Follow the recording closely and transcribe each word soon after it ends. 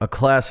A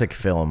classic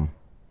film.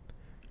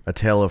 A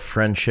tale of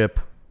friendship,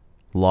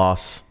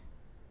 loss,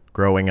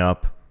 growing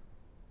up.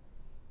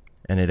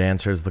 And it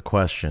answers the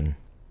question,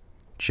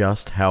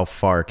 just how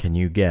far can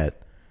you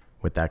get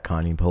with that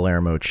Connie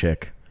Palermo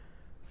chick?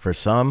 For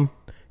some,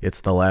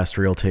 it's the last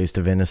real taste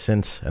of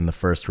innocence and the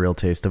first real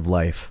taste of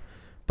life.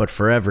 But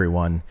for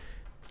everyone,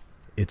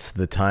 it's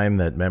the time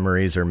that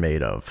memories are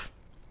made of.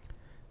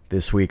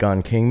 This week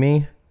on King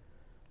Me,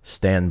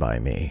 Stand By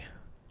Me.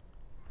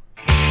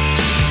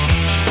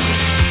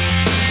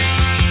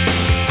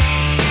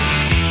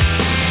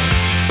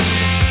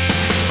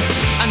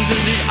 Under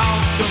the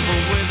October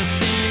with the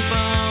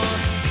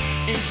steamboats,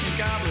 ancient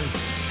goblins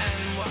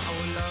and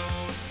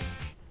wallows.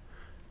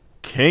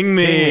 King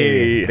Me.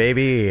 King Me,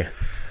 baby.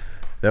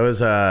 That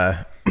was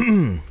a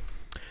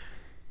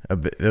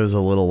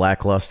little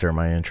lackluster,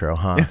 my intro,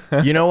 huh?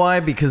 You know why?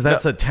 Because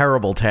that's a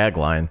terrible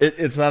tagline.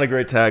 It's not a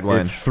great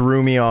tagline. It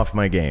threw me off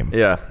my game.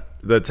 Yeah.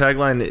 The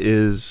tagline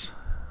is...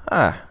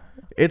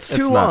 It's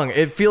too long.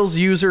 It feels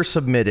user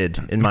submitted,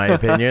 in my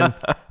opinion.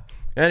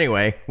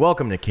 Anyway,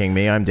 welcome to King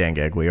Me. I'm Dan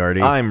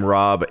Gagliardi. I'm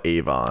Rob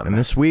Avon. And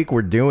this week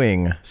we're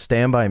doing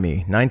Stand By Me,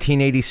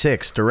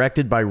 1986,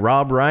 directed by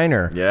Rob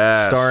Reiner.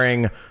 Yes.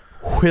 Starring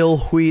Will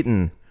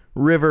Wheaton,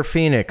 River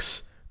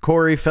Phoenix,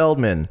 Corey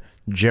Feldman,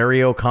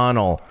 Jerry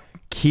O'Connell,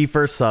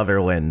 Kiefer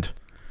Sutherland.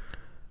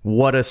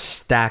 What a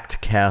stacked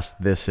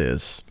cast this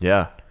is.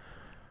 Yeah.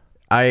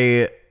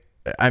 I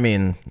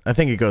mean, I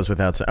think it goes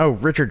without saying. Oh,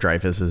 Richard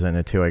Dreyfuss is in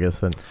it too, I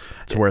guess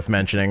it's worth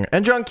mentioning.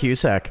 And John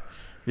Cusack.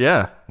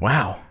 Yeah.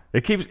 Wow.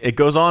 It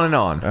goes on and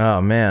on.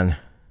 Oh, man.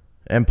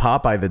 And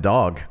Popeye the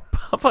dog.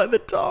 Popeye the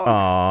dog.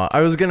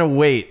 I was going to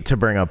wait to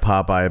bring up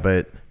Popeye,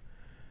 but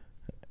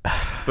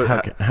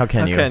how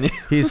can you?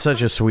 He's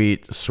such a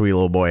sweet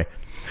little boy.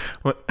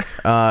 What?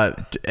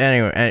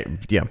 Anyway,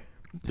 yeah.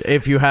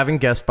 If you haven't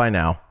guessed by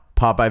now,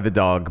 Popeye the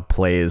dog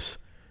plays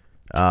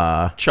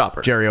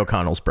Chopper. Jerry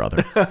O'Connell's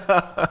brother.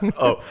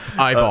 Oh,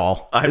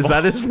 Eyeball. Is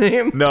that his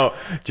name? No,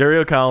 Jerry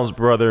O'Connell's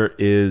brother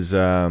is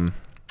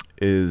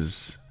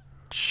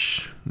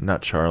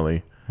not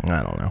Charlie.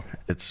 I don't know.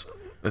 It's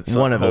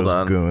one of hold those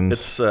on. goons.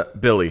 It's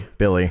Billy.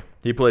 Billy.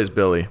 He plays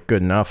Billy.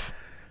 Good enough.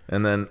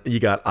 And then you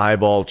got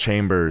Eyeball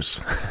Chambers.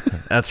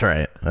 That's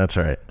right.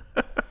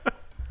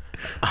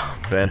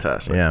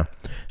 Fantastic. Yeah.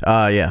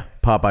 Yeah.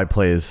 Popeye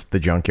plays the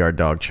junkyard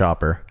dog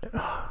Chopper.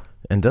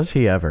 And does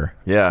he ever?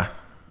 Yeah.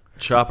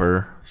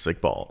 Chopper,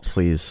 sick balls.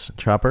 Please,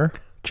 Chopper?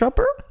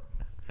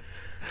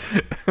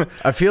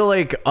 I feel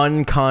like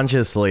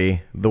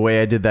unconsciously, the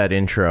way I did that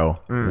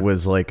intro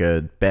was like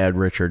a bad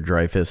Richard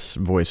Dreyfuss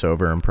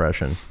voiceover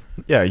impression.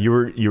 Yeah, you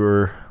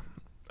were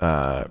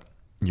not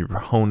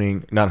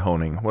honing.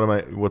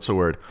 What's the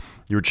word?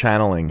 You were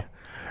channeling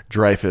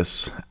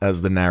Dreyfuss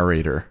as the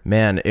narrator.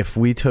 Man, if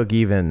we took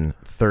even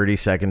 30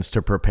 seconds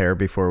to prepare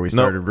before we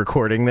started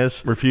recording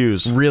this,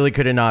 refuse. Really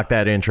could have knocked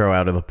that intro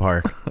out of the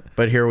park.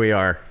 But here we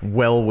are,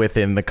 well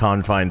within the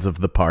confines of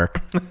the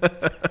park.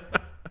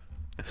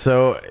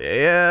 So,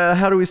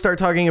 how do we start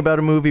talking about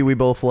a movie we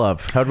both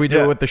love? How do we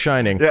do it with The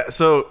Shining? Yeah,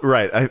 so,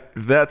 right.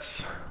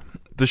 That's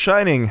The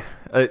Shining.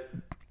 They're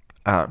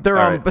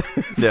on, right.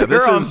 Yeah,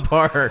 they're on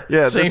par.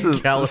 Yeah, same this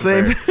is caliber.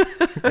 same.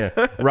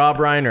 Yeah. Rob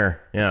Reiner.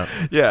 Yeah.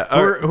 Yeah.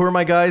 Who are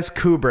my guys?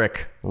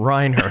 Kubrick,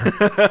 Reiner.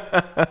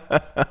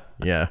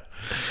 Yeah.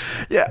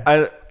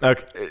 Yeah.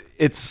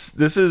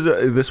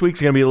 This week's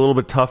gonna be a little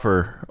bit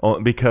tougher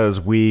because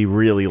we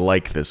really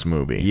like this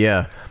movie.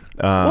 Yeah.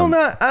 I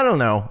don't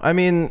know. I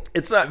mean,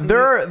 it's not.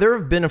 There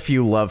have been a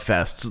few love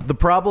fests. The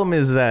problem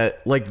is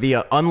that,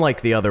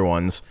 unlike the other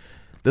ones,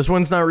 this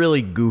one's not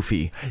really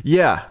goofy.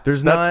 Yeah,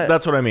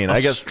 that's what I mean.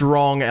 I guess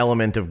strong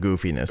element of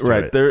goofiness. To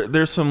right. it.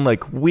 There's some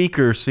like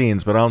weaker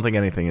scenes, but I don't think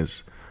anything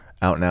is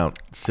out and out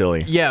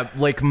silly. Yeah,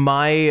 like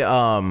my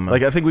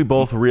I think we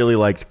both really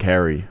liked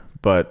Carrie,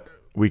 but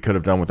we could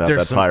have done without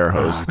that fire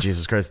hose. Oh,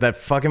 Jesus Christ, that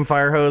fucking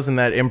fire hose and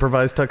that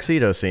improvised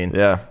tuxedo scene.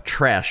 Yeah,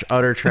 trash,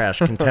 utter trash,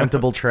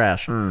 contemptible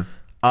trash.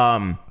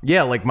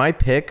 Yeah, like my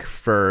pick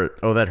for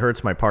That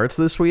Hurts My Parts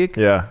this week.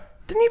 Yeah.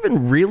 Didn't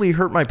even really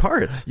hurt my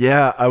parts.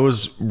 Yeah,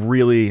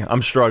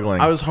 I'm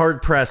struggling. I was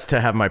hard pressed to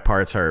have my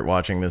parts hurt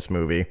watching this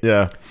movie.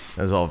 Yeah.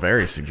 It was all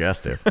very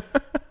suggestive.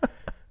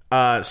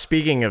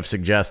 Speaking of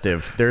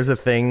suggestive, there's a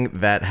thing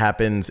that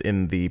happens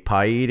in the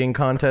pie eating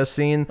contest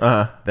scene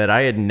that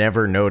I had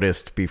never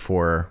noticed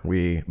before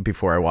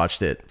I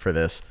watched it for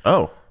this.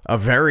 Oh. A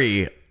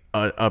very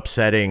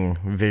upsetting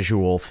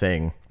visual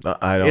thing.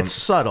 It's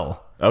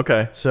subtle.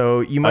 Okay.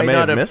 So you might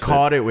not have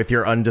caught it with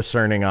your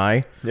undiscerning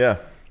eye. Yeah.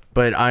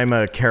 But I'm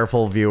a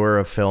careful viewer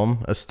of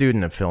film, a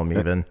student of film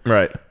even.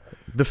 Right.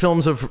 The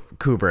films of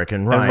Kubrick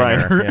and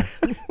Reiner.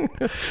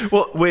 Yeah.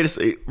 Well, wait a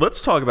second.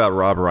 Let's talk about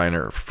Rob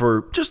Reiner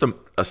for just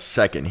a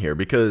second here,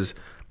 because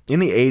in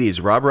the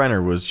 80s, Rob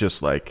Reiner was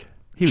just like...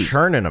 He was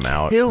churning them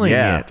out. Killing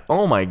it.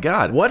 Oh, my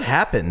God. What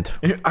happened?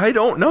 I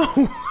don't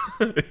know.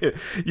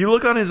 You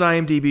look on his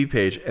IMDb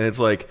page, and it's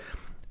like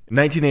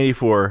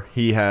 1984,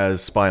 he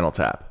has Spinal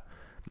Tap.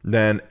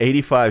 Then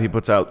 85, he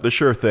puts out The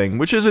Sure Thing,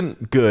 which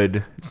isn't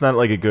good. It's not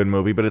like a good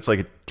movie, but it's like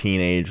a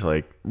teenage,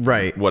 like,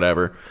 Right.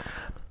 whatever.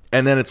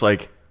 And then it's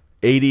like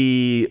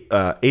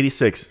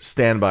 86,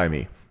 Stand By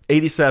Me.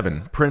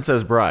 87,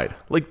 Princess Bride.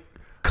 Like,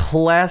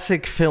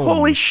 Classic film.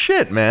 holy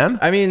shit, man.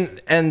 I mean,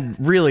 and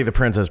really, The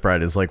Princess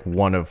Bride is like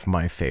one of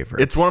my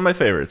favorites. It's one of my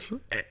favorites.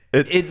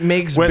 It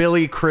makes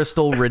Billy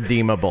Crystal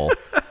redeemable.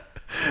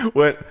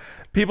 When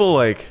people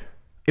like...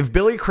 If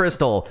Billy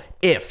Crystal,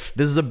 this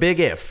is a big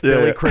if, Yeah,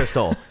 Billy yeah.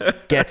 Crystal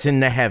gets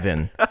into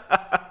heaven,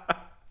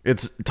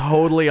 it's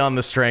totally on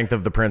the strength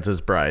of The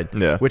Princess Bride,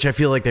 Yeah. which I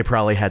feel like they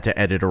probably had to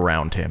edit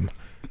around him,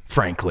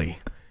 frankly,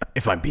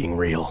 if I'm being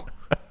real.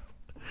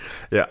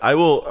 Yeah,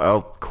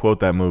 I'll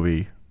quote that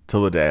movie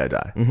till the day I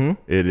die. Mm-hmm.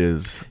 It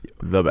is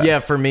the best. Yeah,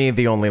 for me,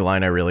 the only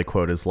line I really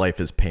quote is "Life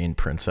is pain,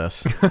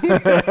 princess."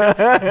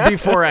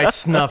 Before I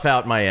snuff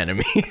out my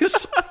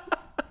enemies.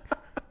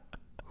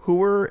 Who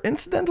were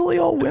incidentally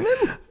all women?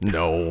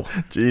 No.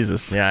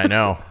 Jesus. Yeah, I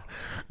know.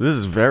 This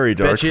is very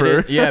dark Bet you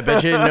for... bet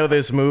you didn't know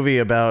this movie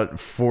about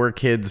 4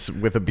 kids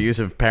with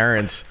abusive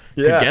parents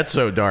Yeah. could get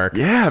so dark.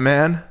 Yeah,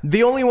 man.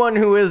 The only one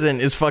who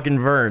isn't is fucking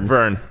Vern.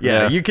 Vern,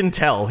 Yeah, yeah. you can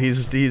tell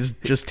he's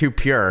just too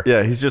pure.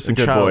 Yeah, he's just a and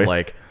good boy.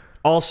 childlike.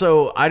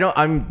 Also,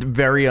 I'm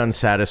very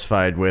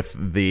unsatisfied with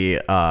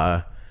the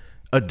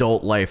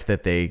adult life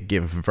that they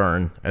give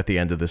Vern at the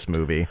end of this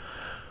movie.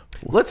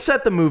 Let's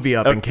set the movie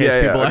up in case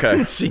people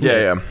haven't seen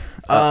it.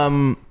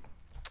 Yeah.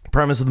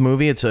 Premise of the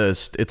movie: it's a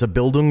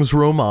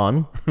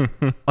Bildungsroman,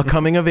 a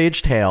coming of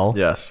age tale.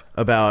 Yes.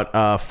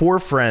 About 4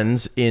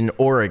 friends in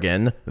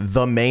Oregon,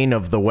 the Maine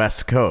of the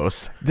West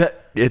Coast.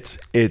 That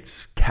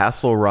it's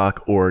Castle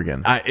Rock,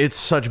 Oregon. It's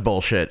such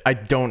bullshit. I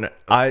don't.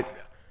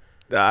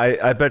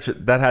 I bet you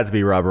that had to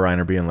be Rob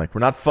Reiner being like, we're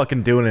not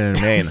fucking doing it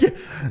in Maine.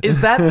 Is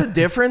that the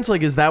difference?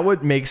 Like, is that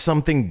what makes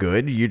something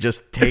good? You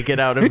just take it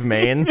out of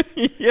Maine?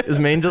 Yeah. Is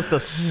Maine just a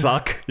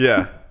suck?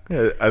 Yeah.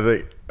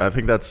 I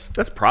think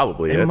that's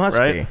probably it. It must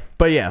right? be.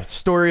 But yeah,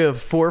 story of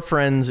 4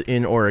 friends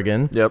in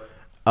Oregon. Yep.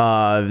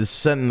 This is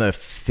set in the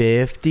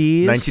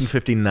 50s.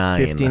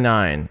 1959.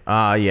 59.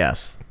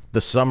 Yes. The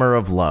summer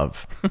of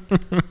love.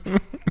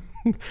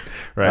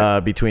 Right.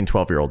 Between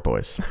 12-year-old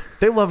boys.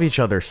 They love each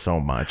other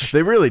so much.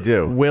 They really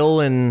do. Will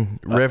and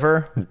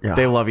River, yeah.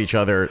 they love each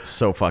other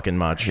so fucking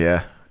much.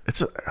 Yeah.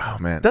 Oh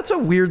man. That's a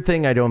weird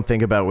thing I don't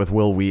think about with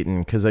Will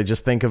Wheaton, because I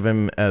just think of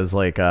him as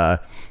like,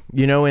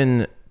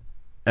 in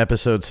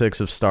episode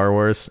 6 of Star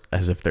Wars,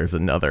 as if there's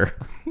another,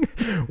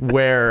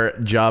 where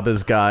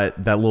Jabba's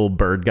got that little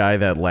bird guy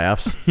that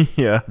laughs.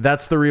 Yeah.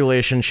 That's the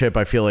relationship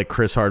I feel like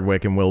Chris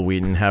Hardwick and Will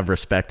Wheaton have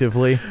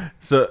respectively.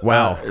 So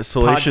Wow.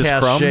 Salacious Podcast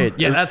Crumb. shade.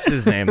 Yeah, that's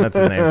his name. That's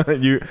his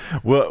name.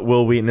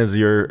 Will Wheaton is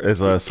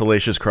a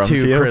Salacious Crumb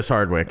to you? Chris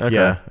Hardwick. Okay.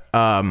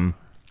 Yeah.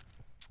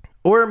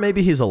 Or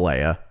maybe he's a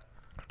Leia,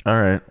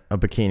 All right. a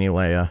bikini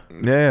Leia.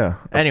 Yeah.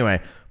 Anyway,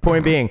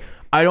 point being,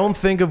 I don't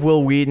think of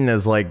Will Wheaton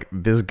as like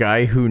this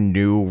guy who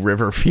knew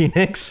River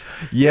Phoenix.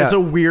 Yeah. It's a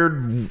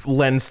weird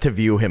lens to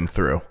view him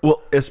through.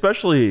 Well,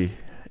 especially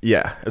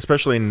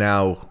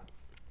now,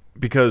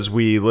 because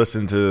we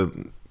listen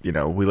to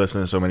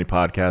so many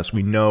podcasts.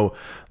 We know,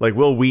 like,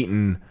 Will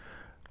Wheaton,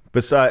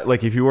 beside,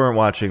 like, if you weren't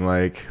watching,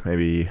 like,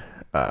 maybe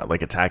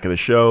like Attack of the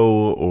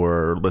Show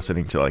or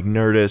listening to like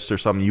Nerdist or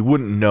something, you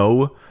wouldn't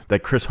know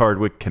that Chris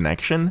Hardwick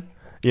connection,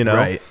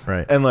 Right.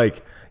 And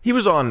like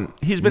he's been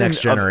Next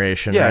in,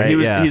 Generation, yeah,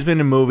 right? he's been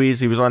in movies,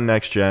 he was on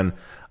Next Gen,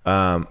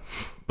 but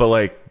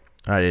like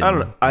I don't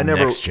know, I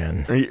never Next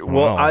Gen.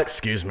 Well,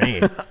 Excuse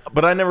me.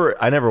 but I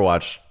never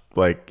watched,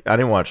 like, I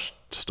didn't watch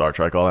Star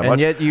Trek all that And much.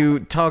 yet you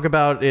talk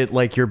about it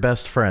like you're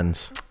best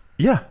friends.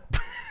 Yeah.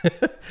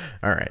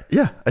 All right.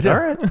 Yeah, I did. All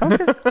right.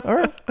 Okay. All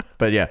right.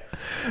 But yeah.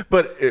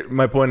 But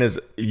my point is,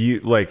 you,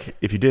 like,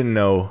 if you didn't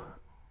know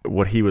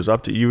what he was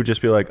up to, you would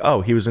just be like,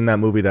 oh, he was in that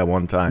movie that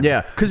one time.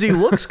 Yeah, because he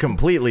looks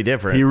completely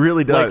different. He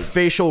really Like does.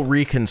 facial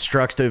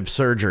reconstructive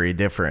surgery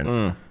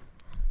different.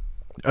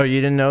 Oh,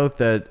 you didn't know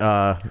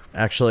that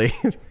actually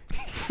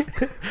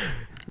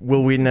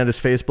Will Wheaton had his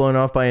face blown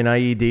off by an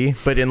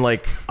IED, but in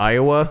like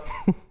Iowa?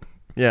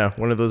 Yeah,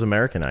 one of those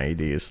American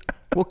IEDs.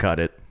 We'll cut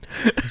it.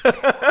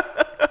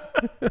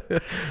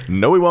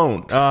 No, he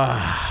won't.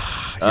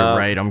 You're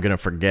right, I'm going to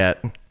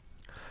forget.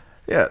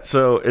 Yeah,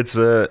 so it's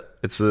the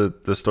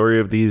story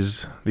of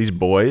these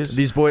boys.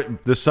 These boys...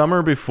 The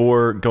summer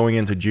before going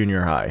into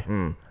junior high,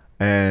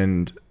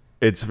 and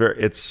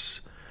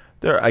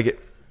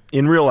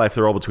in real life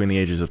they're all between the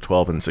ages of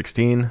 12 and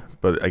 16,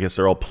 but I guess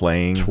they're all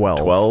playing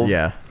 12.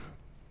 Yeah.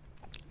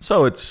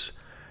 So it's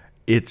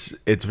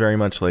very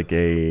much like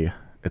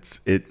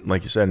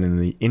like you said in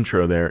the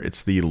intro there,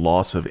 it's the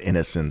loss of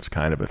innocence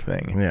kind of a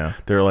thing. Yeah.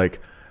 They're like,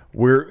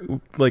 we're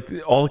like,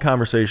 all the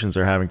conversations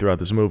they're having throughout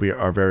this movie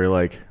are very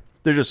like,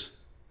 they're just,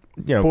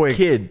 Boy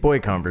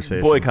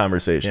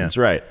conversations.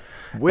 Yeah. Right.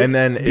 And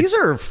then these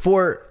are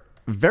 4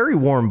 very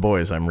warm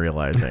boys, I'm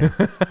realizing.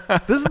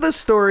 This is the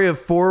story of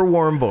 4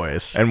 warm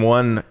boys. and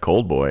one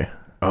cold boy.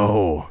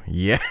 Oh,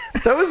 yeah.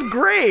 That was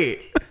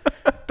great.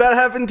 That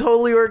happened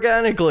totally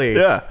organically.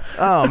 Yeah.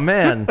 Oh,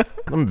 man.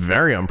 I'm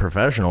very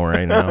unprofessional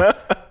right now.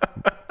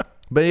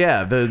 But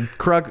yeah,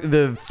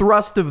 the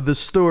thrust of the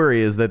story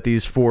is that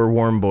these four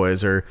Warm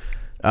Boys are.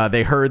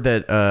 They heard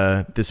that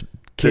this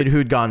kid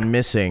who'd gone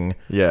missing.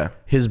 Yeah.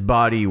 His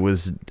body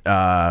was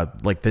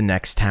like the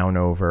next town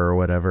over or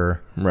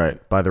whatever.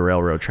 Right. By the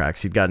railroad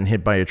tracks. He'd gotten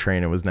hit by a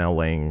train and was now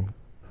laying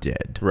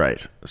dead.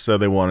 Right. So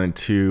they wanted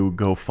to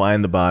go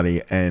find the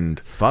body and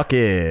Fuck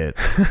it.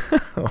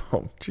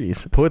 oh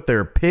Jesus. Put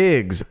their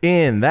pigs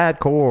in that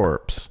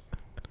corpse.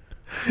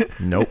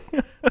 Nope.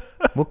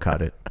 We'll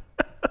cut it.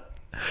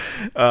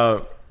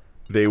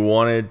 They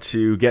wanted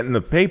to get in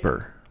the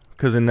paper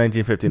because in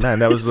 1959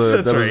 that was the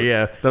That's right,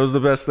 yeah. that was the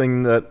best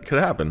thing that could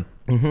happen.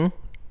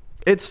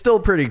 It's still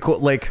pretty cool.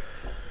 Like,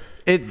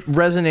 it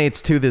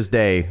resonates to this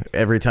day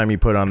every time you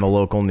put on the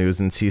local news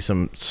and see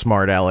some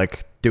smart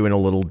aleck doing a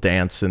little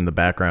dance in the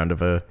background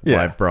of a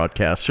live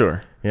broadcast.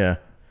 Sure. Yeah.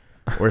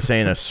 Or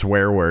saying a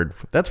swear word.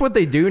 That's what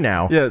they do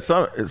now. Yeah.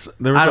 There was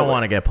I don't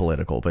want to get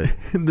political, but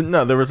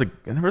No, there was a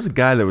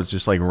guy that was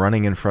just like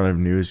running in front of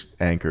news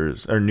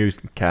anchors or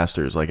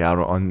newscasters, like out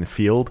on the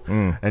field,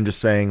 and just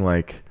saying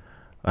like,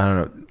 I don't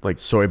know, like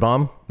soy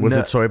bomb? Was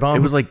it soy bomb?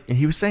 It was like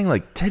he was saying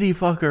like titty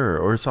fucker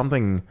or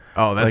something.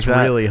 Oh, that's like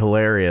that. really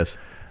hilarious.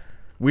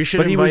 We should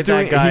But he was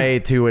invite that doing- guy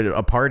to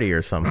a party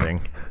or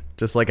something.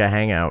 Just like a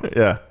hangout.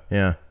 Yeah.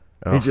 Yeah.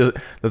 He just,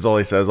 that's all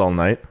he says all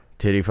night.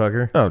 Titty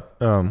fucker.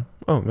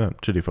 Oh, yeah,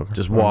 titty fucker.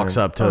 Just walks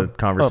up to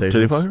conversations,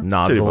 titty fucker?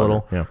 nods Titty a fucker.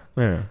 little. Yeah.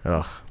 Yeah.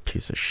 Ugh,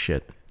 piece of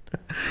shit.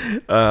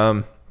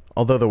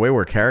 Although the way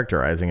we're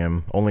characterizing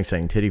him, only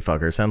saying titty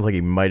fucker, sounds like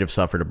he might have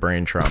suffered a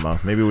brain trauma.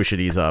 Maybe we should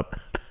ease up.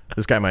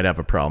 This guy might have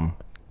a problem.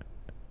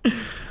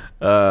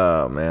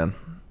 Oh, man.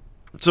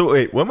 So,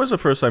 wait, when was the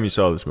first time you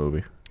saw this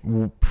movie?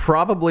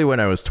 Probably when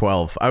I was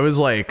 12. I was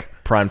like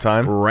Prime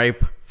time?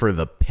 ripe for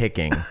the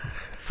picking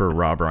for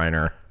Rob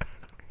Reiner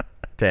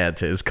to add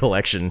to his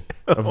collection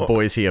of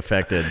boys he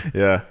affected.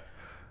 Yeah.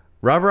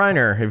 Rob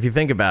Reiner, if you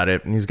think about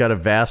it, he's got a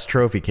vast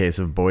trophy case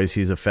of boys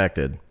he's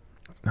affected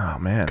Oh,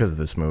 man. because of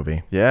this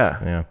movie. Yeah.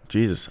 Yeah.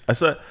 Jesus. I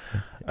saw.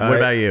 What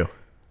about you?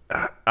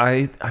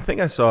 I think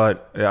I saw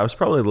it. I was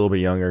probably a little bit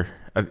younger.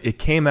 It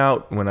came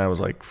out when I was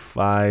like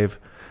 5.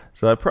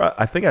 So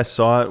I think I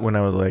saw it when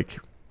I was like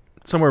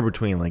somewhere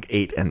between like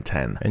 8 and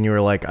 10. And you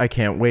were like, I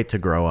can't wait to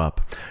grow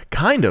up.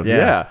 Kind of, Yeah.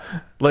 yeah.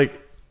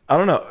 Like, I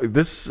don't know.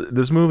 This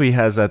movie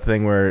has that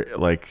thing where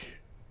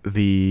like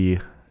the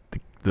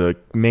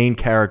main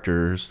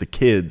characters, the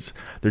kids,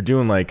 they're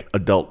doing like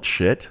adult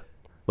shit.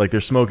 Like they're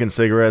smoking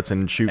cigarettes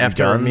and shooting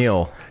After guns. a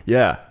meal.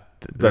 Yeah.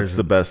 That's There's-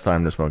 the best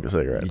time to smoke a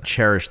cigarette. You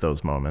cherish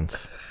those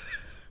moments.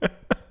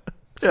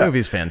 This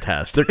movie's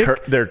fantastic.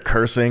 They're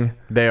cursing.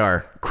 They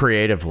are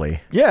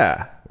creatively.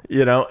 Yeah.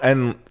 You know,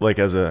 and like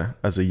as a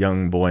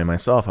young boy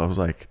myself, I was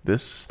like,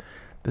 this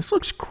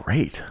looks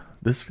great.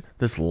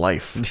 This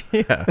life.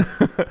 Yeah.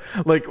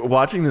 Like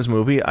watching this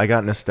movie, I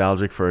got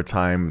nostalgic for a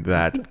time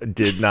that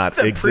did not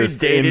exist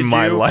predated in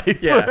my you.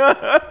 life.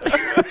 Yeah.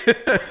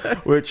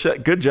 Which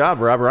good job,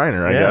 Rob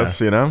Reiner, I Yeah.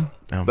 guess, you know?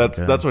 Oh my God.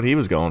 That's what he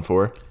was going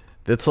for.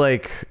 That's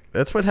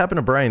what happened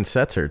to Brian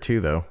Setzer too,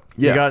 though.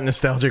 Yeah. He got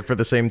nostalgic for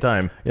the same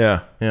time.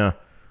 Yeah. Yeah.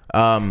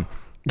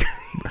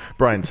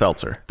 Brian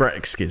Seltzer.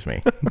 Excuse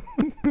me.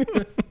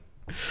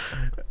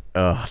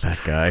 Oh, that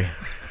guy.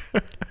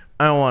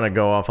 I don't want to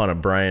go off on a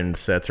Brian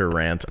Setzer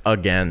rant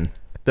again.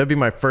 That'd be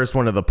my first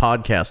one of the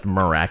podcast,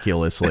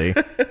 miraculously.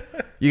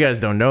 You guys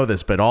don't know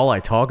this, but all I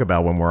talk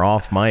about when we're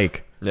off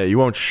mic Yeah, you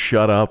won't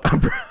shut up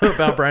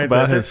about Brian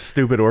about Setzer. his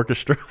stupid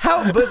orchestra.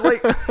 How? But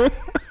like,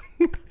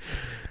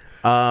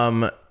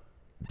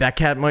 that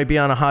cat might be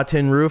on a hot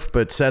tin roof,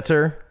 but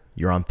Setzer,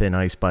 you're on thin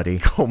ice,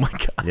 buddy. Oh my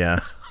God. Yeah,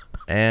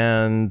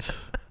 and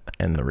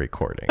end the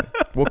recording.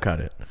 We'll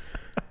cut it.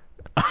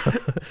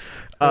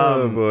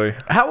 Oh boy.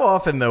 How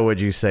often though would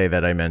you say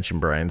that I mention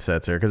Brian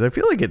Setzer? Because I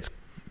feel like it's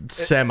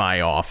semi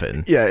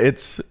often. Yeah,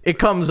 It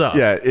comes up.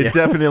 yeah, it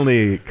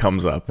definitely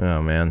comes up.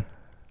 Oh man.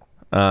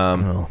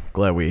 Oh,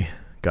 glad we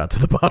got to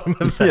the bottom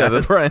of that. Yeah,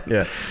 the Brian.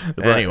 Yeah.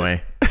 The Brian-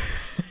 Anyway,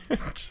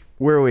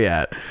 where are we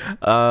at?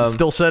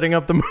 Still setting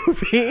up the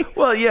movie.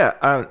 Well,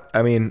 yeah.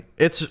 I mean,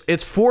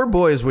 It's four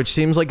boys, which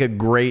seems like a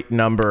great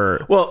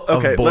number Well,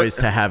 okay, of boys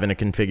to have in a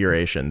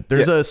configuration.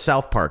 There's a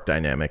South Park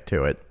dynamic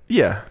to it.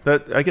 yeah.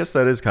 I guess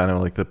that is kind of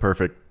like the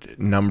perfect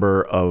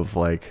number of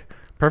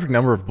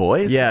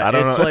boys. Yeah, I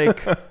don't it's know.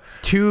 like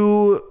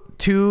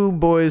two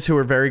boys who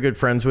are very good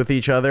friends with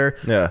each other.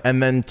 Yeah.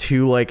 And then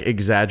two like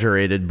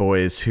exaggerated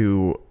boys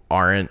who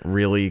aren't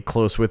really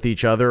close with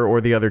each other or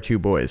the other two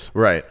boys.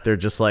 Right. They're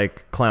just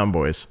like clown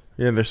boys.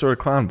 Yeah, they're sort of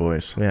clown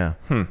boys. Yeah.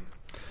 I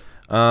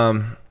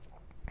don't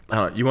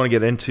know. You want to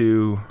get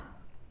into?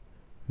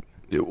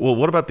 Well,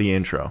 what about the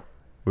intro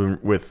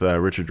with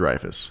Richard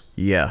Dreyfuss?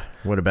 Yeah.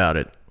 What about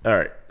it? All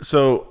right.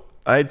 So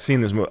I've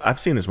seen this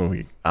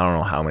movie. I don't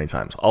know how many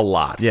times. A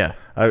lot. Yeah.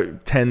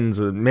 Tens,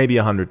 maybe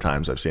 100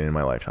 times I've seen it in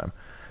my lifetime.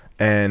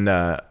 And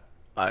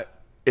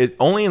it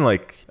only in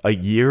like a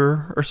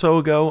year or so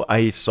ago,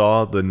 I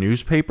saw the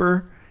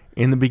newspaper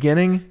in the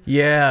beginning.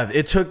 Yeah.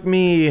 It took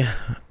me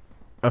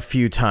a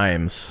few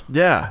times.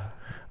 Yeah.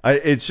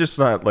 It's just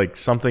not like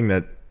something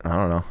that, I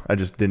don't know. I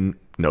just didn't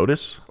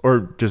notice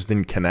or just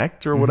didn't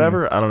connect or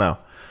whatever. I don't know.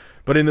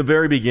 But in the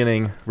very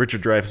beginning,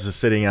 Richard Dreyfuss is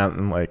sitting out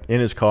in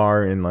his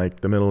car in like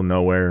the middle of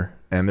nowhere,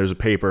 and there's a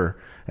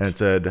paper, and it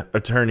said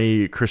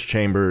attorney Chris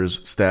Chambers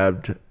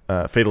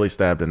fatally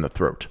stabbed in the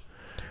throat.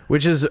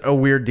 Which is a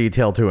weird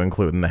detail to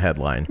include in the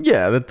headline.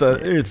 Yeah, that's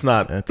it's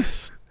not.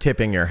 It's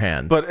tipping your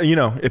hand. But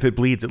if it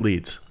bleeds, it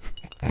leads.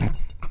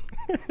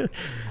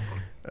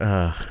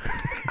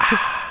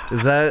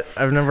 Is that?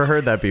 I've never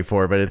heard that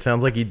before, but it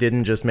sounds like you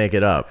didn't just make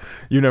it up.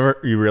 You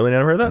really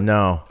never heard that?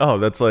 No. Oh,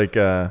 that's like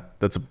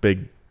that's a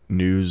big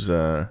news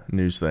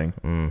thing.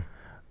 You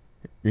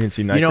didn't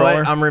see Nightcrawler? You know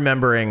what? I'm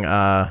remembering.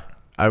 I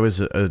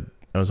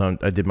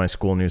did my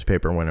school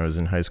newspaper when I was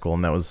in high school,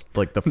 and that was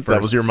like the first.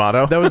 That was your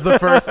motto? That was the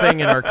first thing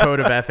in our code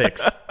of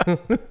ethics.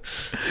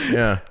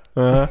 Yeah.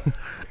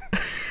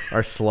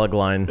 Our slug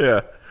line.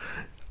 Yeah.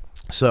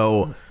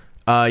 So,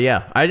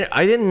 yeah,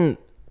 I didn't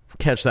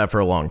catch that for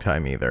a long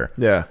time either.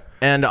 Yeah.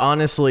 And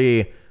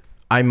honestly,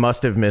 I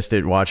must have missed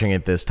it watching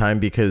it this time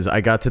because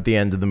I got to the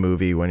end of the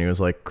movie when he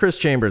was like, Chris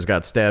Chambers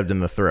got stabbed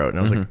in the throat. And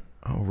I was like,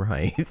 oh,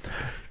 right.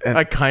 And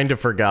I kind of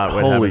forgot what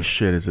happened. Holy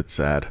shit, is it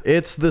sad?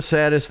 It's the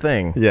saddest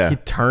thing. Yeah. He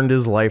turned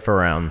his life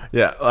around.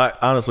 Yeah.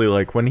 Honestly,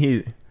 like when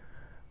he,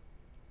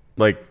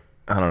 like,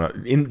 I don't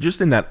know,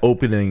 in that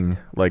opening,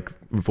 like,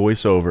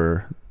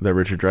 voiceover that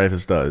Richard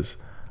Dreyfuss does,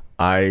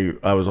 I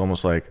was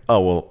almost like,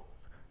 oh, well,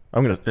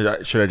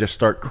 should I just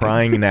start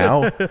crying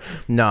now?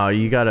 No,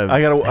 you gotta. I'll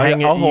you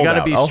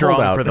gotta be I'll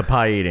strong for the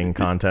pie eating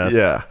contest.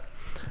 Yeah.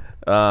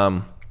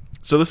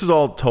 So this is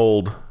all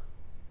told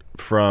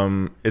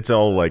from. It's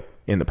all like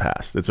in the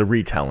past. It's a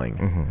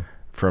retelling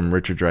from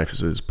Richard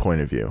Dreyfuss's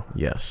point of view.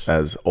 Yes.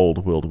 As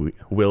old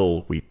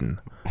Will Wheaton,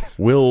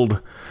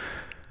 Willed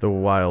The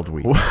Wild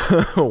Wheat.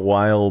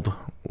 Wild.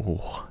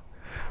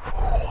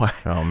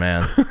 Oh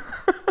man.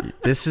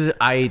 This is,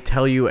 I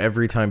tell you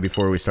every time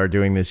before we start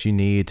doing this, you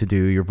need to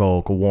do your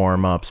vocal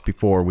warm-ups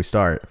before we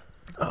start.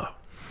 Oh.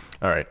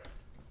 All right.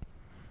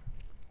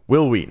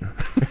 Will Wheaton.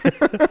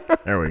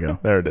 There we go.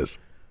 There it is.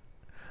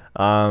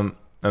 And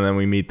then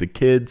we meet the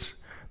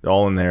kids. They're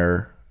all in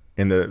the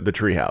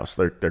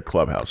treehouse, their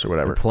clubhouse or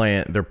whatever.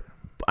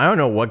 I don't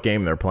know what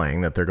game they're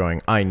playing that they're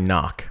going, I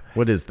knock.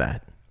 What is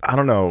that? I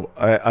don't know.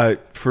 I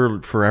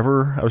for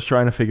forever I was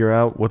trying to figure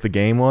out what the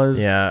game was.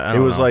 Yeah, it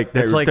was know. like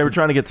they were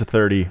trying to get to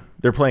 30.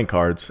 They're playing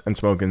cards and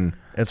smoking.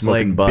 It's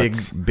smoking like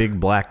butts. big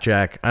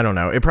blackjack. I don't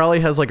know. It probably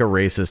has like a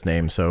racist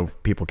name, so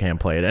people can't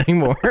play it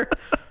anymore.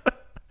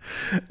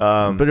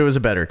 But it was a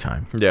better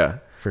time. Yeah,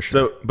 for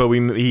sure. So, but we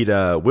meet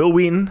Will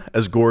Wheaton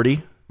as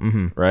Gordy,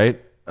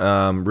 right?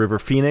 River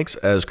Phoenix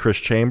as Chris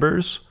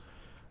Chambers,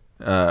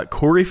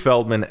 Corey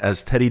Feldman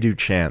as Teddy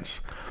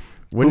DuChance.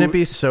 Wouldn't it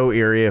be so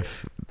eerie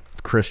if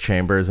Chris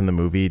Chambers in the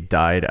movie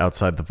died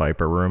outside the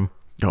Viper Room?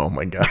 Oh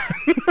my god,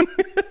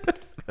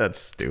 that's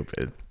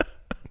stupid.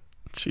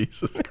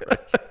 Jesus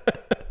Christ.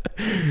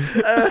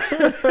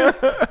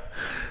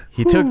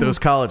 He took those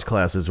college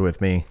classes with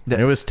me.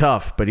 It was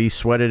tough, but he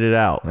sweated it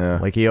out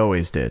like he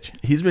always did.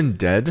 He's been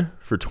dead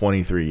for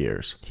 23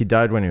 years. He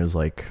died when he was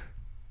like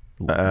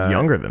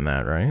younger than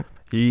that, right?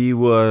 He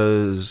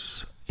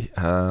was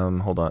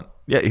hold on.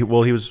 Yeah, he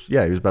was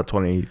about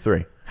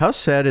 23. How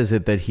sad is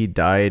it that he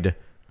died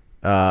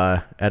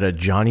at a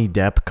Johnny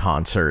Depp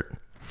concert?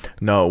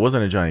 No, it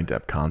wasn't a Johnny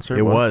Depp concert.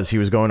 It was. He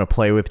was going to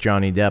play with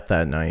Johnny Depp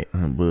that night.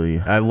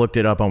 I looked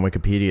it up on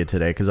Wikipedia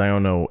today because I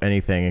don't know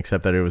anything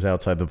except that it was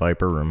outside the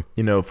Viper Room.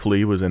 You know,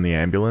 Flea was in the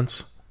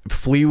ambulance.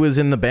 Flea was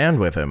in the band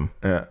with him.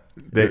 Yeah.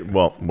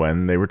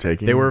 When they were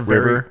taking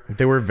River.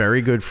 They were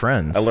very good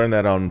friends. I learned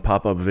that on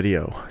pop-up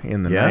video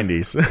in the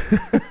 90s.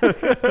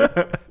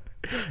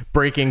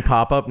 Breaking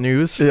pop-up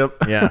news. Yep.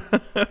 Yeah.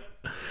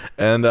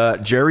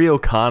 And Jerry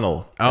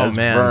O'Connell as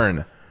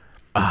Vern.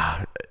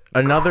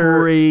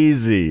 Another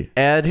crazy.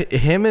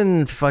 Him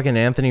and fucking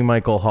Anthony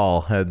Michael Hall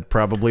had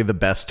probably the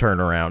best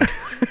turnaround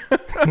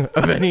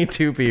of any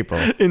two people.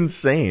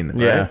 Insane.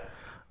 Right?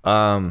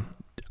 Yeah.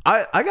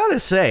 I gotta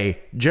say,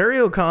 Jerry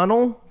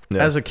O'Connell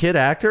as a kid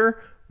actor,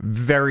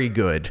 very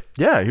good.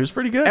 Yeah, he was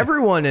pretty good.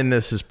 Everyone in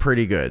this is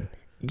pretty good.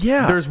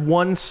 Yeah. There's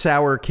one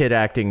sour kid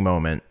acting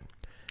moment.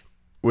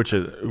 Which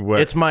is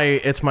what? It's my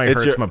hurts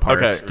my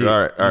parts. Okay. All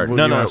right.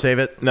 No, want to save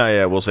it? No,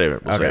 yeah, we'll save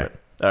it. We'll save it.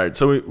 All right,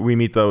 so we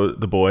meet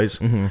the boys,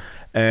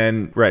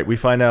 and we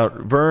find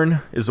out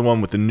Vern is the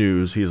one with the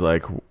news. He's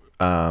like,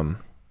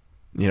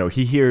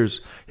 he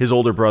hears his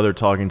older brother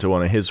talking to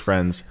one of his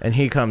friends, and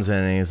he comes in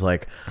and he's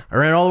like, I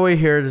ran all the way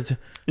here to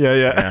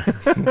yeah.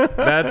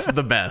 That's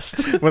the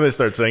best. When they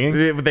start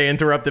singing, they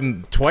interrupt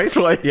him twice.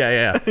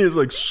 Yeah. He's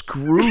like,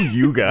 screw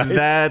you guys.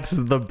 That's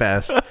the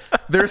best.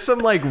 There's some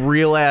like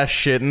real ass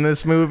shit in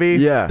this movie.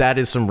 Yeah, that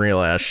is some real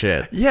ass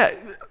shit. Yeah,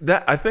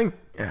 that I think.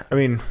 I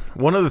mean,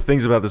 one of the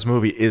things about this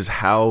movie is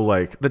how,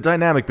 like, the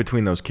dynamic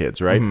between those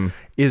kids, right,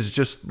 is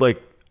just, like,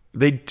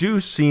 they do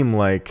seem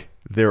like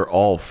they're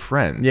all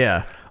friends.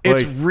 Yeah. Like,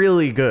 it's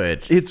really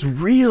good. It's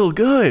real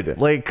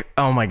good. Like,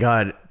 oh, my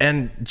God.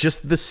 And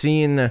just the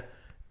scene,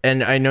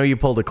 and I know you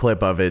pulled a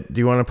clip of it. Do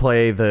you want to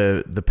play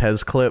the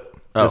Pez clip?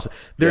 Just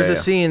there's yeah. a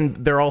scene,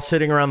 they're all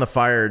sitting around the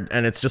fire,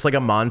 and it's just like a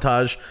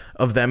montage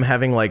of them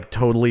having like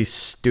totally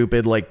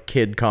stupid like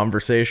kid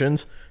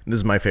conversations. This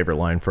is my favorite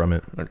line from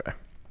it. Okay.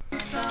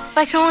 If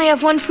I can only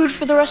have one food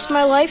for the rest of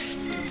my life,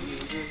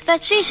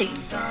 that's easy.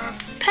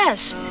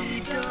 Pez.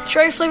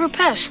 Cherry flavored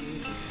Pez.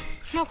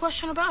 No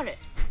question about it.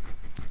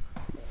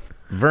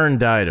 Vern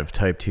died of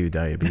type 2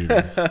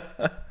 diabetes.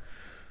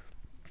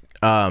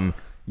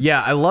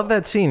 Yeah, I love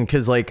that scene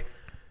because like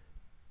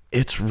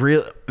it's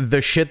real.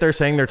 The shit they're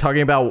saying, they're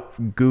talking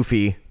about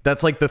Goofy.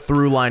 That's like the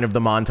through line of the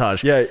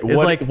montage. Yeah, it's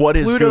what- like what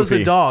is Pluto's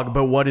Goofy? a dog,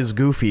 but what is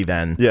Goofy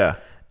then? Yeah.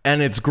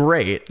 And it's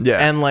great. Yeah.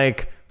 And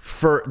like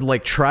for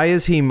like try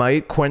as he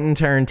might, Quentin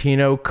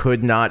Tarantino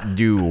could not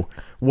do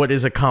what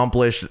is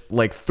accomplished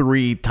like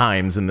 3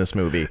 times in this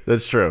movie.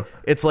 That's true.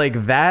 It's like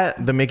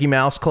that, the Mickey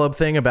Mouse Club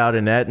thing about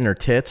Annette and her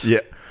tits. Yeah.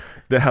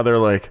 How they're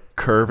like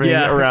curving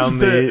around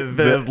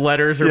the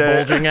letters are yeah.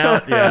 bulging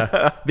out.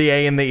 Yeah. The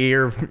A in the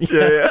ear.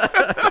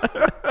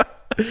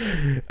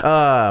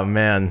 Oh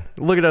man.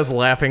 Look at us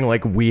laughing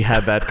like we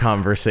had that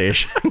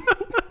conversation.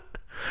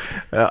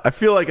 I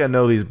feel like I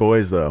know these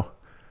boys though.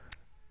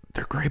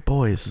 They're great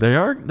boys.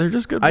 They're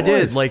just good boys. I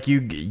did. Like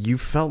you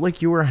felt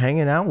like you were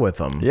hanging out with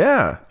them.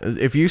 Yeah.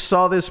 If you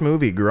saw this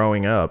movie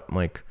growing up,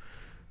 like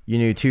you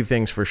knew 2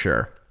 things for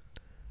sure.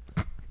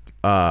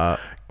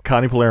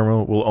 Connie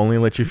Palermo will only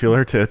let you feel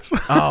her tits.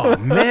 Oh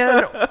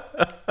man.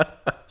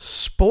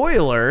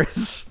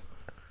 Spoilers.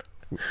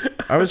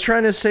 I was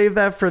trying to save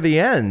that for the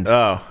end.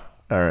 Oh,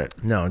 all right.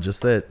 No,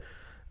 just that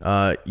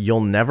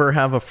you'll never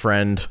have a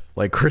friend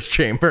like Chris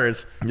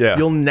Chambers. Yeah.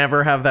 You'll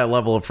never have that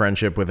level of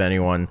friendship with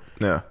anyone.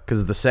 Yeah.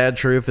 Because the sad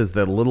truth is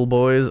that little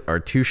boys are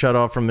too shut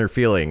off from their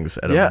feelings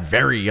at Yeah. a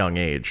very young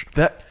age.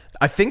 That.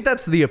 I think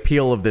that's the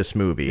appeal of this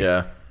movie.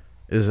 Yeah.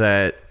 Is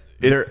that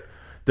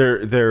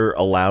They're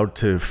allowed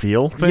to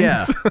feel things.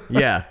 yeah,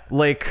 yeah,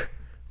 like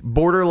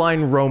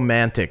borderline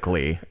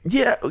romantically.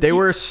 Yeah. They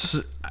were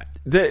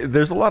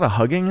There's a lot of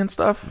hugging and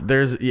stuff.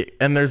 there's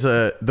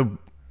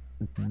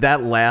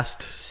that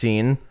last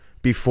scene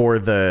before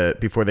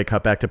they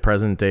cut back to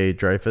present day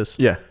Dreyfus.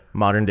 Yeah.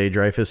 Modern day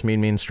Dreyfus,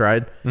 Mean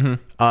Stride. Mm-hmm.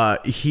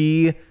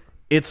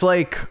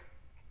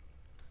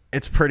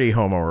 It's pretty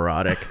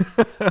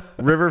homoerotic.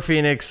 River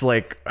Phoenix,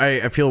 like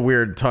I feel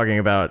weird talking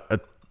about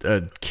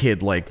a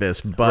kid like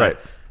this, but Right.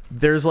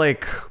 there's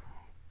like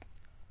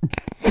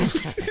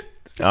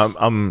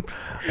I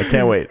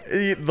can't wait.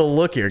 the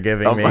look you're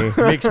giving me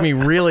makes me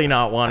really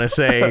not want to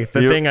say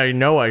the thing I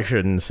know I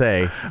shouldn't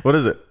say. What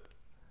is it?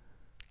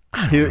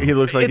 He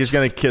looks like It's- he's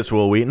gonna kiss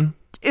Will Wheaton.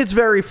 It's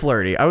very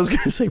flirty. I was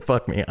gonna say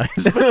fuck me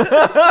eyes, but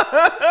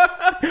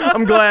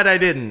I'm glad I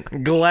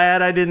didn't.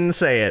 Glad I didn't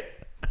say it.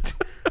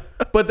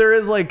 But there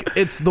is like,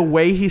 it's the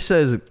way he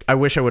says, I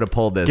wish I would have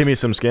pulled this. Give me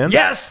some skin.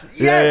 Yes,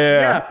 yes, Yeah.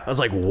 yeah. I was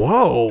like,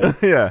 whoa,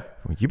 Yeah.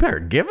 you better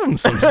give him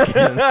some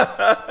skin.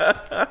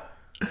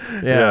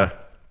 Yeah.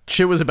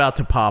 Shit was about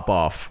to pop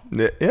off.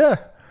 Yeah. Yeah.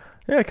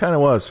 It kind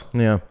of was.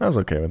 Yeah. I was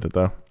okay with it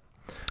though.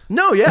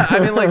 No, yeah. I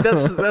mean, like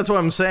that's what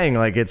I'm saying.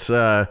 Like it's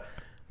the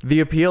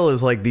appeal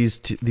is like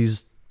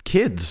these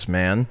kids,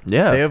 man.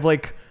 Yeah. They have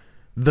like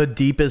the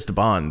deepest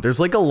bond. There's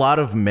like a lot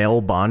of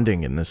male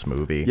bonding in this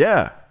movie.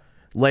 Yeah.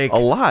 Like A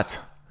lot.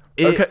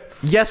 it, Okay.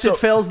 Yes, it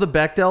fails the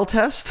Bechdel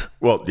test,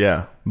 Well,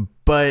 yeah.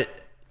 but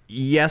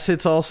yes,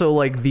 it's also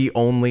like the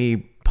only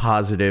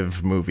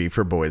positive movie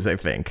for boys, I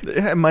think.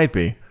 It might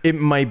be. It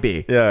might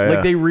be. Yeah, Like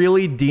yeah. they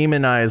really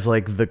demonize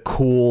like the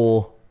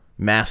cool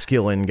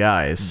masculine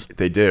guys.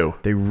 They do.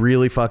 They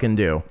really fucking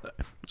do.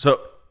 So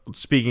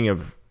speaking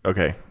of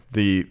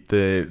the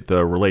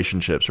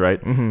relationships, right?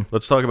 Mm-hmm.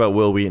 Let's talk about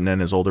Will Wheaton and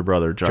his older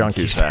brother John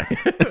Cusack.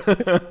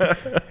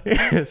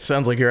 It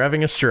sounds like you're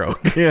having a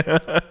stroke.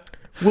 Yeah.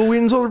 Will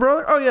Wheaton's older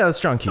brother? Oh yeah, that's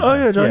John Cusack. Oh,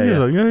 yeah, John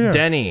Cusack. Yeah.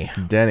 Denny.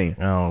 Denny.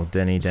 Oh,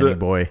 Denny So-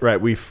 boy. Right.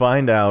 We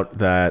find out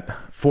that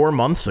 4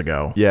 months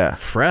ago. Yeah.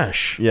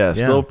 Fresh. yeah,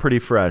 still pretty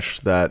fresh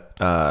that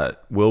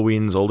Will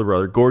Wheaton's older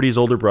brother, Gordy's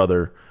older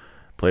brother,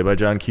 played by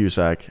John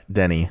Cusack,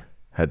 Denny,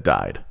 had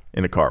died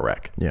in a car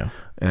wreck. Yeah.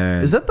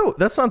 And Is that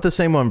that's not the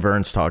same one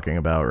Vern's talking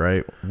about,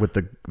 right? With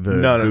the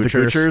No, the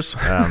Goochers?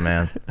 Goochers. Oh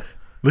man.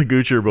 the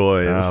Goocher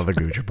boys? Oh, the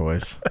Goocher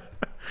boys.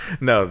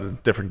 No, the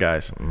different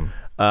guys.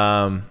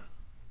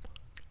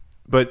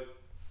 But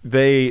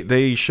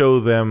they show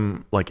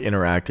them like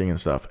interacting and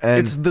stuff, and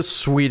It's the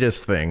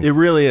sweetest thing. it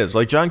really is.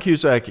 Like John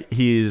Cusack,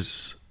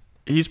 he's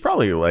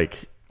probably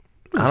like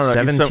I don't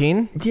know, he's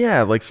 17?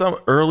 yeah, like some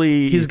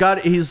early. He's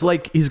got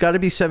to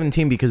be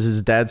 17 because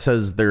his dad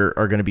says there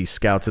are going to be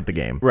scouts at the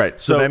game. Right,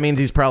 So so- that means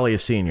he's probably a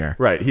senior.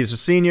 right. He's a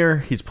senior.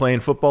 He's playing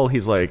football.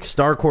 He's like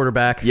Star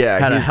quarterback. Yeah,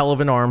 Had a he's- hell of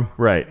an arm.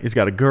 right. He's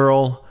got a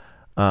girl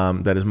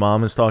that his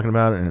mom is talking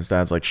about, and his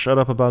dad's like, "Shut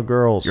up about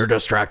girls." You're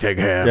distracting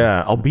him.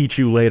 yeah, I'll beat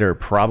you later,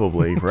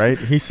 probably. Right?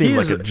 He seemed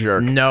like a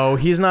jerk. No,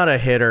 he's not a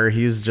hitter.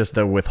 He's just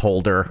a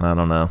witholder. I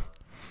don't know.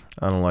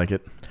 I don't like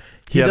it.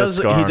 He had a does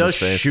scar he on does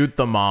his face. shoot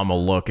the mom a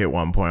look at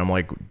one point. I'm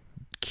like,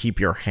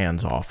 keep your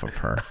hands off of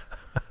her.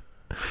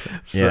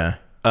 Yeah.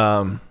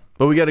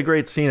 But we got a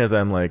great scene of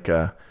them like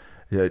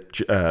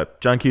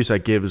John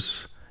Cusack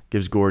gives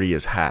gives Gordy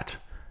his hat,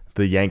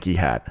 the Yankee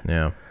hat.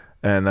 Yeah.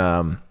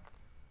 And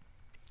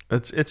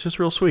it's just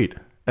real sweet.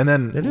 And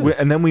then It is.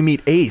 and then we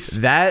meet Ace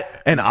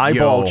That and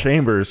Eyeball yo,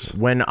 Chambers.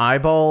 When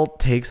Eyeball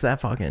takes that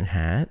fucking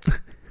hat,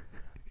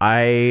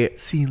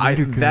 See you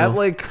later, that girls.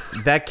 like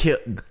that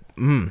kid.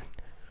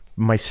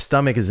 My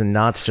stomach is in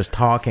knots just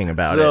talking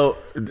about it. So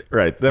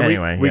right then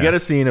Anyway, we yeah. get a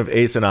scene of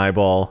Ace and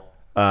Eyeball.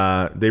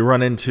 They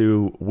run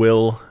into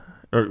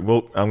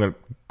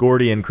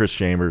Gordy and Chris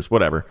Chambers,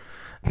 whatever,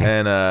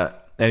 and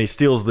he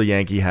steals the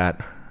Yankee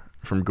hat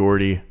from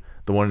Gordy,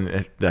 the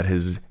one that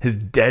his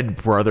dead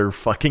brother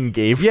fucking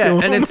gave Yeah, to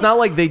him. and it's not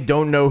like they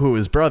don't know who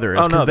his brother is.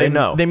 Oh, no, 'cause they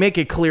know. They make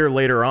it clear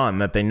later on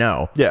that they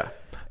know. yeah.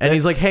 And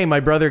he's like, "Hey,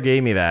 my brother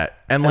gave me that."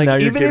 And like, now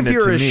you're even if giving it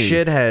you're to a me.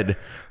 shithead,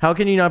 how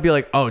can you not be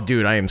like, "Oh,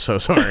 dude, I am so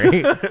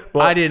sorry.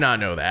 I did not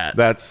know that."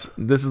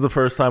 This is the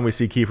first time we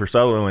see Kiefer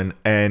Sutherland,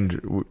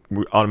 and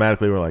we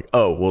automatically we're like,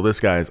 oh, well,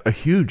 this guy's a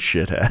huge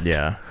shithead.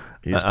 Yeah,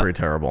 he's pretty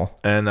terrible.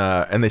 And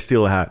they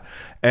steal a hat.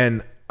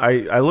 And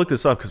I looked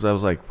this up because I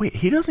was like, wait,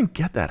 he doesn't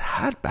get that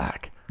hat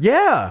back.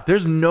 Yeah,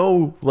 There's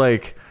no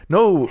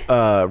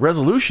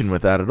resolution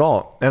with that at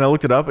all. And I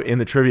looked it up in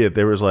the trivia.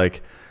 There was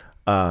like,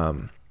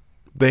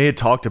 they had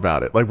talked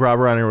about it. Like Rob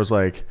Reiner was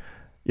like,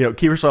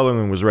 Kiefer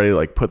Sutherland was ready to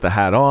like put the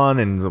hat on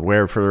and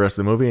wear it for the rest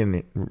of the movie.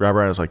 And Rob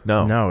Reiner was like,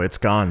 no, it's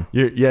gone.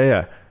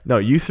 yeah. No,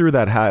 you threw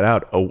that hat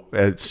out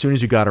as soon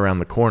as you got around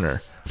the corner.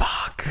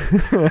 Fuck.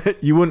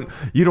 You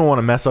don't want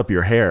to mess up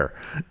your hair.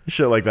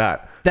 Shit like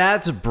that.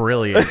 That's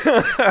brilliant.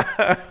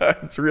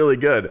 It's really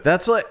good.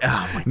 That's like,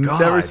 oh my god.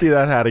 Never see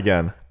that hat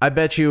again. I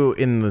bet you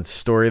in the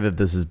story that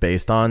this is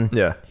based on,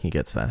 Yeah. he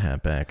gets that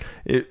hat back.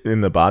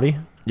 In the Body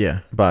Yeah,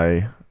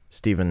 by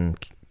Stephen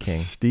King.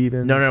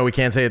 Steven. No, we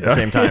can't say it at the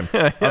same time.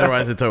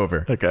 Otherwise, it's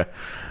over. Okay.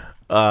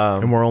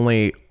 And we're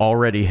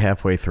already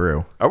halfway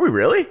through. Are we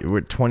really? We're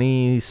at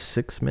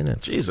 26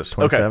 minutes. Jesus.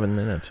 Okay. 27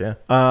 minutes, yeah.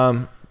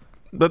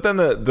 But then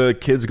the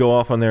kids go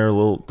off on their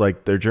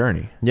their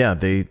journey. Yeah,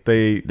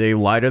 they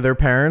lie to their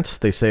parents.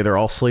 They say they're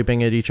all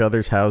sleeping at each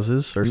other's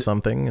houses or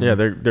something. And, Yeah,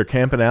 they're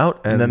camping out,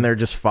 and then they're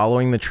just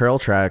following the train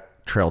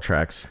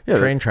tracks.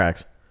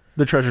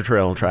 the treasure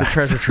trail The tracks.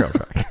 treasure trail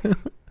tracks.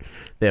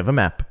 They have a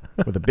map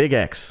with a big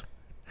X.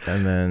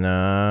 And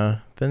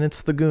then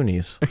it's the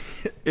Goonies.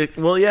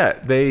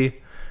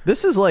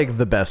 This is like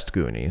the best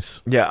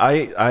Goonies. Yeah,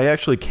 I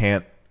actually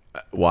can't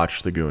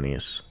watch the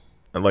Goonies.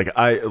 Like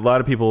a lot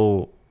of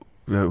people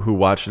who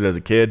watched it as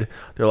a kid,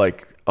 they're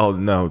like, "Oh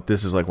no,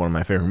 this is like one of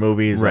my favorite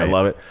movies. Right. I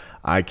love it."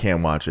 I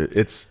can't watch it.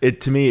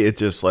 To me, it's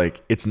just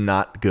like it's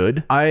not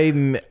good. I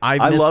missed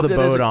loved the it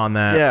as boat a- on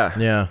that. Yeah.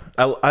 Yeah.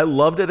 I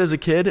loved it as a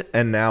kid,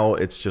 and now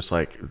it's just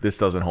like this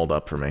doesn't hold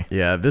up for me.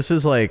 Yeah, this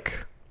is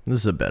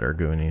a better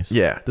Goonies.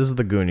 Yeah. This is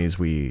the Goonies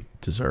we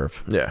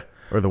deserve. Yeah,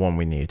 Or the one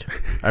we need.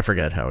 I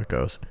forget how it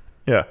goes.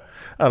 yeah.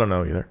 I don't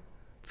know either.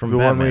 From The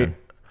one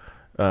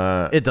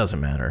Batman. It doesn't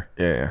matter.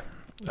 Yeah.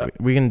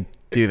 We can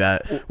do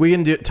that. We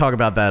can talk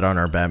about that on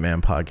our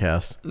Batman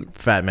podcast.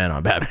 Fat Man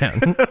on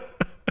Batman.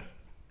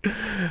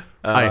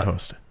 I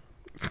host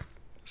it.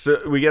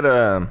 So we get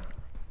then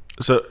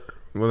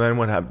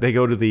what happened? They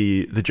go to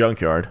the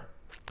junkyard.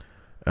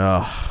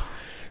 Ugh.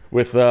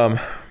 With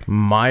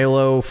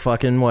Milo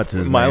fucking what's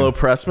his Milo name?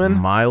 Pressman,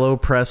 Milo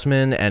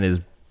Pressman and his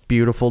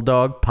beautiful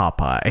dog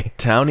Popeye.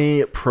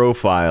 Townie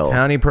Profile,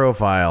 Townie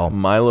Profile.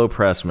 Milo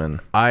Pressman.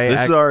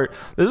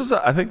 This is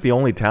I think the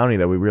only Townie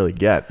that we really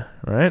get,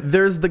 right?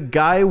 There's the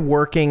guy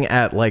working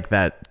at like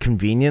that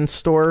convenience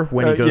store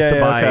when he goes to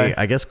buy, okay.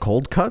 I guess,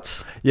 cold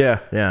cuts. Yeah,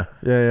 Yeah.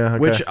 Okay.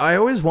 Which I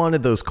always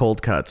wanted those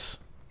cold cuts.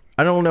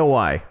 I don't know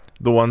why.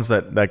 the ones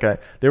that guy,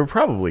 they were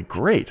probably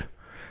great.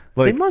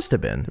 They Like must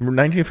have been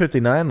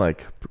 1959,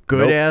 like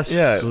good nope. ass,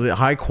 Yeah,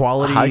 high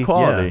quality. high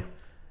quality.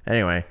 Yeah.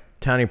 Anyway,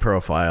 Townie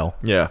Profile.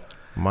 Yeah.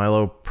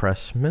 Milo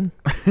Pressman.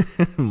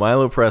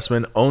 Milo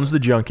Pressman owns the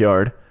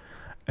junkyard,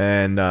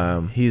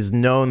 and He's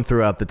known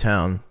throughout the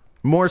town.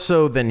 More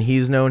so than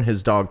he's known,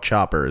 his dog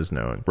Chopper is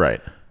known. right.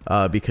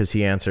 Because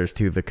he answers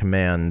to the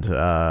command.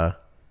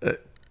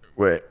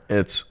 Wait,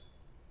 it's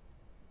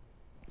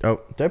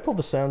Oh, did I pull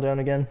the sound down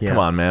again? come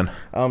on, man.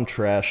 I'm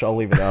trash. I'll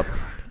leave it up.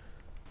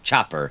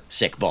 Chopper,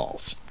 sick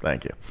balls.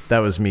 Thank you.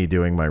 That was me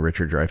doing my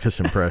Richard Dreyfuss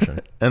impression.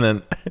 And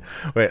then,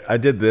 wait, I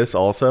did this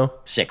also.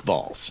 Sick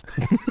balls.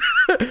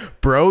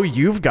 Bro,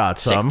 you've got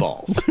Sick some.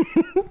 balls.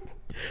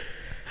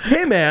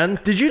 Hey, man,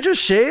 did you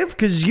just shave?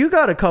 Because you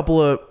got a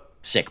couple of...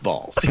 Sick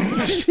balls.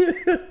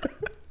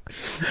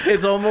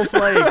 It's almost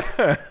like...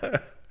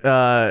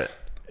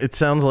 it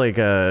sounds like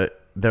that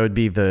would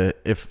be the...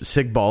 If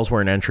sick balls were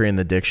an entry in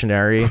the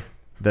dictionary,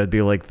 that'd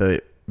be like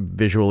the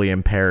visually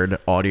impaired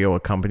audio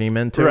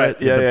accompaniment to Right,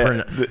 it. yeah,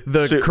 yeah.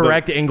 The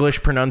correct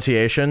English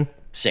pronunciation.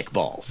 Sick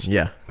balls.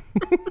 Yeah.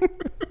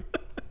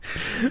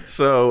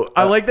 So,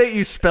 I like that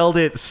you spelled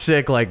it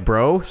sick like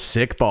bro,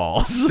 sick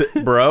balls.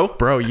 bro,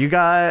 Bro, you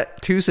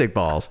got 2 sick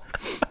balls.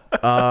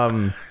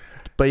 But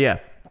yeah.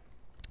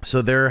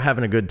 So they're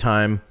having a good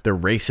time. They're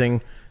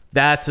racing.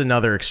 That's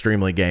another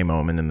extremely gay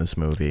moment in this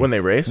movie. When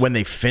they race? When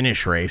they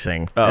finish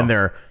racing Oh. and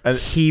they're And-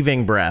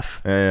 heaving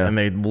breath Yeah. and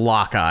they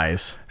lock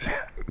eyes.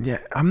 Yeah,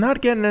 I'm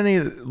not getting any.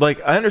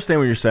 Like, I understand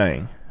what you're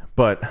saying,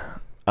 but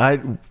I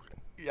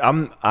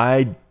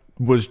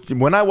was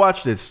when I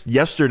watched this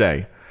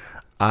yesterday.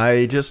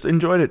 I just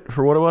enjoyed it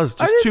for what it was.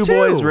 Just did two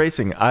boys too.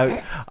 racing.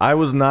 I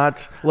was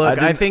not.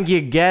 Look, I think you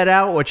get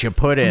out what you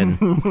put in.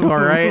 All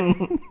right.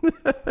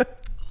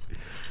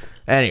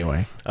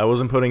 Anyway, I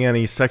wasn't putting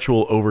any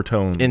sexual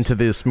overtones into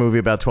this movie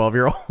about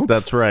 12-year-olds.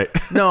 That's right.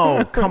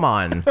 No, come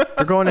on.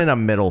 They're going into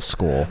middle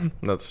school.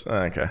 That's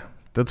okay.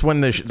 That's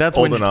when that's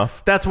Old when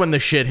enough. That's when the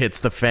shit hits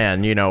the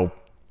fan.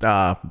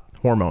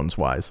 Hormones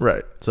wise.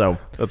 Right. So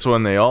That's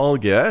when they all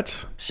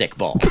get. Sick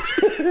balls.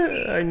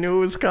 I knew it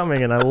was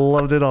coming, and I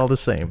loved it all the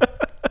same.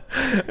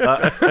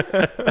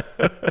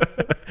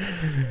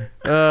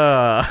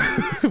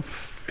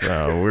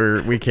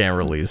 We can't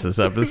release this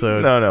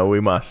episode. No, we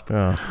must.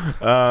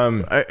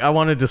 I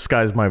want to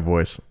disguise my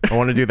voice. I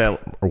want to do that.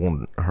 I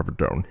want to have it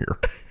down here.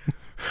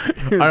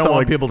 I don't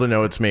want people to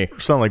know it's me.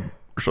 Sound like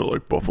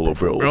Buffalo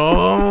Bill.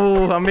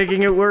 Oh, I'm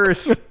making it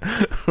worse.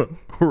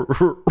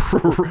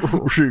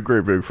 She a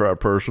great big fat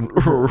person.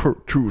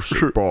 2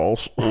 sick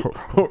balls.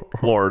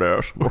 Lard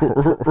ass.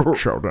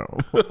 Chow down.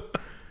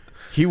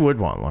 He would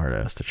want lard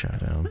ass to chow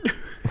down.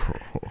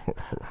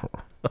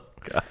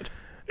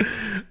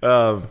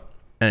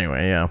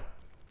 Anyway, yeah.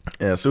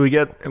 Yeah, so we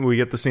get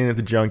the scene at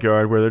the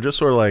junkyard where they're just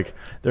sort of like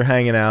they're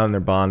hanging out and they're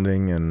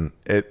bonding and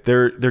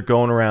they're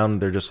going around.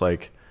 They're just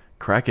like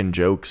cracking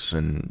jokes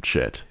and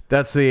shit.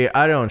 That's the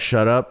I don't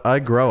shut up. I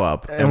grow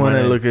up. And when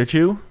I look at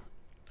you,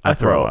 I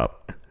throw up.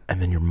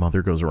 And then your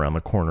mother goes around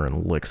the corner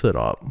and licks it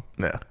up.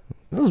 Yeah,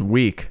 This is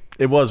weak.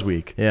 it was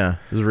weak. Yeah,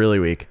 this is really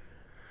weak.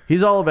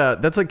 He's all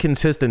about that's a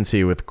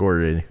consistency with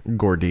Gordy.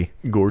 Gordy.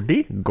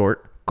 Gordy?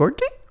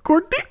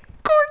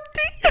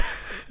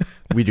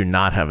 We do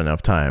not have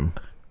enough time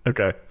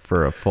Okay.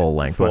 for a full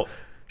length. Full-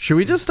 Should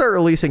we just start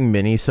releasing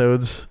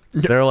mini-sodes?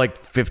 They're like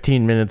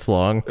 15 minutes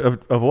long.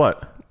 Of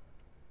what?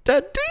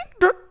 Daddy.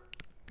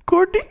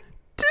 Gordy.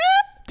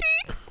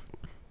 Daddy.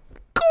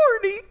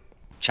 Gordy.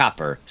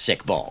 Chopper,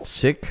 sick balls.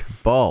 Sick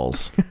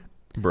balls.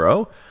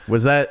 Bro.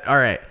 Was that all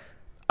right?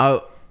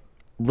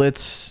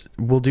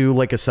 We'll do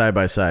like a side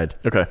by side.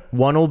 Okay.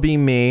 One will be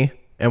me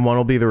and one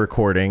will be the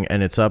recording,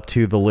 and it's up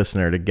to the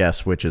listener to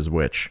guess which is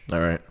which. All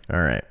right. All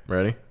right.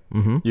 Ready?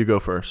 Mm-hmm. You go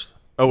first.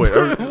 Oh wait.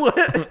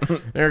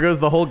 What? There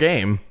goes the whole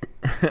game.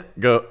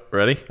 Go.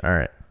 Ready? All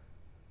right.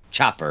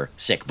 Chopper,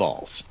 sick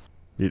balls.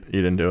 You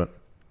didn't do it.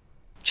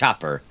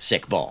 Chopper,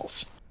 sick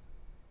balls.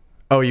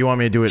 Oh, you want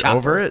me to do it Chopper,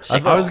 over it?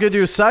 sick I was going to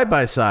do a balls. side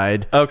by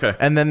side. Okay.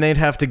 And then they'd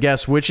have to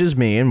guess which is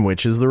me and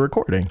which is the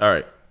recording. All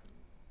right.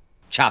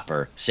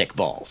 Chopper, sick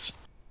balls.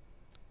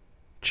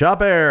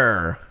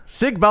 Chopper.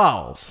 Sick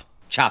balls.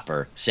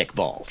 Chopper, sick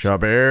balls.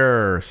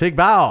 Chopper. Sick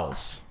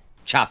balls.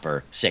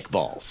 Chopper, sick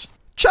balls.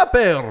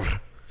 Chopper.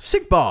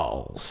 Sick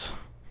balls.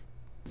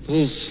 A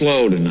little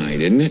slow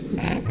tonight, isn't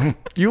it?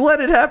 You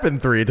let it happen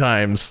 3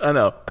 times. I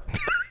know.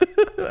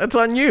 That's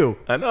on you.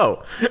 I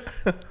know.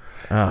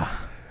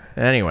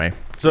 Anyway,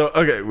 So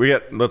okay, we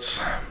got.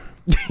 Let's.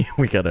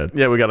 we gotta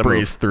gotta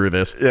breeze through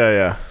this.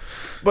 Yeah.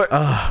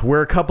 But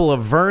We're a couple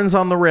of Verns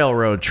on the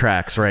railroad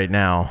tracks right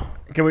now.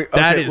 can we?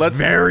 That okay, is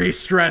very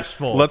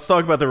stressful. Let's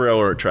talk about the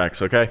railroad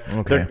tracks, okay?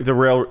 Okay.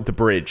 The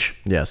bridge.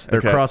 Yes, they're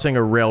Okay. crossing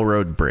a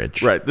railroad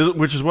bridge. Right.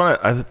 Which is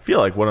I feel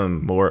like one of the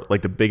more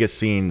like the biggest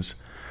scenes,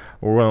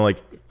 or one of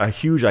like a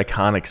huge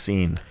iconic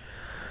scene.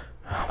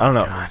 I don't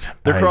know.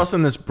 They're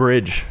crossing this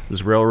bridge,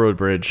 this railroad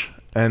bridge,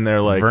 and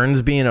they're like,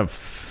 Vern's being a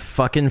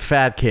fucking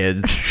fat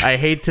kid. I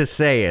hate to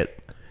say it.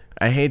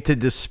 I hate to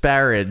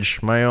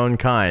disparage my own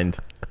kind.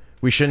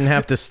 We shouldn't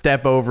have to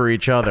step over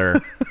each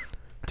other.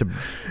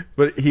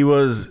 but he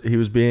was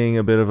being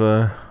a bit of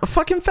a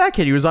fucking fat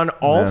kid. He was on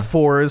all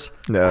fours,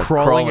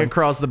 crawling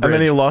across the bridge. and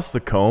then he lost the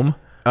comb.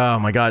 Oh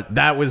my god,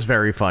 that was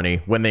very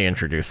funny when they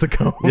introduced the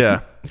comb.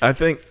 Yeah, I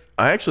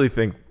actually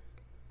think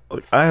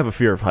I have a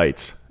fear of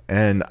heights,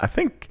 and I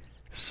think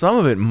some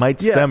of it might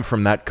stem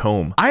from that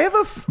comb. I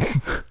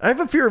have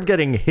a fear of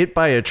getting hit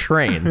by a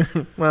train.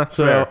 Well,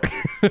 So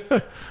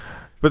fair.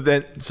 But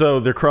then, so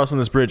they're crossing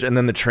this bridge, and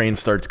then the train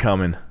starts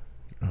coming,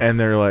 and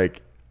they're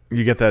like,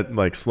 you get that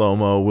like slow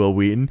mo Will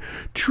Wheaton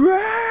train.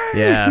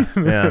 yeah,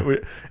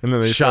 and then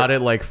they shot it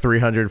like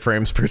 300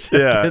 frames per second.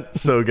 Yeah,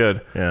 so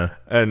good. Yeah.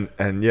 and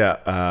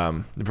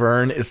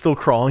Vern is still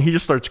crawling. He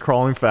just starts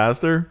crawling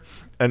faster,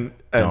 and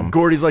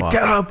Gordy's like,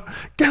 fuck.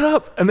 get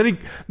up, and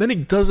then he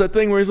does that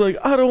thing where he's like,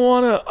 I don't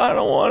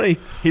wanna.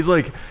 He's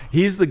like,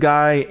 he's the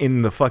guy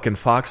in the fucking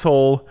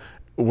foxhole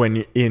when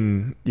you're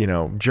in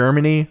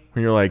Germany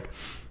when you're like,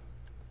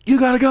 you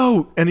gotta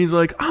go, and he's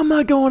like, I'm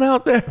not going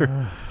out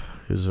there.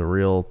 Who's a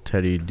real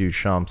Teddy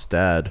Duchamp's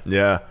dad.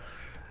 Yeah.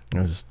 It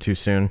was too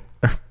soon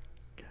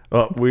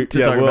To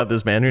talk about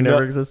this man who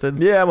never existed.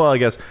 Yeah, well, I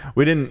guess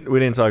we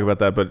didn't talk about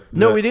that, but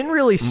No, we didn't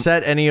really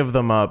set any of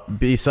them up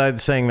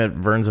besides saying that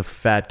Vern's a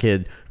fat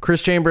kid.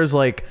 Chris Chambers,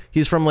 like,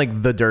 he's from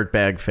like the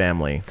dirtbag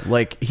family.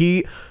 Like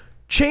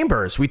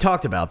Chambers, we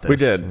talked about this. We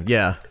did.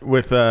 Yeah.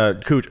 with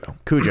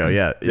Cujo.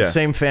 Yeah. Yeah.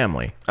 Same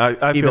family. I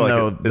feel even like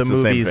though it's the the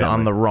same movie's family.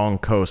 on the wrong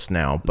coast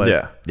now. But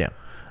Yeah. yeah.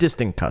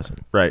 distant cousin.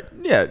 Right.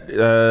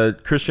 Yeah.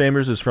 Chris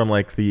Chambers is from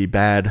like the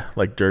bad,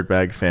 like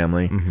dirtbag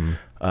family.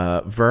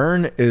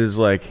 Vern is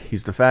like,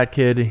 he's the fat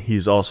kid.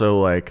 He's also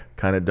like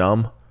kind of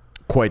dumb.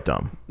 Quite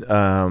dumb.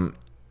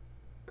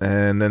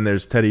 And then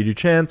there's Teddy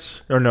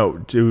Duchance, or no,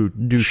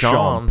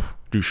 Duchamp.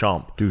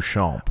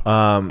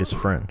 Is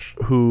French.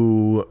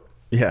 Who,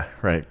 yeah,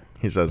 right.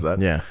 He says that.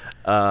 Yeah.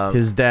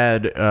 His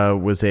dad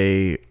was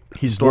a...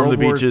 He stormed the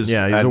beaches.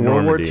 Yeah, he's at a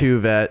World War Normandy. II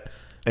vet.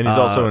 And he's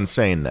also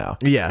insane now.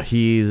 Yeah,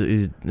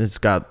 he's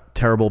got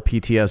terrible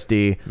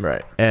PTSD.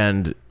 Right.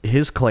 And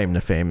his claim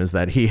to fame is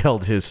that he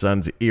held his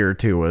son's ear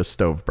to a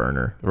stove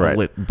burner. Right. A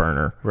lit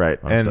burner.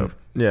 Right. On a and stove.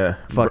 yeah.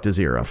 Fucked his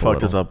ear up.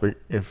 Fucked his up.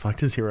 It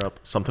fucked his ear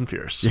up. Something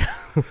fierce. Yeah.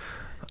 It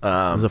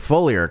was a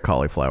full ear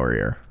cauliflower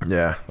ear.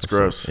 Yeah. It's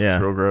gross. Yeah.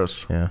 It's real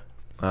gross. Yeah.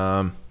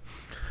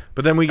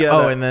 But then we get...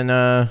 and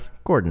then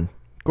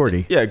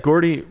Gordy. yeah,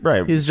 Gordy,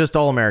 right. He's just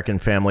all-American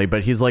family,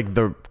 but he's like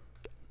the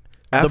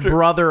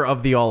brother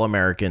of the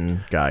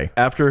all-American guy.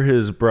 After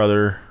his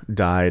brother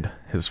died,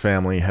 his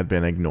family had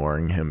been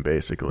ignoring him,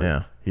 basically.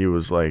 Yeah. He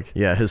was like...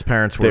 Yeah, his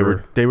parents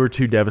were... They were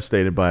too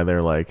devastated by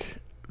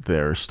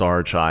their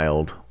star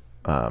child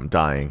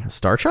dying.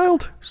 Star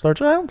Child? Star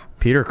child?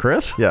 Peter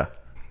Criss? Yeah.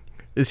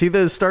 Is he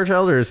the Star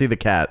Child or is he the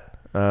cat?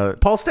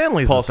 Paul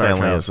Stanley's Paul the Star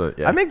Stanley Child. is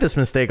yeah. I make this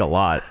mistake a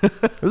lot.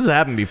 This has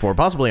happened before,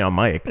 possibly on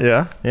mic.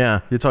 Yeah?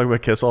 Yeah. You talk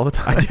about Kiss all the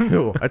time? I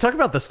do. I talk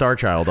about the Star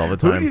Child all the Who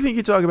do you time. think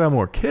you talk about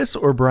more, Kiss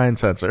or Brian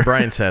Setzer?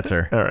 Brian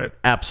Setzer. All right.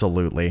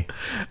 Absolutely.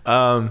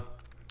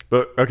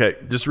 But, okay,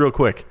 just real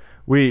quick.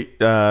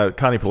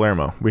 Connie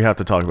Palermo, we have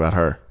to talk about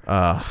her.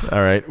 All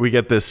right, we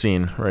get this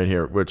scene right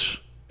here,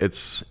 which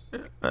it's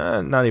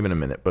not even a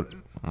minute, but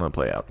I'm going to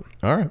play out.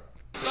 All right.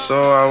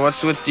 So,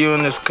 what's with you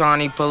and this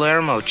Connie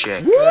Palermo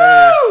chick?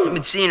 I've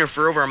been seeing her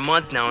for over a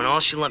month now, and all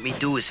she let me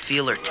do is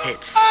feel her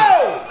tits.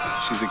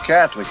 She's a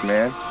Catholic,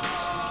 man.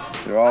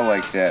 They're all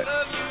like that.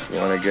 If you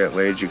want to get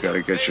laid, you got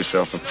to get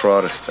yourself a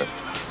Protestant.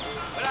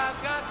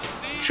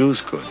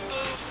 Jew's good.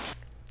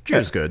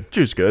 Jew's good.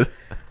 Jew's good.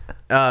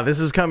 This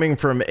is coming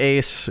from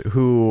Ace,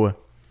 who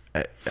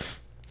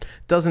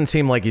doesn't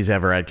seem like he's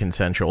ever had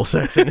consensual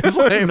sex in his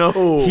life.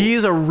 No.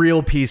 He's a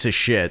real piece of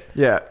shit.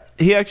 Yeah,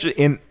 he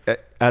actually,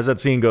 as that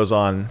scene goes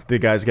on, the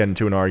guys get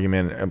into an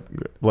argument,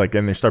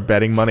 and they start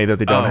betting money that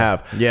they don't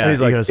have. Yeah, and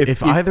he's like, goes,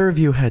 if either of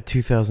you had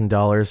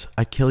 $2,000,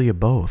 I'd kill you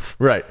both.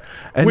 right,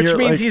 and Which you're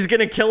means like, he's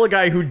gonna kill a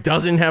guy who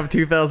doesn't have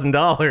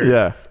 $2,000.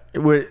 yeah.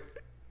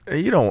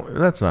 You don't.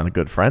 That's not a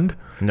good friend.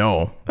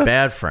 No,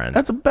 bad friend.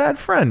 That's a bad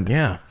friend.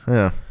 Yeah.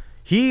 Yeah.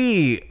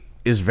 He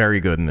is very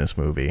good in this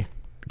movie.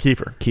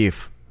 Kiefer.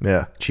 Keef.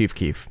 Yeah. Chief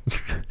Keef.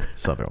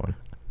 Sutherland.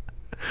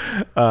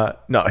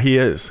 No, he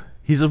is.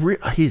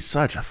 He's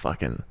such a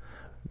fucking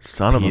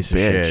son Piece of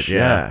a of bitch. shit.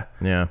 Yeah.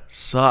 Yeah.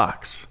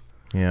 Sucks.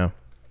 Yeah.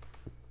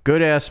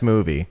 Good ass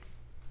movie.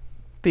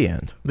 The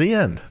end. The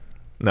end.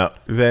 No.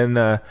 Then,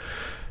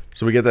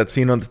 so we get that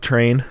scene on the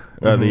train,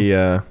 on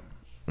the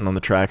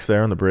tracks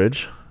there on the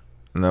bridge,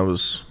 and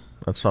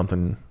that's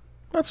something.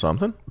 That's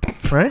something,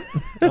 right?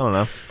 I don't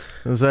know.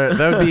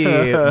 That would be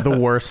the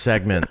worst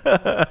segment.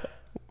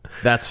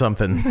 That's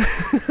something.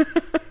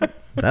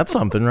 That's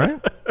something, right?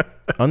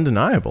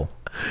 Undeniable.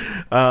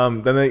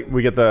 Then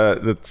we get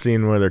the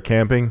scene where they're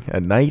camping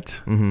at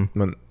night, and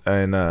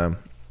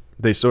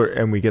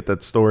we get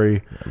that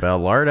story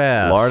About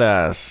Lardass.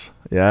 Lardass.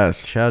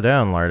 Yes. Shout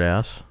down,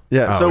 Lardass.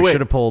 Yeah, Oh, so we wait.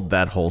 should have pulled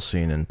that whole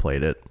scene and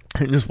played it.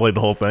 Just played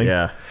the whole thing.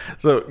 Yeah.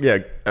 So yeah,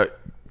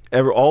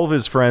 all of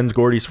his friends,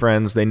 Gordy's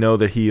friends, they know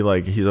that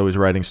he's always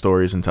writing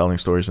stories and telling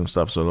stories and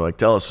stuff. So they're like,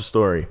 tell us a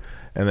story,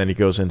 and then he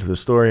goes into the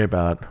story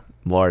about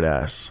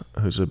Lardass,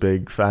 who's a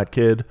big fat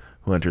kid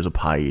who enters a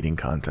pie eating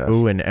contest.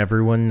 Ooh, and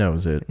everyone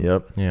knows it.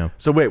 Yep. Yeah.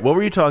 So wait, what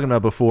were you talking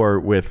about before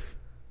with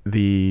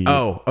the?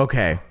 Oh,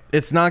 okay.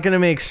 It's not going to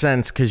make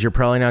sense because you're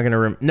probably not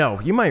going to... No,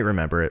 you might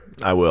remember it.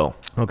 I will.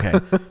 Okay.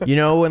 You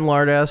know when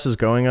Lardass is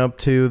going up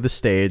to the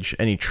stage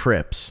and he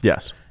trips?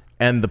 Yes.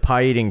 And the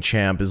pie eating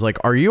champ is like,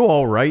 "Are you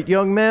all right,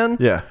 young man?"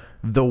 Yeah.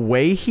 The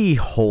way he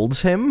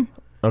holds him,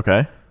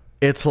 Okay.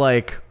 it's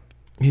like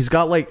he's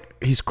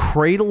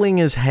cradling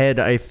his head,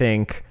 I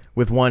think,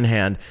 with one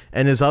hand,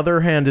 and his other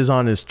hand is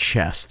on his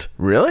chest.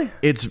 Really?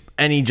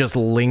 And he just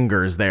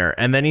lingers there.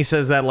 And then he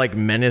says that like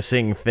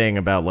menacing thing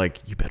about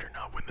like, "You better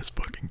not win this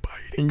fucking pie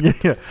eating."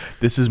 Yeah.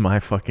 This is my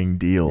fucking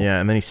deal. Yeah,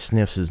 and then he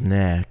sniffs his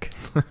neck.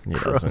 He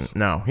doesn't.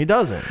 No, he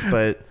doesn't.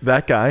 But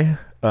That guy,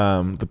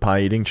 the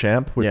pie eating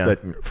champ with Yeah.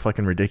 that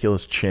fucking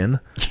ridiculous chin,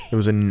 it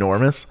was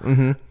enormous.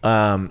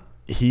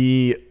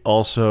 He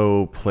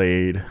also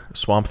played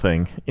Swamp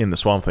Thing in the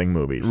Swamp Thing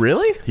movies.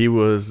 really? He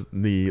was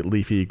the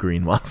leafy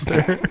green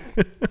monster.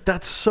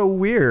 That's so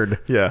weird.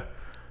 Yeah.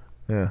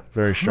 Yeah.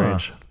 Very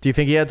strange. Do you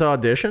think he had to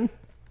audition?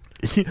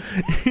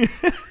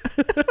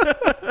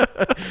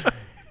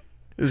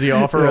 Is he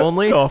offer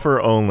only?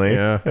 Offer only.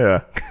 Yeah.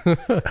 Yeah.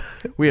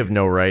 We have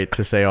no right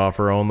to say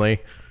offer only.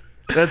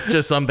 That's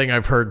just something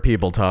I've heard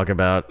people talk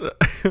about.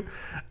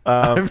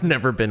 I've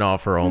never been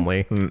offer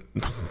only.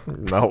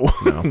 No.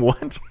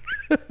 What?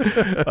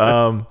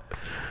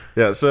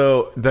 Yeah,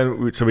 so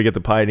we get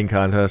the pie eating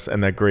contest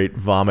and that great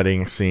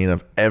vomiting scene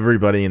of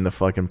everybody in the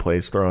fucking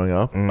place throwing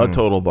up. A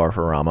total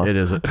barfarama. It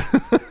is.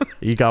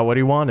 He got what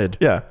he wanted.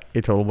 Yeah.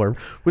 A total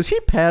barf. Was he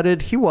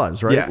padded? He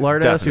was, right? Yeah,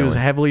 Lardass, he was definitely.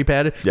 heavily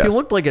padded. Yes. He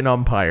looked like an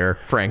umpire,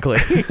 frankly.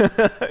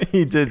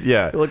 He He did,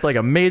 yeah. looked like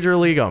a major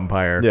league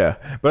umpire. Yeah,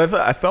 but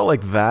I felt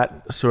like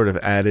that sort of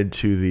added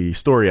to the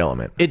story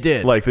element. It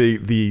did. Like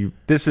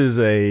this is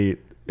the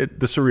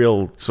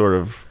surreal sort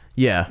of.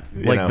 Yeah.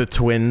 Like know. the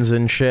twins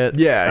and shit.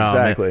 Yeah,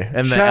 exactly.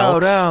 And the Chow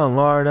elks. down,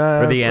 Lord.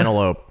 Or the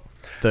antelope.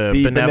 The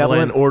The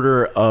benevolent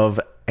Order of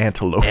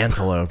Antelope.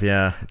 antelope,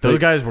 yeah. Those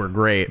guys were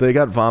great. They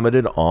got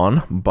vomited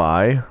on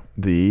by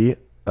the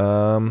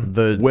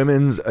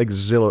women's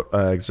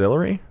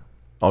auxiliary,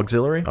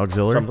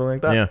 something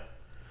like that.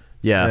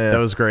 Yeah, that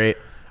was great.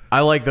 I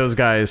like those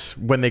guys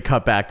when they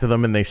cut back to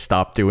them and they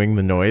stop doing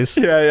the noise.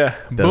 Yeah.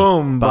 Those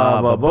Boom,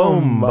 ba, ba,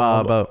 boom,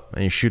 ba, ba.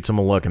 And he shoots them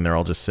a look and they're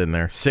all just sitting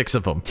there. 6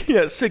 of them.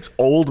 Yeah, 6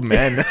 old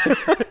men.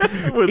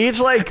 Each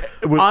like,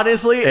 with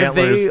honestly,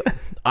 antlers.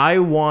 I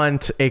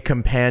want a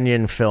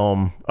companion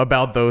film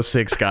about those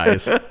 6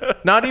 guys.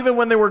 Not even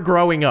when they were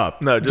growing up.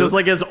 No, just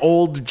like as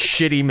old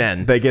shitty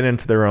men. They get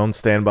into their own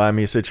Stand By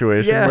Me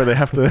situation Yeah. where they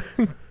have to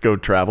go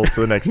travel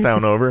to the next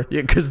town over.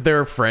 Yeah, because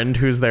their friend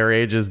who's their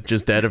age is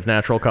just dead of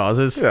natural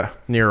causes. Yeah.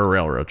 Near a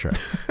railroad track.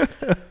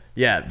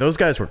 Yeah, those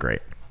guys were great.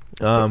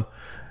 But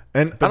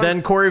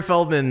Then Corey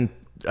Feldman,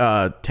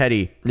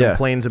 Teddy, Yeah.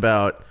 complains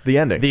about The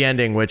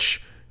ending.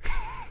 which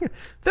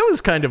that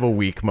was kind of a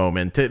weak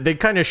moment. They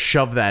kind of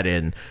shoved that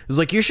in. It was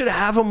like, you should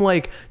have him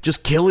like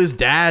just kill his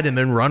dad and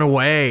then run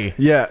away.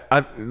 Yeah,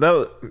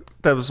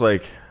 that was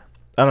like,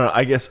 I don't know.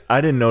 I guess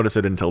I didn't notice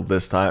it until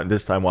this time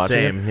watching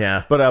it. Same,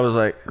 yeah. But I was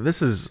like,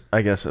 this is,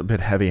 I guess, a bit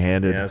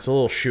heavy-handed. Yeah, it's a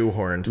little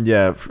shoehorned.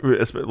 Yeah,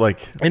 it's like,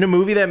 In a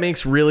movie that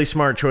makes really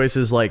smart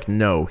choices, like,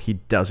 no, he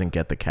doesn't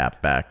get the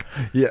cap back.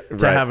 yeah,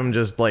 To have him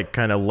just like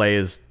kind of lay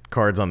his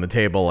cards on the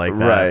table like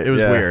that. right. It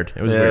was yeah. weird.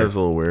 It was Yeah, weird. It was a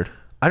little weird.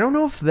 I don't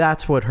know if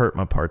that's what hurt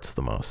my parts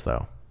the most,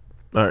 though.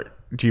 All right.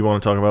 Do you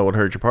want to talk about what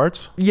hurt your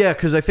parts? Yeah,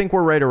 because I think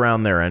we're right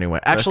around there anyway.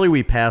 Actually,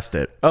 we passed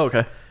it. Oh,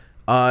 okay.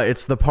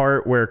 It's the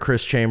part where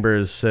Chris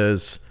Chambers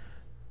says,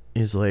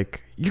 he's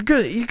like, you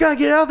gotta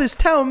get out of this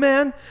town,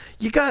 man.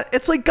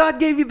 It's like God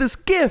gave you this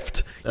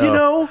gift, you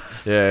know?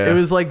 Yeah. It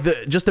was like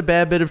just a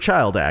bad bit of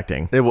child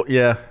acting.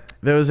 Yeah.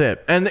 That was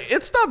it. And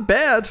it's not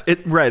bad.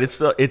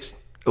 It's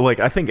like,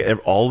 I think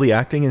all the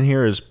acting in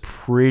here is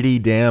pretty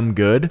damn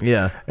good.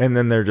 Yeah. And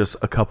then they're just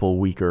a couple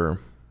weaker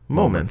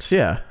Moments,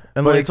 yeah.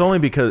 And But like,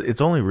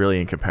 it's only really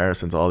in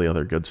comparison to all the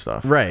other good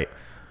stuff. right.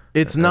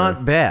 It's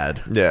not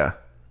bad Yeah.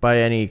 by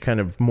any kind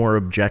of more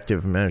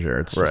objective measure.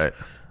 It's just Right.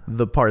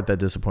 the part that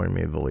disappointed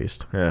me the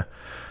least. Yeah.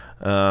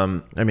 I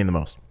mean, the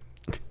most.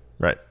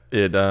 Right.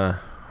 I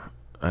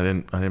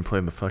didn't play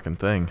the fucking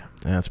thing.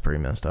 That's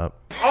pretty messed up.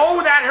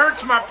 Oh, that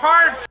hurts my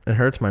parts. It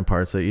hurts my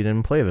parts that you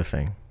didn't play the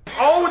thing.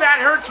 Oh, that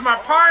hurts my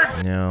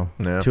parts. No.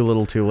 Yeah. Too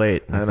little, too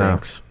late. I know.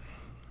 Thanks.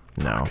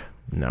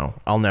 No.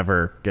 I'll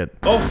never get.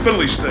 Oh,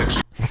 fiddly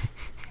sticks.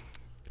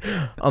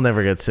 I'll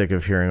never get sick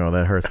of hearing, "Oh,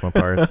 that hurts my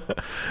parts."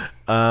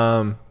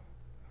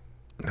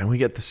 And we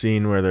get the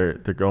scene where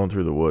they're going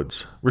through the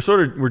woods.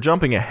 We're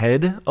jumping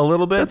ahead a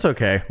little bit. That's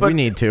okay. But- we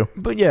need to.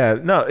 But yeah,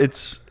 no,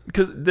 it's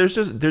because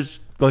there's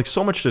like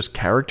so much just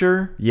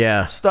character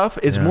Yeah. stuff.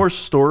 It's more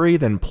story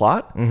than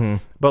plot. Mm-hmm.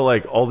 But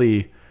like all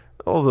the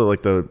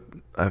like the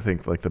I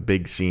think like the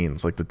big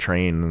scenes, like the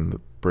train and the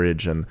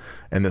bridge and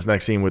this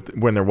next scene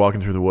when they're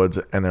walking through the woods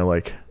and they're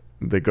like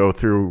they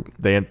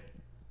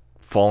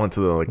fall into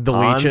the like The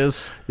ponds.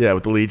 leeches. Yeah,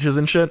 with the leeches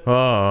and shit.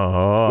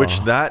 Oh, Which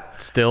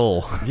that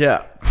still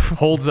yeah.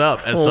 holds up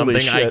as Holy something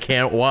I shit.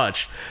 can't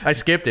watch. I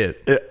skipped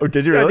it. Oh,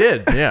 did you really? I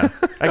did. Yeah.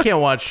 I can't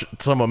watch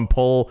someone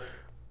pull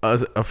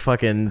a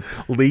fucking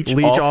Leech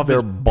leech off off their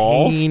his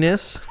balls?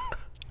 penis.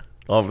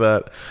 Of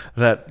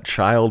that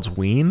child's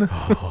ween.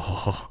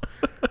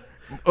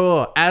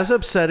 Oh, as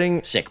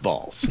upsetting. Sick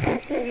balls.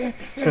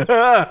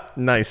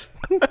 Nice.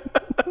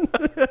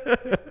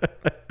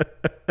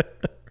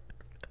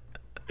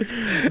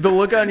 The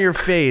look on your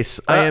face,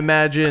 I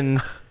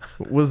imagine,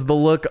 was the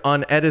look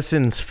on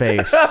Edison's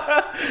face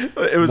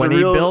It was when a he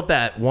real, built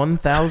that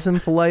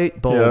 1000th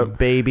light bulb, Yep.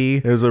 baby.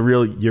 It was a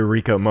real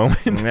eureka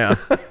moment. Yeah.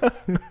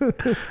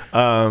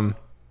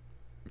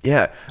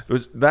 Yeah, it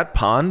was that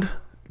pond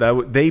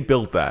they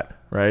built that,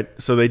 right?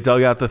 So they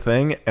dug out the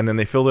thing and then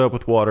they filled it up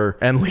with water.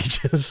 And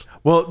leeches.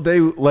 Well, they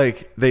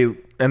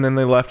and then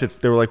they left it.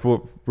 They were like,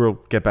 we'll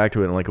get back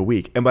to it in like a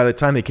week. And by the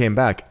time they came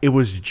back, it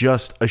was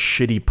just a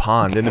shitty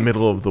pond in the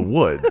middle of the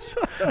woods.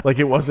 Like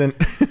it wasn't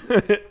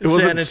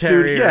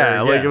Sanitary or-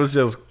 Yeah, like yeah. it was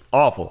just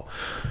awful.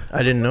 I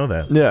didn't know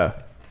that. Yeah.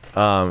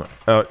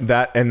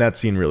 That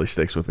scene really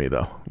sticks with me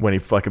though. When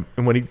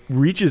he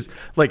reaches,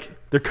 like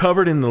they're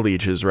covered in the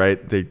leeches, right?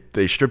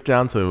 They strip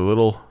down to the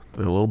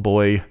little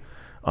boy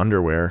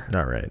underwear.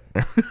 All right.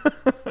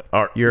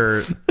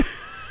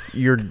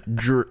 Your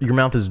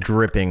mouth is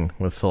dripping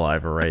with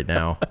saliva right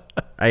now.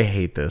 I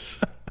hate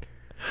this.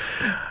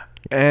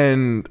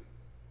 And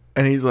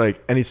he's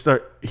like,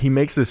 he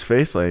makes this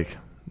face like,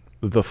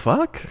 the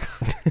fuck?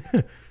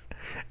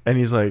 And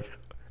he's like,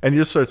 and he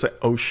just starts like,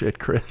 oh shit,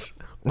 Chris.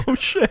 Oh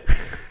shit.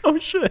 Oh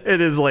shit. It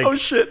is like, Oh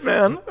shit,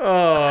 man.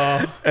 oh,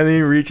 And then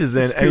he reaches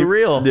in. It's and too he-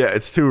 real. Yeah,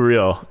 it's too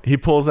real. He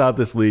pulls out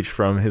this leech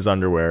from his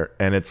underwear,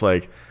 and it's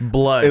like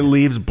blood. it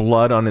leaves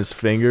blood on his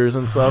fingers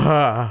and stuff.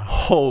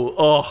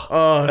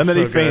 Oh, and then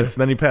he so faints.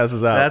 And then he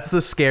passes out. That's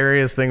the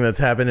scariest thing that's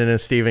happened in a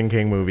Stephen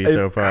King movie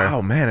so far.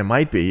 Oh man, it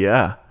might be.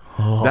 Yeah,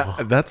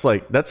 that's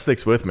like that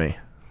sticks with me.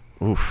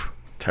 Oof,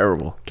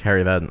 terrible.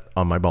 Carry that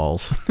on my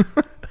balls.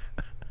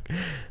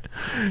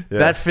 Yeah.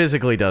 That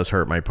physically does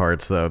hurt my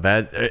parts, though.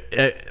 That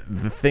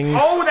the things.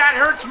 Oh, that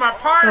hurts my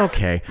parts.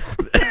 Okay.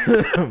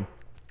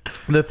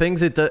 The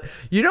things it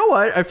does. You know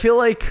what? I feel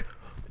like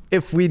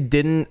if we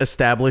didn't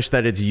establish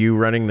that it's you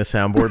running the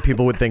soundboard,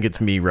 people would think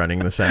it's me running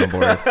the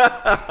soundboard.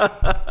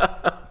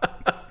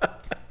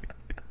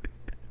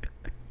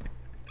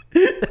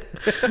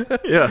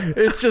 Yeah,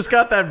 It's just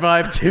got that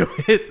vibe to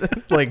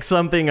it, like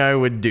something I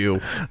would do.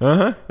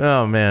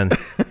 Oh man,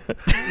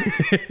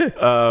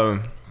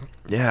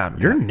 yeah.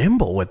 you're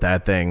nimble with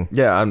that thing.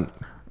 Yeah, I'm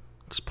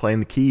just playing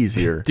the keys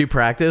here. Do you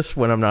practice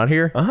when I'm not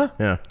here?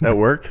 Yeah, At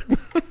work.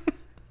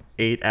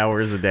 8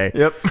 hours a day.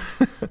 Yep.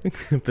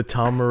 The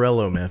Tom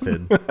Morello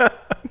method.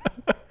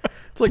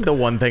 It's like the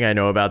one thing I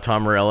know about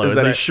Tom Morello Is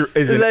that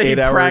he's an 8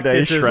 hour a day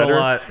practices a shredder?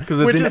 lot,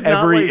 Because which it's is in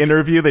not every like-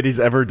 interview that he's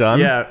ever done.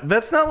 Yeah,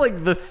 that's not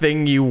like the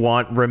thing you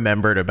want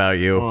remembered about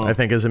you. I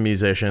think as a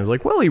musician, it's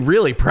like, well, he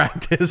really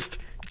practiced,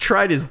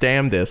 tried his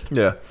damnedest.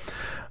 Yeah.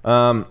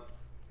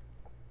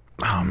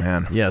 Oh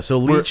man. Yeah, so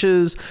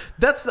leeches.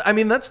 That's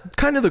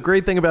kind of the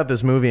great thing about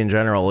this movie in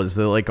general is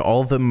that like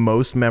all the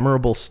most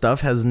memorable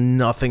stuff has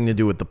nothing to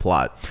do with the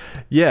plot,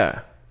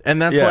 Yeah.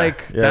 and that's Yeah,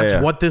 that's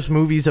yeah. what this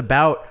movie's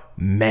about,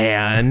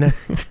 man.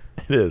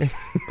 It is.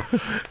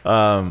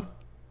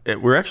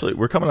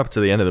 We're coming up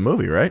to the end of the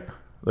movie, right?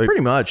 Like,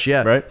 Pretty much,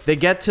 yeah. Right. They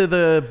get to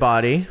the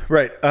body.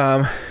 Right.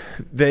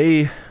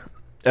 They,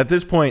 at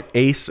this point,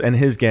 Ace and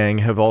his gang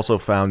have also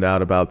found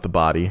out about the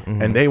body,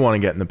 and they want to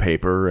get in the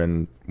paper,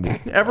 and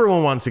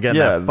Everyone wants to get in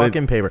Yeah, that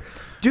fucking paper.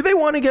 Do they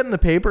want to get in the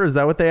paper? Is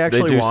that what they they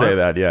actually do want? say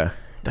that. Yeah.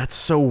 That's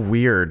so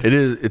weird. It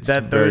is. It's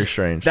very there's-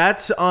 strange.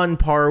 That's on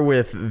par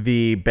with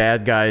the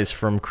bad guys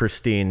from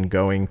Christine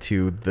going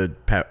to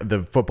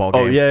the football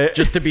game. Oh, yeah.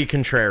 Just to be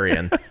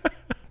contrarian.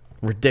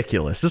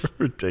 Ridiculous.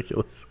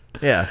 ridiculous.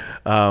 Yeah.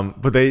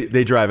 But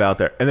they drive out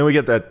there, and then we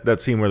get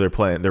that scene where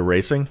they're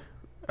racing,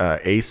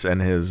 Ace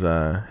and his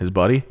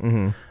buddy,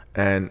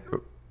 and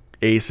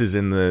Ace is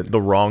in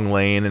the wrong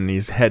lane, and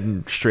he's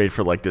heading straight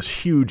for like this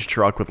huge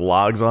truck with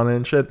logs on it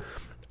and shit.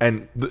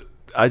 And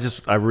I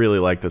really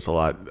like this a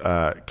lot.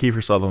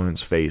 Kiefer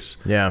Sutherland's face,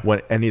 Yeah.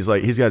 and he's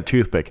got a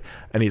toothpick,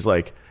 and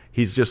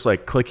he's just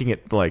like clicking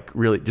it like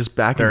really just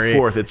back and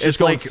forth. It's just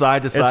going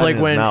side to side. It's like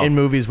in his mouth. in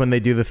movies when they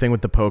do the thing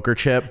with the poker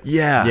chip.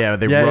 Yeah. Yeah,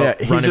 they yeah. run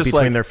it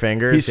between their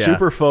fingers. He's yeah.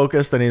 super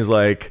focused, and he's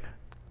like,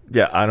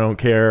 yeah, I don't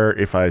care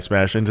if I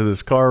smash into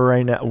this car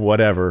right now,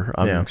 whatever.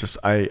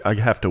 I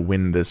have to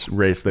win this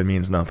race that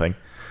means nothing.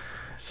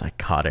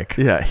 psychotic.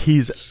 Yeah,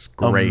 he's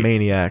great. a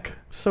maniac.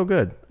 So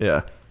good.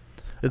 Yeah.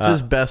 It's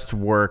his best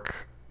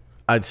work.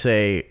 I'd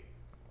say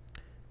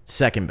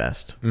second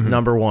best.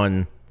 Number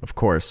one, of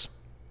course,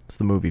 is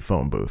the movie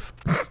Phone Booth.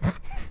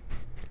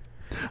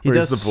 He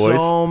Where's does the voice?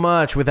 so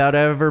much without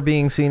ever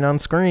being seen on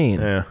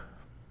screen. Yeah.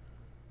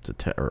 It's a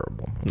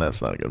terrible movie.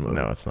 That's not a good movie.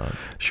 No, it's not.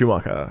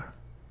 Schumacher.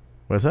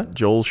 What's that?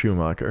 Joel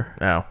Schumacher.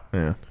 Oh.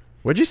 Yeah.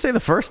 What'd you say the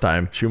first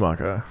time?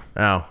 Schumacher.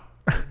 Oh.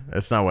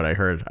 That's not what I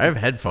heard. I have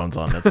headphones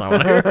on. That's not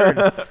what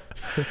I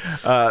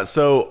heard.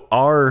 So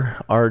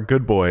our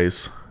good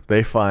boys,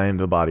 they find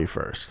the body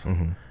first.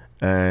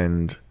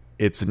 And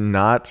it's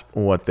not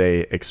what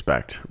they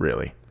expect,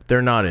 really.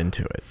 They're not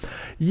into it.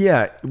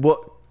 Yeah,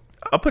 well,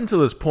 up until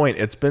this point,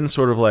 it's been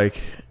sort of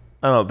like,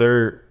 I don't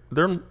know,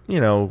 they're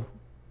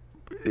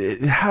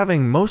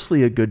having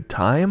mostly a good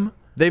time.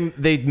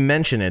 They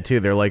mention it too.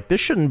 They're like, this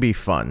shouldn't be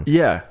fun.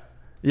 Yeah.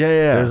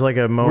 There's like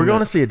a moment. We're going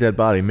to see a dead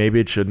body. Maybe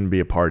it shouldn't be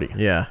a party.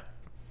 Yeah.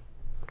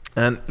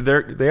 And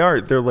they're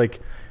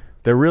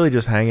really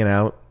just hanging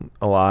out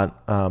a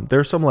lot.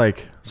 There's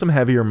some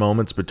heavier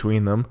moments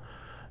between them,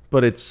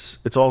 but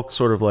it's all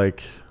sort of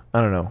like,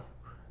 I don't know,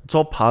 it's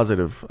all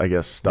positive, I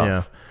guess, stuff.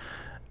 Yeah.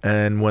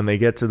 And when they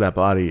get to that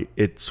body,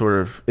 it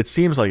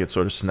seems like it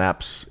sort of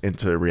snaps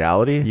into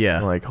reality.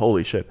 Yeah. Like,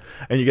 holy shit.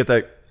 And you get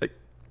that,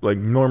 like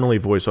normally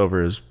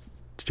voiceover is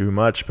too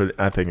much, but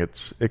I think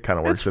it kind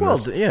of works in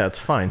this. Yeah, it's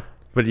fine.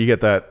 But you get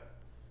that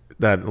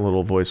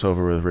little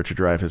voiceover with Richard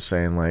Dreyfuss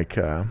saying like,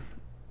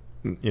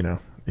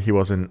 he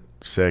wasn't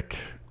sick,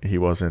 he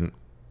wasn't,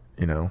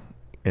 in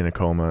a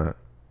coma.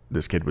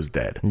 This kid was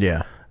dead.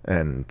 Yeah.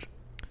 And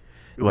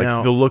like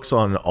Now- the looks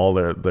on all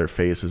their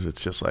faces,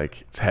 it's just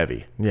like it's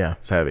heavy. Yeah.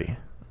 It's heavy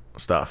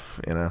stuff,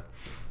 and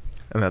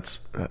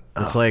that's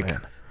It's like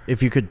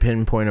if you could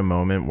pinpoint a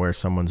moment where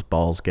someone's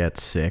balls get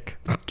sick.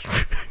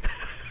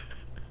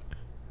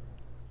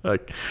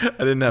 like I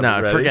didn't have No,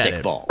 it ready. forget Sick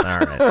it. balls. All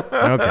right.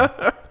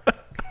 Okay.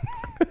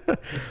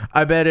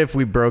 I bet if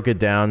we broke it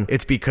down,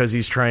 it's because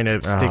he's trying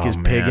to stick his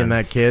pig in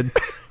that kid.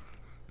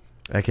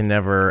 I can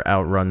never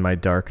outrun my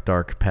dark,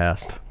 dark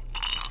past.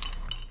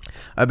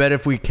 I bet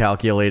if we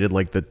calculated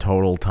like the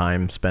total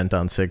time spent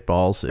on sick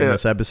balls in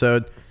this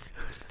episode,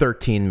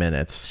 13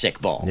 minutes.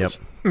 Sick balls. Yep.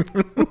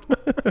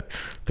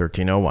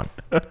 1301.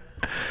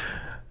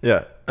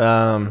 Yeah.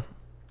 And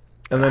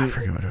then I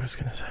forget what I was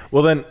gonna say.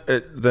 Well,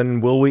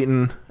 then Will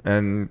Wheaton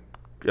and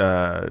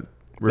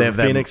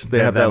River Phoenix, they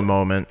have that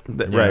moment,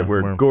 right,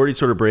 where Gordy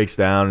sort of breaks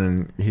down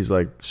and he's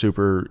like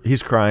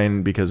he's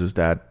crying because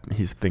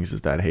he thinks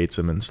his dad hates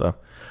him and stuff.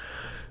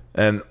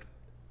 And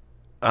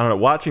I don't know,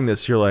 watching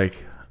this, you're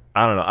like,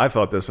 I don't know, I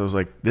thought this, I was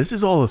like, this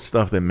is all the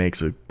stuff that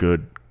makes a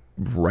good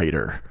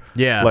writer.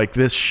 Yeah. Like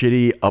this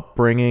shitty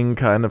upbringing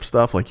kind of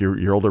stuff. Like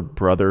your older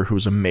brother,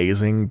 who's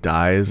amazing,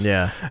 dies.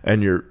 Yeah.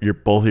 And your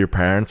both of your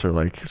parents are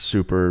like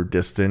super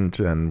distant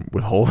and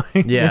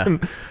withholding. Yeah.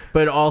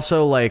 But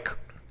also like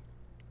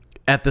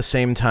at the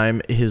same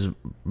time, his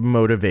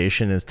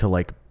motivation is to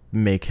like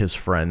make his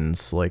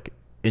friends like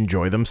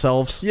enjoy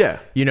themselves. Yeah.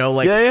 You know,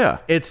 like yeah.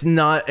 It's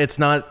not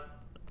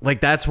like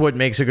that's what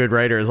makes a good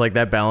writer, is like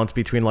that balance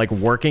between like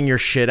working your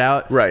shit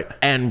out, right,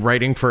 and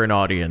writing for an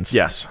audience.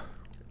 Yes.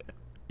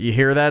 You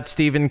hear that,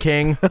 Stephen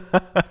King?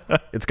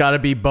 It's got to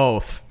be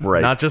both,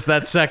 right? Not just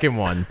that second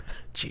one.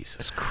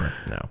 Jesus Christ,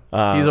 no.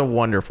 He's a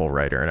wonderful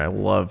writer, and I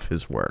love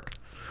his work.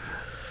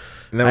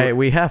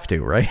 We have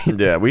to, right?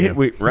 Yeah, we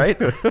right.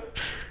 But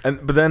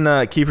then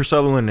Kiefer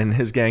Sutherland and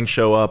his gang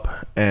show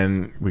up,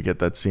 and we get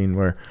that scene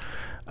where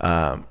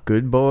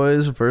good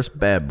boys versus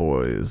bad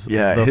boys.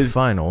 Yeah, the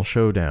final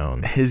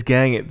showdown. His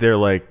gang, they're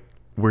like,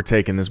 we're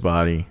taking this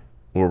body,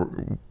 or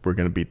we're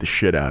gonna beat the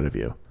shit out of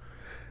you.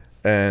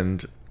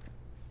 And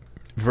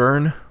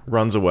Vern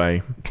runs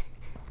away.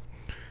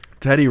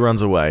 Teddy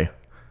runs away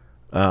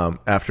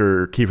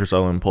after Kiefer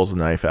Sutherland pulls a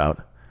knife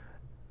out.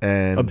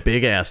 And a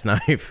big ass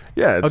knife.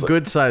 Yeah, it's a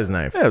good size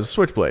knife. Yeah, it's a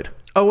switchblade.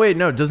 Oh wait,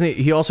 no, doesn't he?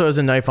 He also has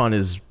a knife on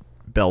his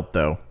belt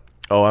though.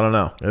 Oh, I don't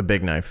know. A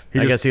big knife.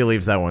 I guess he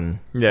leaves that one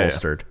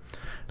holstered.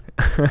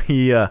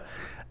 Yeah.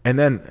 And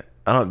then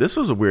I don't know, this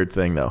was a weird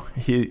thing though.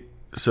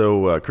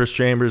 Chris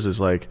Chambers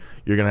is like,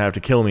 "You're gonna have to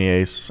kill me,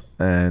 Ace,"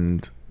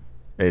 and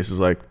Ace is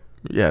like,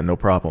 "Yeah, no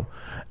problem."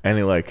 And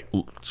he like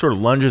sort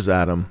of lunges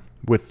at him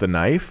with the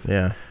knife.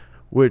 Yeah.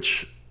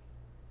 Which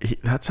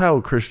that's how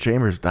Chris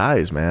Chambers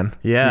dies, man.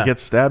 Yeah. He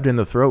gets stabbed in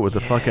the throat with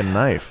a fucking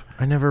knife.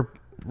 I never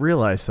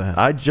realized that.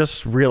 I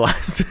just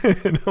realized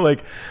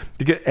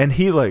it. And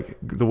he like,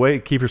 the way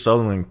Kiefer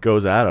Sutherland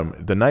goes at him,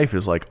 the knife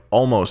is like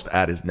almost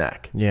at his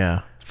neck.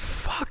 Yeah.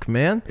 Fuck,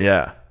 man.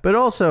 Yeah. But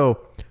also,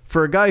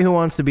 for a guy who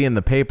wants to be in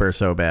the paper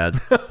so bad,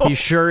 he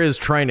sure is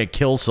trying to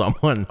kill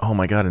someone. Oh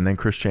my God. And then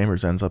Chris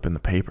Chambers ends up in the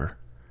paper.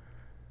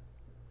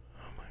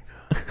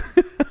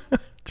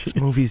 This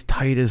movie's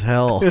tight as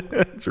hell.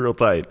 It's real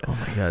tight. Oh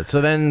my God.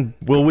 So then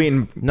Will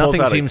Wheaton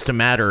nothing seems to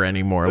matter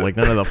anymore. Like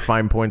none of the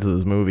fine points of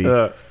this movie.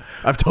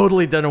 I've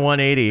totally done a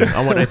 180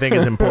 on what I think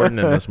is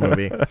important in this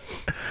movie.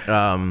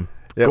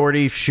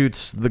 Gordy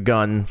shoots the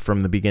gun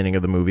from the beginning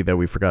of the movie that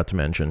we forgot to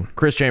mention.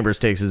 Chris Chambers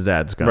takes his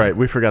dad's gun. Right.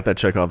 We forgot that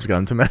Chekhov's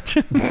gun to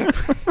mention.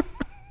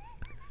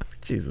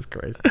 Jesus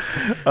Christ.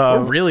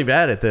 We're really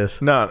bad at this.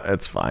 No,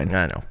 it's fine.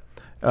 I know.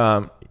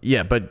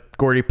 Yeah, but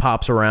Gordy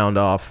pops around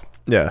off.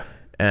 Yeah.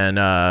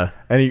 And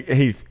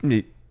he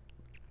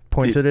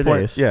points it at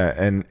Ace. Yeah,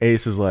 and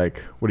Ace is like,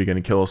 "What, are you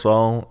going to kill us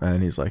all?"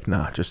 And he's like,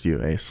 "Nah, just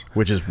you, Ace."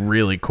 Which is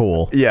really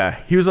cool. Yeah,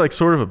 he was like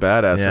sort of a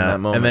badass in that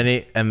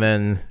moment. And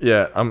then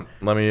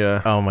let me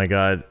oh my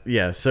God.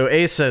 Yeah, so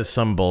Ace says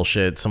some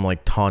bullshit, some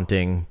like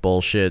taunting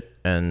bullshit,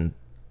 and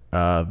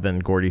then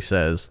Gordy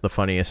says the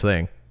funniest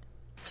thing.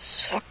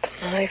 Suck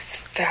my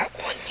fat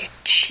one, you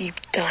cheap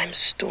dime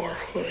store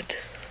hood.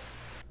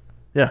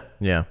 Yeah.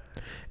 Yeah.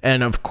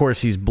 And of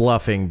course he's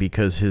bluffing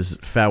because his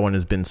fat one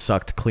has been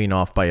sucked clean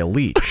off by a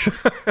leech.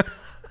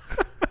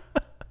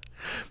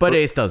 But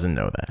Ace doesn't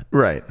know that.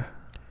 Right.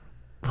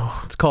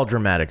 It's called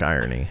dramatic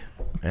irony,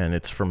 and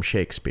it's from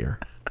Shakespeare.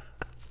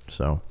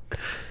 So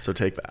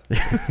take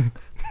that.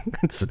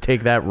 So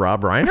take that,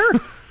 Rob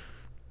Reiner?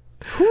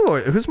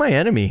 Who's my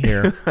enemy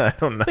here? I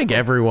don't know. I think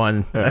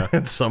everyone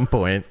at some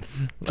point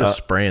just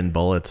spraying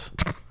bullets.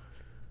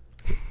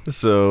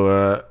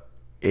 So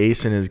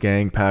Ace and his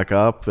gang pack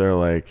up. They're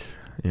like,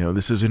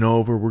 this isn't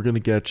over. We're going to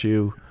get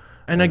you.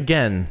 And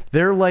again,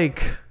 they're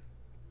like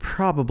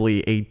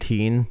probably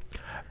 18.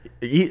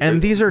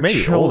 And these are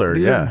children.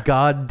 These are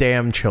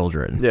goddamn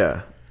children.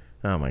 Yeah.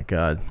 Oh my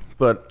God.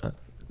 But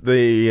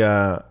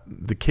the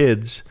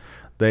kids,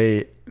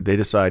 they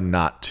decide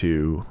not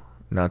to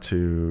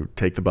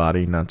take the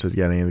body, not to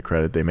get any of the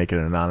credit. They make an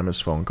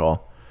anonymous phone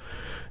call.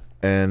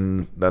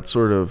 And that's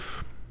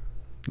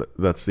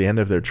that's the end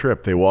of their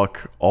trip. They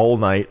walk all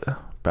night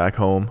back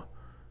home.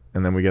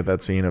 And then we get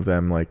that scene of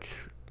them like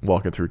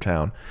walking through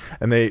town,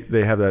 and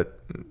they have the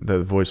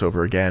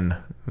voiceover again.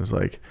 It's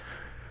like,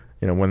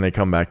 when they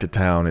come back to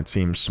town, it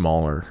seems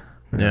smaller.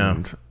 Yeah.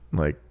 And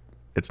like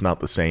it's not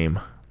the same.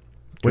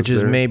 Which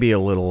is maybe a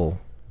little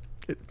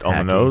on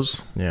the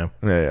nose. Yeah.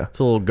 Yeah. It's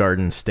a little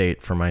Garden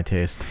State for my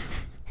taste.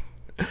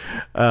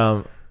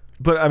 But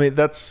I mean,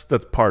 that's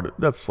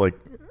like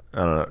I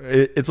don't know.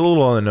 It's a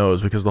little on the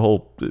nose because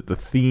the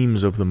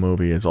themes of the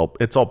movie it's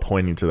all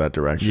pointing to that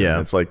direction. Yeah.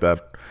 It's like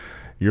that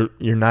you're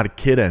not a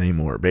kid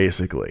anymore,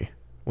 basically.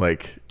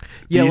 Like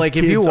Yeah, these like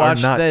if you kids are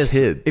watch not this,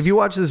 kids. if you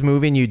watch this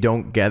movie and you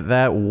don't get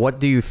that, what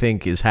do you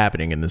think is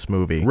happening in this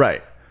movie?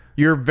 right.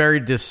 You're very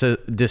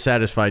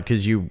dissatisfied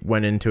because you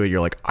went into it.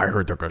 You're like, I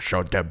heard they're gonna show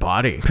a dead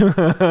body.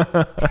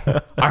 I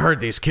heard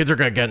these kids are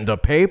gonna get into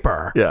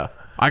paper. Yeah.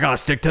 I gotta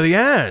stick to the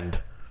end.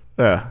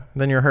 Yeah.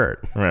 Then you're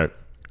hurt. Right.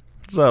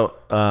 So,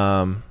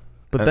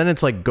 But then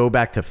it's like go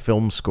back to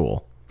film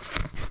school.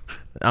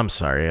 I'm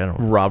sorry, I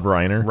don't. Rob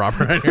Reiner. Rob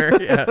Reiner,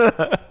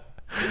 yeah.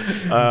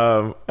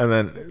 And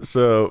then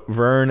so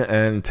Vern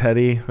and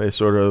Teddy,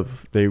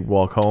 they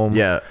walk home.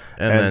 Yeah,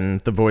 and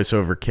then the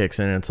voiceover kicks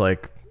in. And it's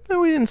like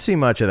we didn't see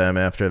much of them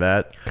after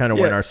that. Kind of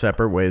went our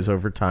separate ways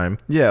over time.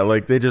 Yeah,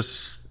 like they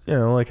just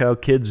like how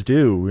kids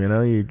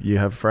do. You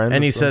have friends.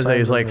 And he says that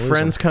he's like, sometimes,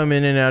 friends come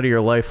in and out of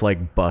your life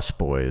like bus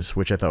boys,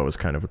 which I thought was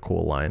kind of a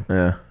cool line.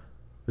 Yeah.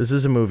 This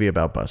is a movie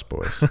about bus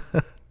boys.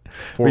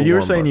 But you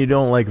were saying you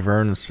don't like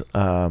Vern's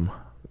end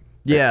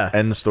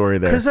story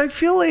there. Because I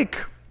feel like,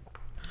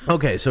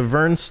 okay, so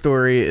Vern's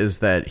story is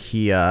that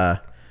he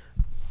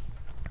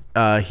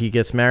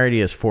gets married. He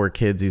has 4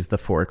 kids. He's the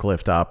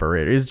forklift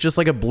operator. He's just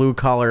like a blue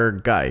collar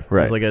guy.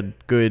 Right. He's like a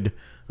good,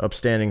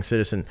 upstanding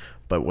citizen.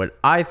 But what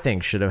I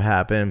think should have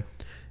happened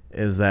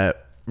is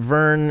that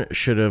Vern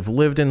should have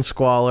lived in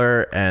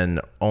squalor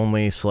and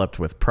only slept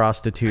with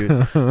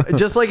prostitutes.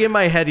 Just like in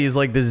my head, he's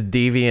like this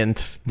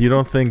deviant. You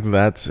don't think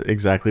that's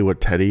exactly what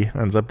Teddy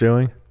ends up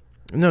doing?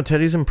 No,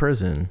 Teddy's in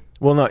prison.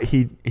 Well, no,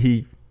 he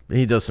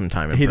does some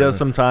time in he prison. does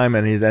some time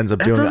and he ends up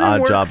That doing doesn't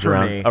odd work jobs for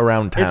me.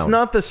 around town. It's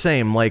not the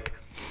same. Like,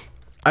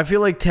 I feel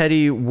like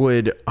Teddy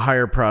would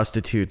hire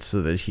prostitutes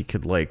so that he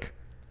could, like,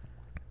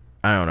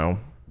 I don't know.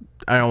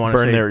 I don't want to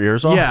burn say their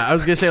ears off. Yeah, I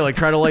was gonna say like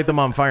try to light them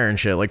on fire and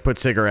shit, like put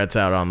cigarettes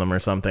out on them or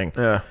something.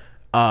 Yeah.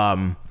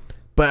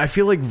 But I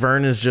feel like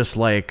Vern is just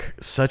like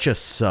such a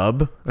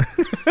sub.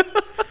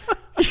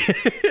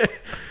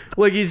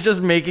 Like he's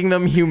just making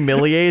them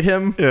humiliate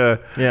him. Yeah.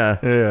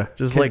 Yeah.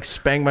 Just like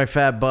spank my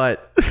fat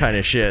butt kind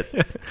of shit.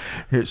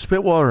 Here,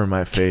 spit water in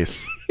my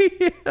face.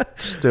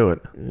 Just do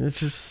it. It's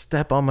just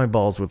step on my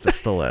balls with the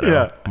stiletto.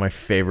 Yeah. My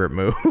favorite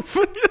move.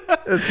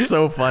 It's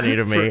so funny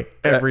to me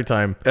every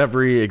time.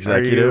 Every Are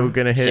executive. you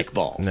gonna hit? Sick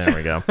balls. There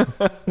we go.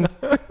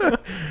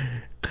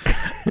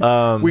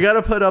 We got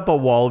to put up a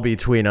wall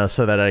between us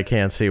so that I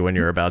can't see when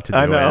you're about to do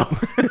I know.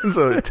 it.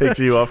 So it takes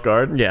you off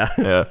guard. Yeah.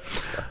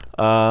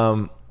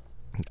 Yeah.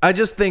 I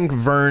just think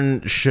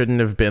Vern shouldn't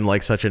have been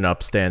like such an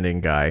upstanding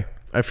guy.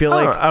 I feel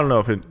like I don't know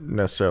if it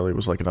necessarily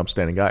was like an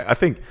upstanding guy. I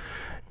think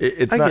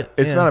it's not. get-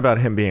 It's yeah. not about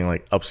him being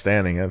like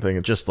upstanding. I think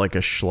it's just like a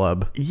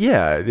schlub.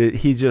 yeah.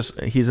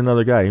 He's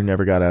another guy who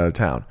never got out of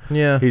town.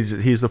 Yeah. He's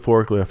the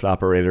forklift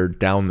operator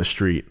down the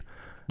street.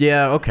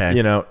 Yeah. Okay.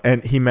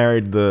 And he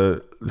married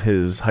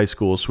his high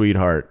school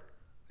sweetheart.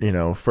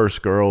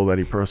 First girl that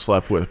he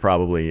slept with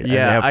probably. And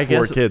Yeah, they have I 4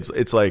 guess- kids.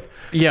 It's like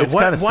Yeah. It's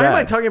Why kinda am I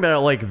sad. talking about it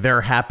like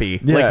they're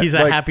happy? Yeah, like he's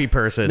a like- happy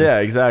person. Yeah,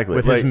 exactly.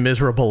 With his Like-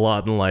 miserable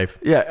lot in life.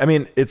 Yeah, I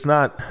mean, it's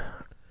not.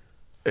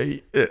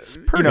 It's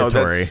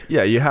purgatory.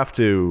 You have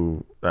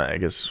to. I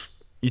guess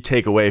you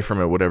take away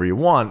from it whatever you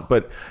want,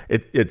 but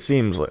it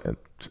seems like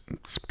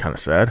it's kind of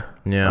sad.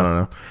 Yeah. I don't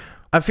know.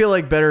 I feel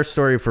like better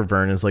story for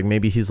Vern is like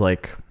maybe he's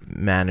like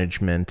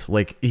management.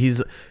 Like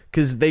he's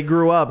because they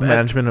grew up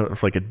Management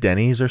of like a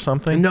Denny's or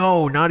something.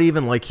 No, not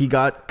even like he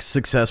got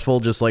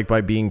successful just like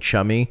by being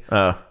chummy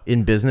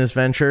in business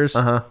ventures.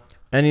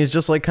 And he's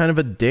just like kind of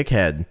a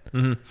dickhead.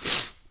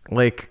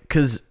 Like,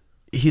 cause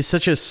he's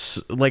such a,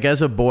 like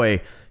as a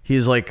boy,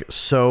 he's like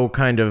so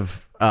kind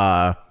of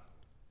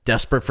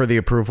desperate for the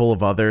approval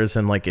of others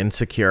and like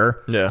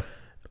insecure. Yeah.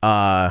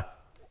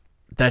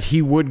 That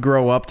he would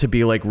grow up to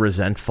be like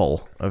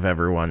resentful of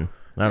everyone.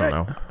 I don't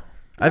know.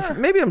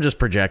 Maybe I'm just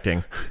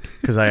projecting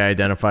because I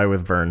identify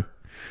with Vern.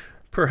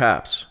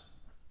 Perhaps.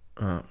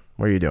 What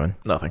are you doing?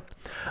 Nothing.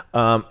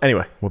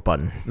 Anyway. What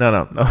button? No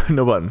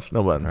buttons.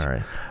 No buttons. All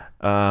right.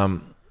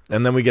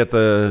 And then we get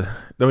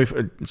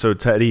so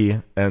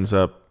Teddy ends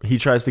up, he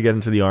tries to get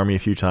into the army a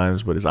few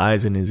times, but his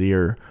eyes in his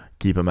ear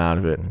keep him out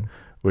of it,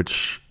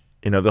 which,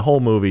 the whole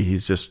movie,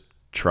 he's just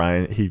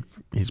trying,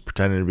 he's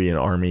pretending to be an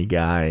army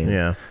guy.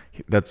 Yeah.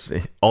 That's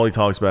all he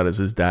talks about is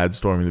his dad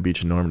storming the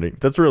beach in Normandy.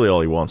 That's really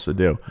all he wants to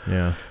do.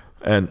 Yeah.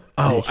 And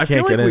I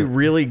feel like we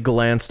really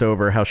glanced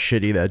over how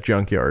shitty that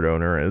junkyard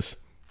owner is.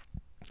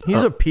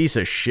 He's a piece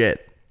of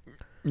shit.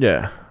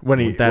 Yeah.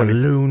 Loony,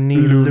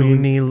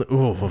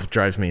 ooh,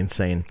 drives me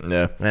insane.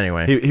 Yeah.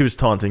 Anyway. He was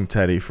taunting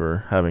Teddy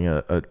for having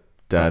a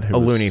dad who a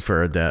was loony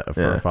for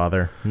a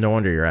father. No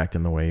wonder you're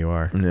acting the way you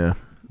are. Yeah.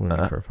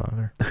 Loony for a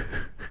father.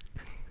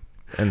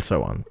 And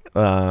so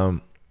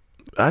on.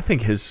 I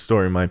think his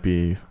story might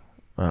be,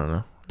 I don't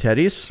know,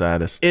 Teddy's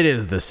saddest. It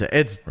is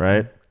it's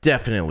right.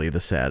 Definitely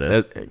the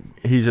saddest.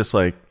 He's just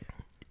like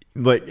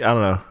I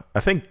don't know. I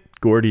think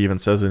Gordy even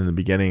says it in the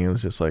beginning. It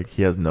was just like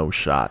he has no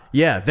shot.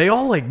 Yeah, they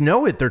all like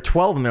know it. They're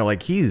 12 and they're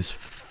like, he's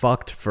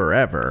fucked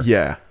forever.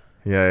 Yeah.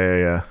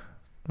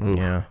 Oof.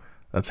 Yeah.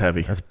 That's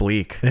heavy. That's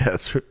bleak. Yeah,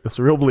 it's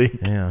real bleak.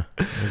 Yeah.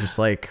 They're just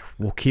like,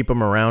 we'll keep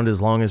them around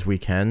as long as we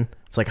can.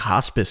 It's like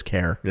hospice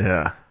care.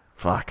 Yeah.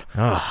 Fuck.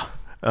 Ugh.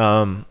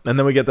 And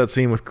then we get that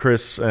scene with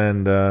Chris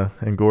and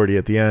Gordy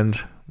at the end,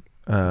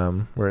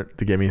 where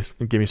they give me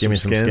some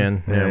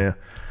skin. Yeah.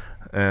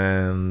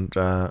 And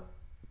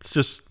it's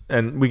just,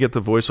 and we get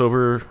the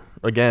voiceover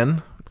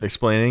again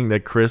explaining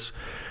that Chris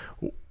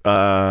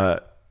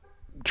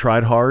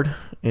tried hard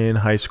in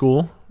high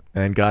school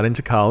and got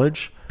into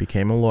college.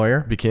 Became a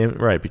lawyer.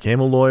 Became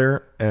a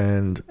lawyer,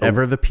 and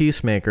Ever the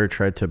Peacemaker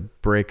tried to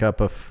break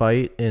up a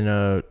fight in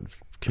a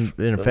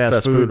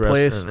fast food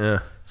place.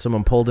 restaurant,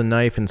 Someone pulled a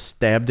knife and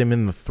stabbed him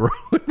in the throat,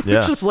 which Yeah.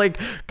 is like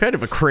kind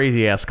of a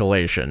crazy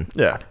escalation.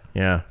 Yeah.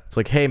 Yeah. It's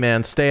like, hey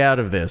man, stay out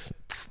of this.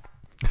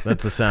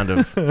 That's the sound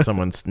of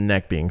someone's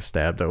neck being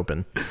stabbed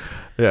open.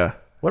 Yeah.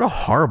 What a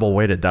horrible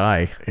way to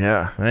die.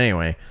 Yeah.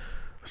 Anyway.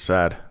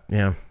 Sad.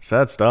 Yeah.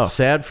 Sad stuff.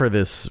 Sad for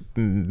this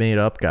made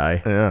up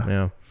guy. Yeah.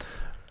 Yeah.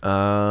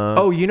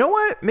 Oh, you know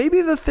what?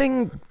 Maybe the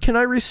thing, can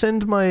I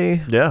rescind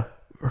my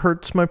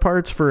hurts my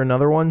parts for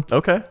another one?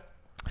 Okay.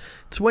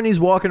 It's when he's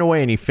walking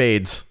away and he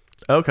fades.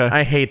 Okay.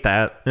 I hate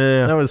that.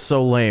 Yeah. That was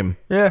so lame.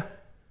 Yeah.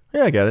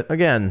 Yeah, I get it.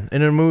 Again,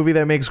 in a movie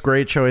that makes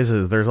great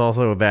choices, there's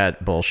also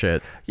that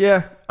bullshit.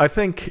 Yeah, I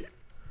think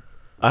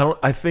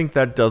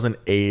that doesn't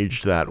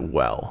age that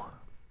well.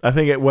 I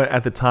think it went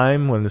at the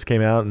time when this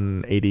came out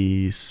in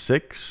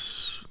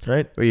 86,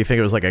 right? What, you think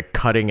it was like a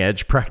cutting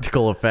edge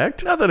practical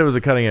effect? Not that it was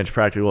a cutting edge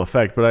practical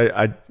effect, but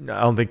I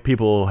don't think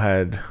people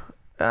had,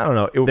 I don't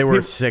know. They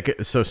were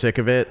so sick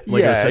of it.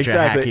 Like, yeah, it was such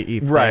exactly. a hacky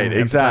thing Right, at the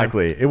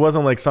exactly. It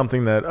wasn't like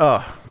something that,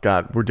 oh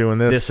God, we're doing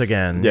time. This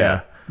again.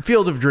 Yeah.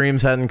 Field of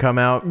Dreams hadn't come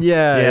out.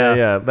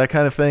 Yeah. That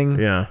kind of thing.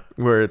 Yeah.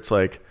 Where it's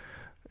like,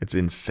 it's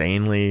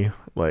insanely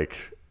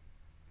like,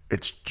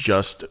 it's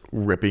just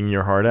ripping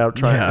your heart out,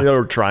 trying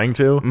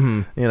to,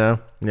 Mm-hmm. you know?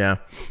 Yeah.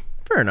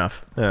 Fair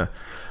enough. Yeah.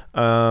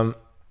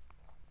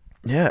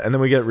 Yeah. And then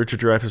we get Richard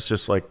Dreyfuss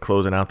just like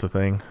closing out the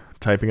thing,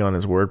 typing on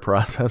his word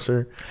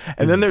processor.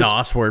 And then there's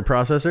DOS word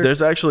processor.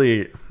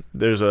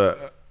 There's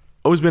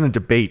always been a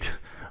debate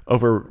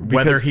over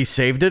Whether he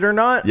saved it or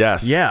not.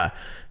 Yes. Yeah.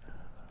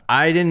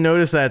 I didn't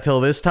notice that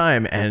till this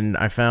time, and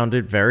I found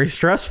it very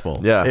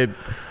stressful. Yeah. I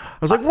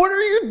was like, what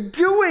are you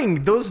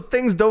doing? Those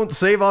things don't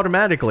save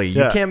automatically.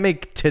 You Yeah. can't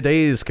make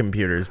today's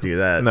computers do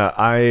that. No,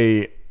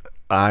 I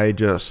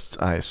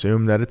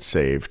assume that it's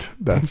saved.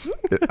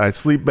 I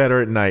sleep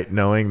better at night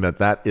knowing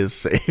that is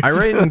saved. I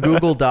write in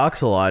Google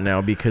Docs a lot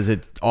now because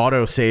it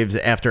auto saves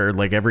after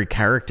like every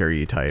character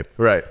you type.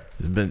 Right.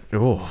 It's been,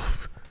 oh.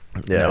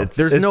 Yeah. No, It's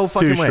there's no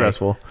fucking too way.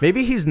 stressful.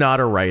 Maybe he's not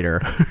a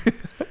writer.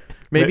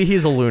 Maybe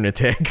he's a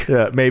lunatic.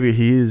 Yeah. Maybe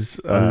he's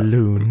A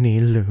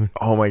loony.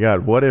 oh my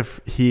God. What if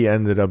he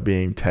ended up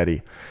being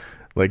Teddy?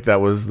 Like that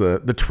was the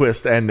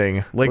twist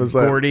ending. Like was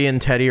Gordy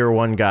and Teddy are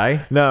one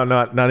guy. No,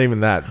 not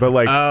even that. But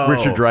like Oh.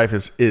 Richard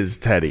Dreyfuss is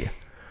Teddy,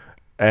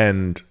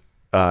 and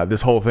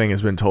this whole thing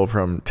has been told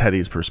from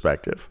Teddy's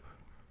perspective.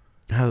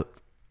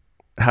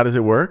 How does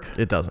it work?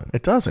 It doesn't.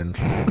 It doesn't.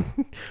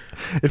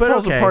 It But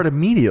falls okay. apart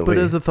immediately.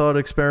 But as a thought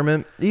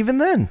experiment, even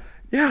then.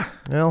 yeah.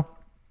 Well,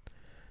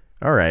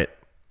 all right.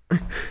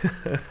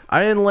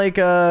 I didn't like,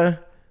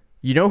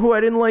 you know who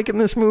I didn't like in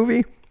this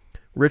movie?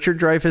 Richard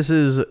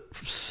Dreyfuss's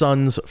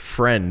son's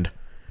friend.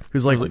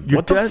 Who's like, Your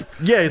what the dad-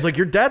 yeah, he's like,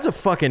 your dad's a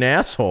fucking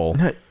asshole.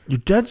 Your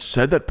dad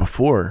said that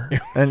before,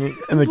 and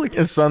Like,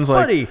 his son's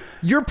like, buddy,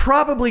 you're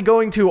probably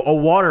going to a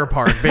water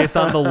park based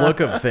on the look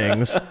of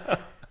things.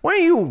 Why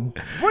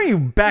don't you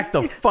back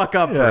the fuck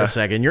up for Yeah. a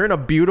second? You're in a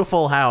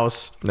beautiful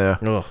house. Yeah.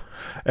 Ugh.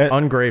 And-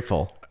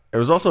 Ungrateful. It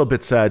was also a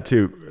bit sad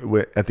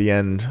too at the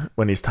end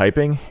when he's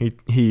typing.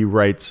 He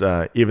writes,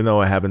 even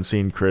though I haven't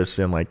seen Chris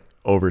in like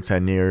over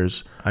 10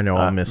 years, I know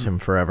I'll miss him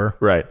forever.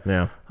 right?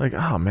 Yeah. Like,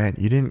 oh man,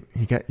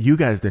 you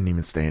guys didn't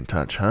even stay in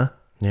touch, huh?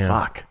 Yeah.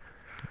 Fuck.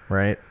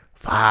 Right.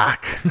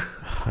 Fuck.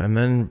 And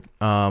then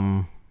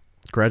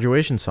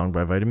Graduation Song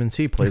by Vitamin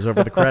C plays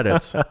over the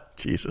credits.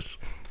 Jesus.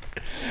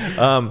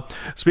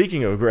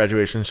 Speaking of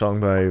Graduation Song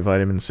by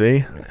Vitamin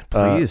C,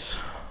 Please.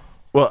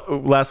 well,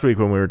 last week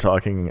when we were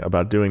talking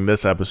about doing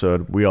this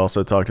episode, we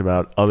also talked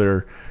about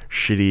other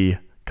shitty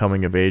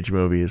coming of age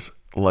movies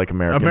like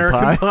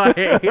American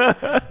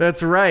Pie.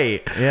 That's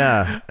right.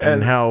 Yeah.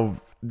 And how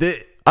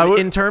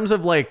in terms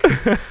of like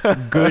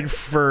good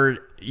for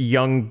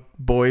young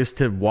boys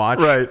to watch,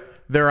 Right.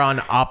 they're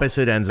on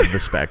opposite ends of the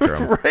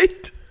spectrum.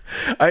 Right.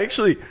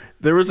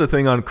 There was a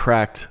thing on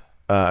Cracked,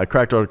 a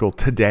Cracked article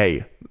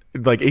today.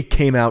 Like it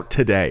came out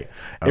today.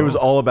 It was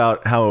all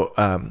about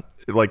how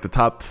like the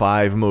top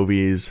 5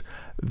 movies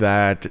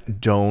that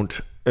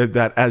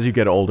as you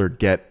get older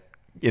get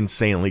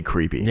insanely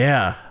creepy.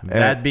 Yeah.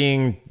 That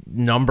being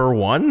number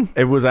 1.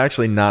 It was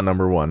actually not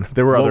number 1.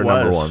 There were other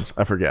number was? ones.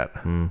 I forget.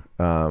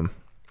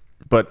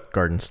 But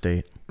Garden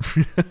State.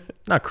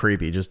 Not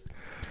creepy, just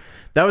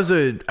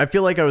I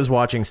feel like I was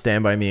watching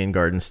Stand By Me and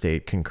Garden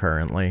State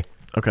concurrently.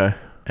 okay.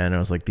 And I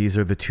was like, these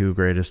are the 2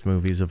 greatest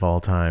movies of all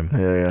time.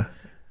 Yeah.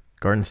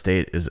 Garden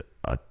State is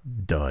a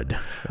dud.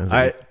 It's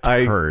I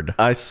heard.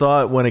 I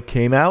saw it when it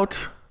came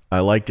out. I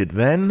liked it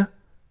then,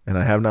 and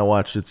I have not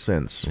watched it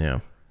since. Yeah.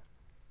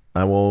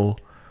 I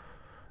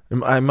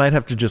might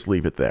have to just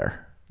leave it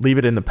there. Leave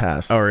it in the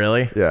past. Oh,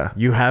 really? Yeah.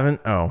 You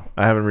haven't? Oh.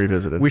 I haven't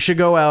revisited. We should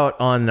go out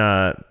on,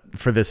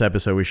 for this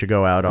episode, we should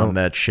go out on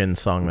that Shin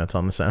song that's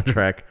on the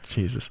soundtrack.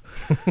 Jesus.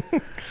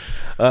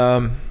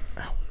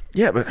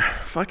 Yeah, but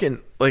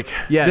fucking, like...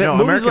 Yeah, that no,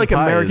 movies American like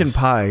Pie American is-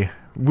 Pie,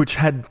 which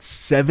had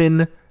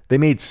 7... They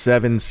made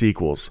 7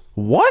 sequels.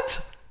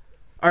 What?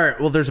 All right,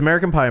 well, there's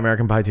American Pie,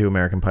 American Pie 2,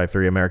 American Pie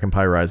 3, American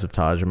Pie Rise of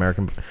Taj,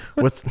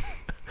 what's...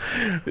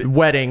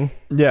 Wedding.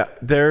 Yeah,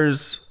 there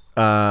was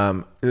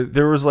a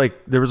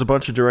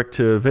bunch of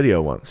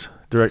direct-to-video ones.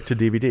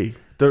 Direct-to-DVD.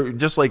 They're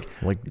just like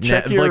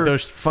check like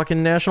those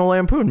fucking National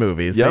Lampoon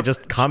movies. Yep. They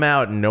just come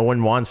out and no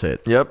one wants it.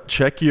 Yep,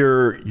 check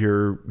your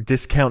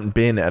discount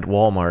bin at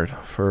Walmart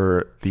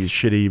for these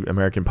shitty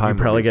American Pie You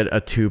probably movies. get a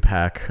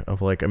 2-pack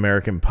of like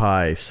American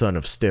Pie, Son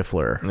of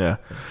Stifler.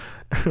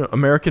 Yeah.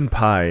 American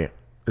Pie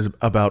is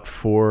about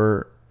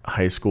 4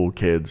 high school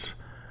kids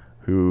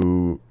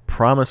who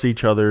promise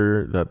each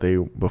other that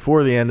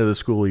before the end of the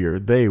school year,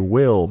 they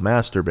will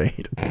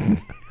masturbate.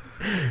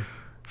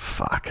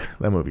 Fuck,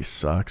 that movie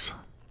sucks.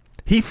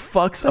 He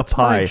fucks That's a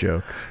pie. my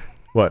joke.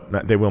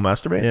 What? They will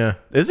masturbate? Yeah.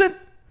 Is it?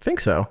 Think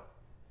so.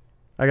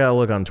 I gotta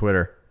look on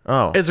Twitter.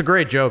 Oh. It's a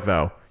great joke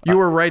though. You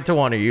were right to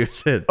want to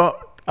use it. Oh,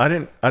 I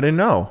didn't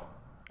know.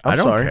 I'm I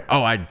don't sorry. care.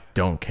 Oh, I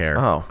don't care.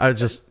 Oh. I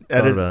just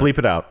Edit, thought about bleep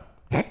it out.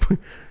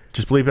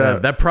 Just bleep it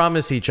out. that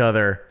promise each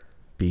other.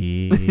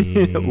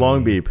 Beep.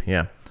 Long beep.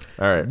 Yeah.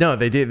 All right. No,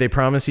 they do. They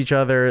promise each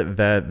other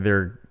that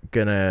they're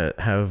gonna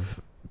have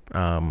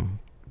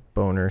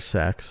boner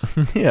sex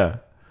Yeah.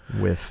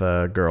 with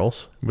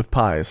girls With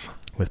pies.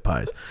 with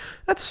pies.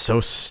 That's so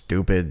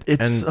stupid.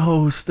 It's and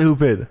so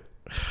stupid.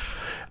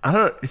 I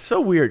don't know. It's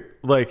so weird.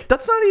 Like,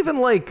 that's not even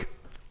like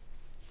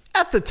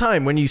at the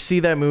time when you see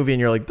that movie and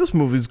you're like, this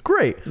movie's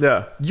great.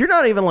 yeah. You're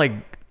not even like,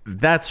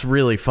 that's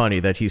really funny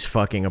that he's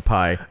fucking a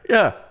pie.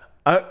 Yeah.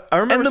 I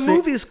remember And the seeing-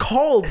 movie's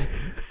called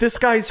This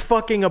Guy's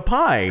Fucking a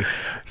Pie.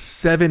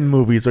 7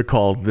 movies are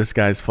called This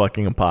Guy's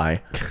Fucking a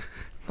Pie.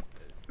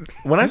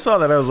 When I saw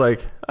that, I was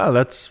like, oh,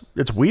 it's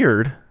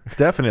weird.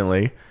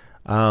 Definitely.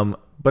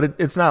 But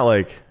it's not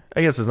like, I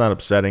guess it's not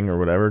upsetting or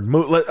whatever.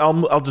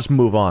 I'll just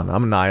move on.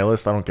 I'm a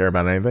nihilist. I don't care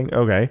about anything.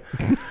 Okay.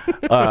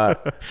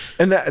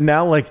 And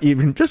now, like,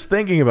 even just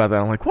thinking about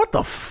that, I'm like, what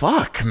the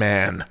fuck,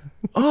 man?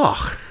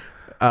 Ugh.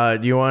 Do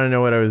you want to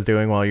know what I was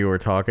doing while you were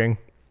talking?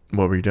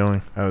 What were you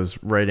doing? I was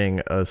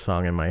writing a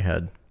song in my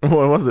head.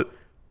 What was it?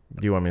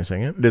 Do you want me to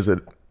sing it? Is it?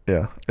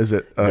 Yeah. Is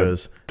it?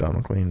 Goes- Don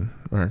McLean.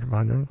 American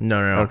Pie joke? No.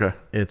 Okay.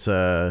 It's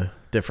a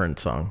different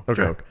song.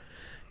 Okay. Joke.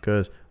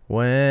 Goes,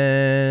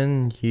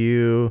 when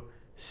you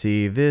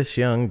see this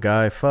young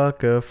guy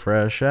fuck a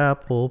fresh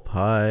apple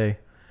pie,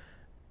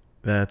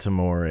 that's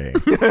amore.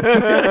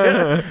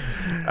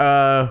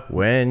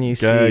 When you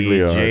see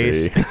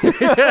Gagliardi.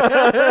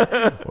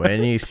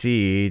 when you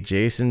see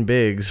Jason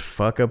Biggs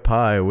fuck a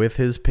pie with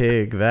his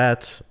pig,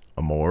 that's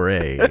amore.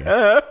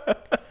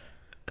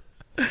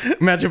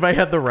 Imagine if I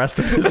had the rest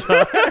of the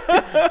song.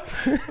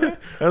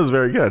 That was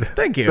very good.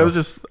 Thank you. That was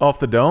just off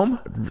the dome?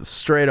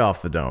 Straight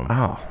off the dome.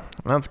 Oh,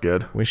 that's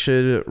good. We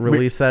should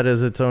release that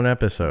as its own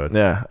episode.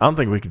 Yeah, I don't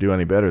think we could do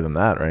any better than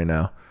that right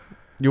now.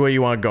 You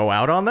want to go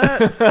out on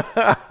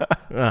that?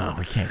 Oh,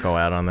 we can't go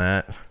out on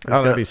that. There's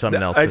going to be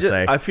something else to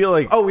say. I feel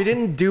like... Oh, we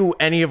didn't do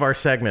any of our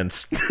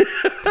segments.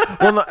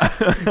 well, no,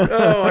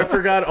 Oh, I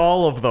forgot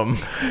all of them.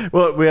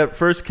 well, we had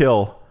First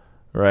Kill,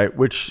 right?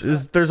 Which,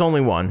 There's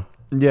only one.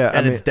 yeah,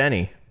 And it's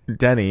Denny.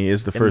 Denny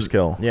is the first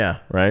kill. Yeah.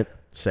 Right?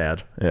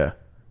 Sad. Yeah.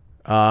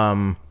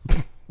 Wow,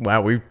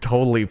 we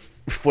totally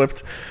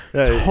flipped.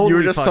 Yeah, Totally you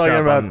were just fucked talking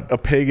up about on- a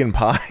pig and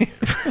pie.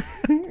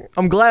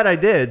 I'm glad I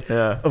did.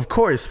 Yeah. Of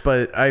course,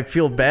 but I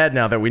feel bad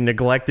now that we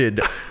neglected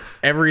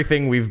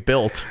everything we've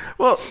built.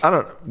 Well, I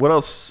don't... What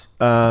else?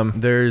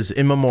 There's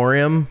In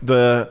Memoriam,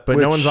 but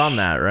no one's on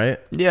that, right?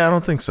 Yeah, I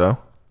don't think so.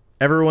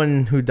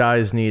 Everyone who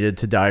dies needed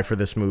to die for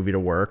this movie to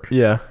work.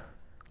 Yeah.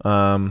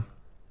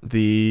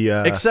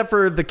 Except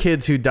for the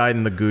kids who died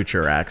in the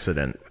Goocher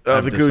accident.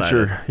 I've the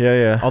decided. Goocher.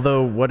 Yeah.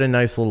 Although, what a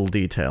nice little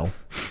detail.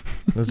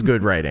 That's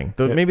good writing.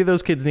 Maybe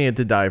those kids needed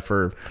to die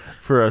for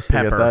For us to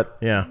pepper. get that.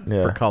 Yeah,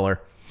 Yeah. for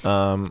color.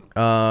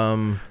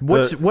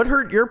 What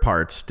hurt your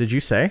parts? Did you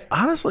say?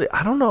 Honestly,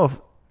 I don't know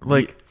if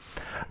like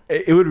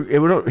it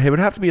would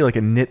have to be like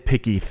a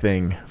nitpicky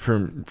thing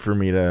for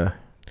me to.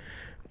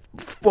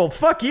 Well,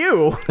 fuck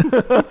you.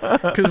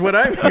 Because what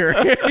I'm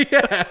hearing,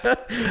 yeah.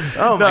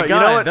 Oh my you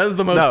god, know what? that's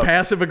the most No.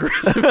 passive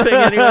aggressive thing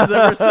anyone's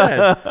ever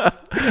said.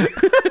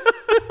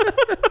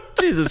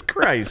 Jesus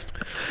Christ.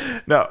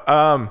 No,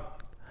 I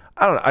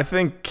don't know. I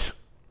think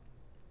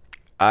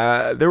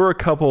there were a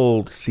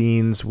couple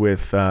scenes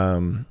with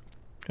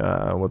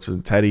what's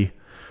it, Teddy,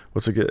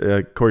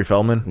 Corey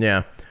Feldman,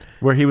 Yeah.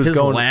 where he was His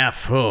going.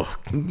 laugh. Oh.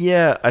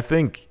 Yeah, I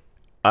think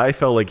I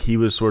felt like he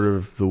was sort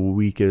of the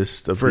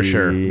weakest of For the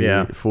sure,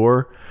 yeah.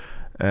 4,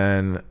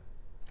 and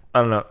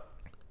I don't know.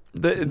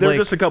 There were Like-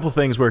 just a couple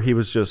things where he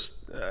was just,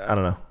 I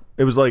don't know.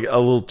 It was like a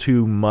little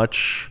too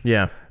much.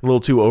 Yeah. A little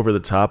too over the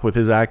top with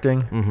his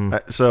acting.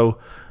 Mm-hmm. So,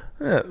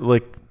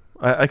 like,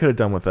 I could have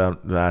done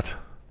without that.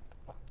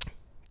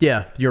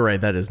 Yeah, you're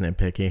right. That is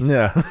nitpicky.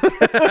 Yeah.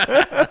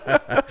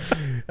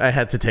 I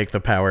had to take the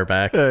power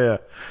back. Yeah.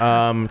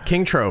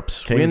 King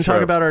tropes. King we didn't talk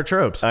trope. about our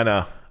tropes. I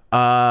know.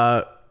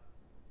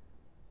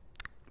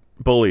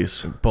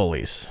 Bullies.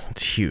 Bullies.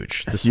 It's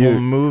huge. This Huge.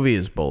 whole movie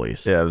is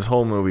bullies. Yeah, this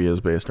whole movie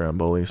is based around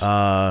bullies.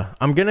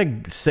 I'm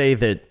going to say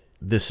that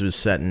this was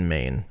set in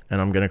Maine,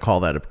 and I'm going to call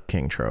that a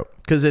king trope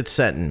because it's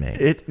set in Maine.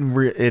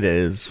 It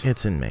is.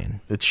 It's in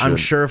Maine. It I'm should.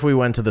 sure if we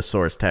went to the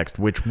source text,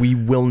 which we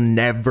will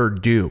never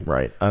do.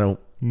 Right. I don't.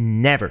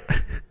 Never.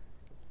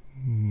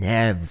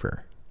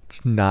 Never.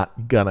 It's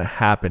not gonna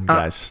happen,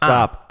 guys.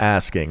 Stop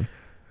asking.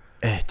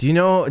 Do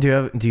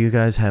you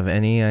guys have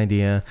any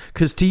idea?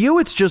 Because to you,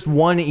 it's just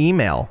one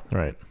email.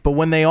 Right. But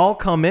when they all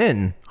come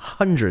in,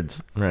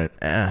 hundreds. Right.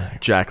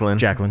 Jacqueline,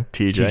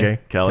 TJ,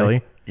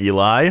 Kelly,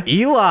 Eli.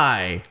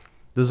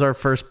 This is our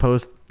first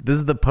post. This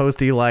is the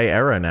post Eli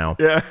era now.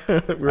 Yeah.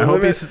 I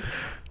hope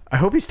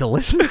he's still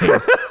listening.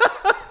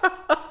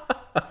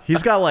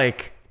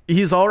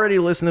 He's already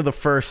listened to the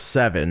first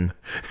 7.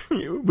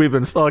 We've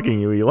been stalking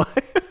you, Eli.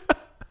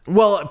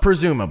 Well,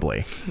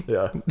 presumably.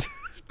 Yeah.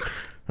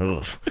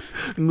 Ugh.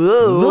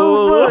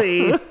 Oh,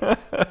 boy.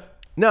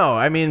 No,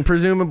 I mean,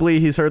 presumably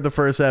he's heard the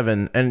first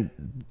 7, and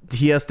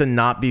he has to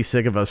not be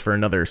sick of us for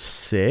another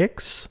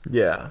 6.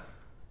 Yeah.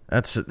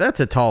 That's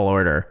a tall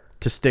order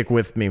to stick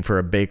with me for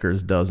a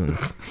baker's dozen.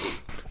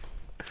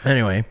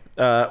 Anyway,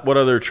 What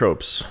other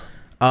tropes?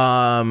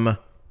 are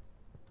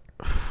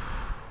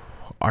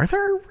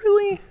there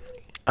really?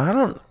 I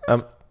don't.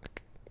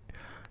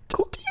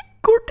 Cordy,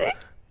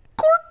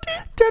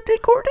 Daddy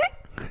Cordy.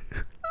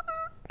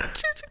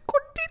 She's a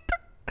gordita.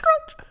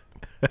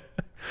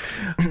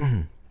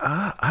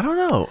 I don't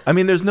know. I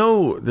mean, there's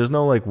no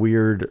like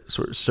weird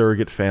sort of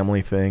surrogate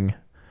family thing.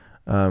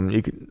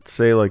 You could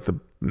say like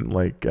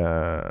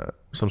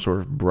some sort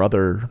of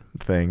brother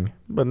thing,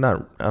 but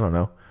not. I don't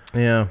know.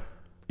 Yeah.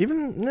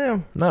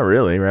 Not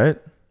really, right?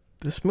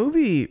 This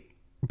movie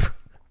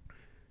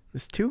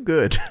is too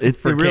good It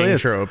for really king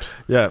is. tropes.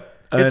 Yeah.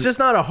 It's just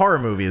not a horror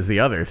movie is the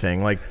other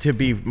thing. Like, to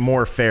be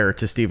more fair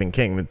to Stephen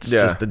King, it's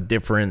just a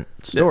different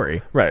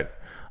story. Right.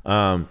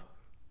 Oh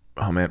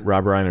man,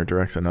 Rob Reiner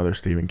directs another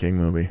Stephen King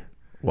movie.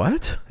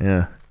 What?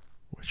 Yeah.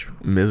 Which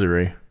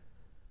Misery.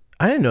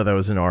 I didn't know that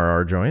was an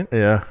RR joint.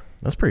 Yeah.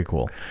 That's pretty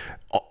cool.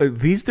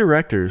 These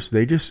directors,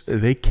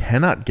 they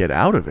cannot get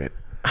out of it.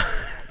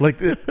 Like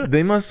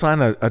they must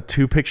sign a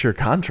 2-picture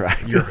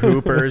contract. Your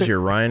Hoopers, your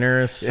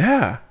Reiners.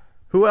 Yeah.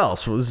 Who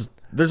else was?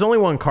 There's only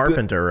one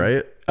Carpenter,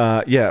 right?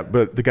 Yeah,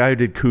 but the guy who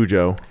did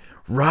Cujo,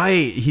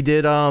 Right. He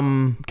did.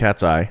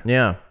 Cat's Eye.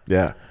 Yeah.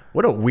 Yeah.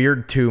 What a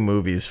weird 2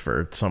 movies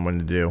for someone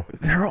to do.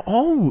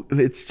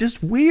 It's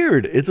just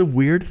weird. It's a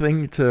weird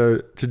thing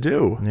to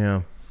do.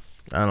 Yeah.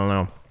 I don't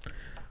know.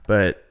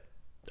 But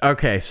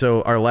okay,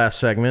 so our last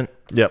segment.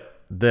 Yep.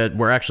 That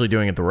we're actually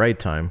doing at the right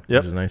time,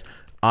 Yep. which is nice.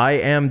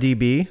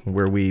 IMDb,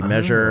 where we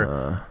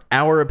measure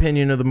our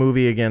opinion of the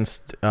movie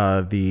against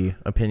the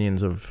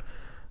opinions of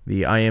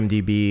the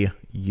IMDb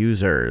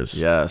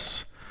users.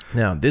 Yes.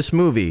 Now, this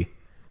movie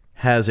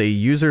has a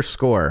user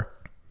score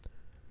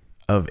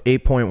of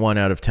 8.1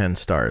 out of 10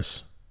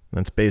 stars.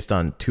 That's based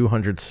on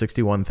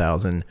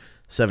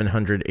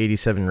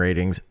 261,787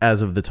 ratings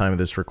as of the time of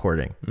this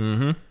recording.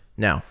 Mm-hmm.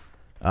 Now,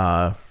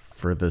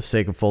 for the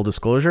sake of full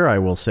disclosure, I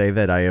will say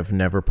that I have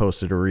never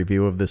posted a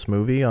review of this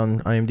movie on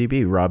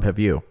IMDb. Rob, have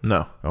you?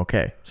 No.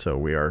 Okay, so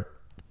we are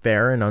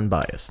fair and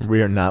unbiased.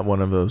 We are not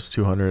one of those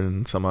 200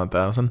 and some odd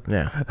thousand.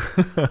 Yeah.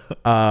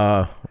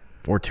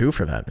 Or 2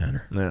 for that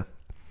matter. Yeah.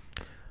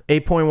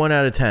 8.1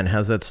 out of 10.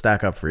 How's that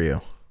stack up for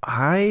you?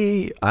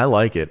 I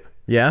like it.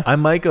 Yeah? I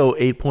might go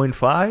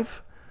 8.5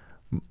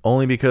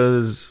 only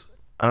because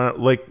I don't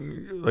like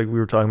we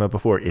were talking about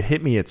before. It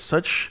hit me at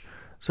such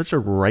a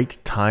right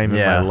time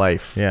in my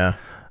life. Yeah.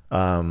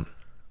 I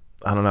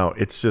don't know.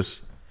 It's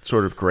just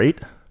sort of great.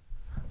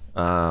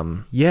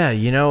 Yeah,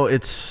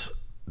 this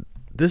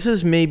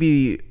has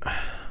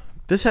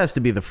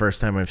to be the first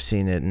time I've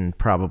seen it in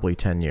probably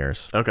 10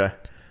 years. Okay.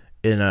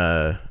 In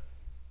a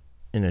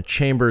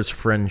Chambers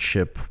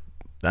friendship,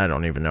 I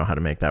don't even know how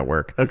to make that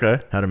work. Okay.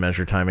 How to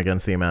measure time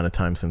against the amount of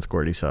time since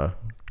Gordy saw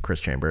Chris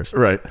Chambers.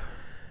 Right.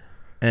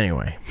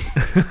 Anyway.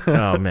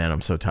 Oh man,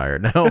 I'm so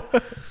tired now.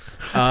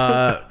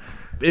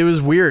 It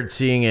was weird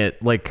seeing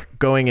it, like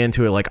going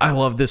into it like, I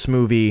love this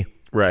movie.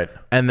 Right.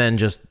 And then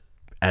just,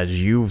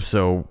 as you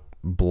so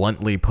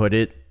bluntly put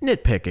it,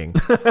 nitpicking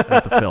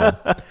at the film.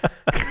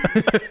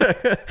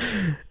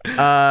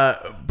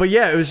 But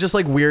yeah, it was just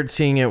like weird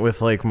seeing it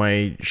with like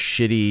my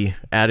shitty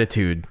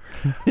attitude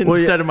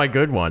instead of my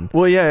good one.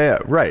 Well, yeah,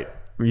 right.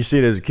 You see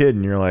it as a kid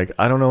and you're like,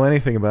 I don't know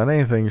anything about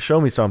anything.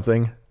 Show me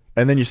something.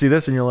 And then you see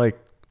this and you're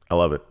like, I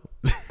love it.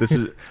 This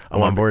is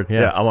I'm on board.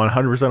 Yeah, I'm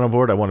 100% on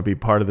board. I want to be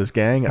part of this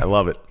gang. I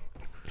love it.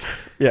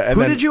 Yeah. And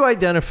Who did you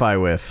identify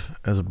with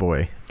as a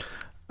boy?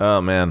 Oh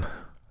man,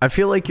 I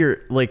feel like you're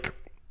like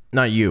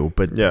not you,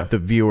 but Yeah. the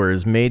viewer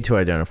is made to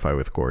identify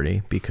with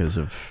Gordy because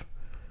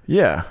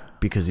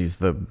he's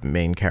the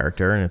main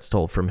character and it's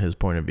told from his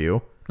point of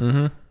view.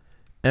 Mm-hmm.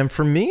 And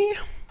for me,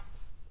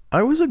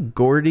 I was a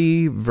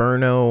Gordy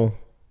Verno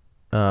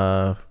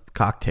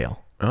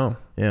cocktail. Oh.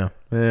 Yeah.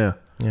 Yeah.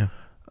 Yeah.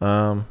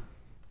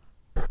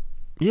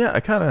 Yeah, I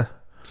kind of...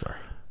 Sorry.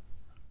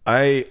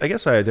 I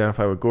guess I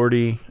identify with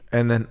Gordy,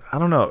 and then, I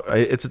don't know,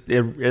 it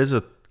is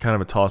a kind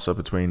of a toss-up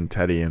between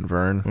Teddy and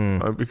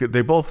Vern. Because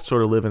they both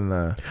sort of live in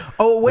a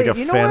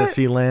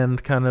fantasy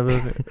land kind of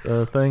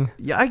a thing.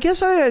 Yeah, I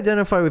guess I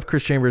identify with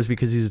Chris Chambers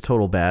because he's a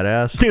total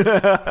badass.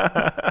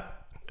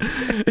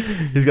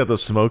 He's got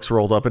those smokes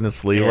rolled up in his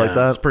sleeve like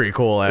that. It's pretty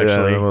cool,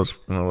 actually. Yeah,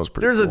 that was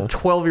pretty There's cool. a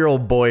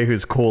 12-year-old boy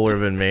who's cooler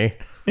than me.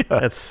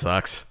 That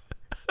sucks.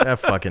 That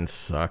fucking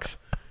sucks.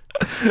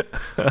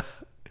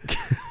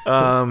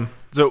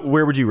 So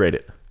where would you rate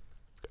it?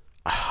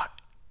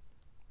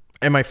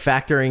 Am I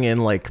factoring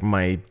in like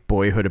my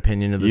boyhood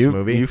opinion of this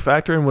movie? You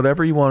factor in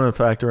whatever you want to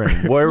factor in.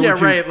 Where Yeah,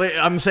 would you, right. Like,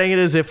 I'm saying it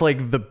as if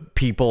like the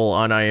people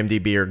on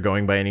IMDb are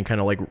going by any kind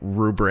of like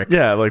rubric.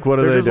 Yeah, like what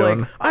are They're they just doing?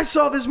 like, I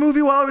saw this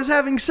movie while I was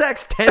having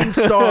sex. 10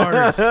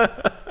 stars.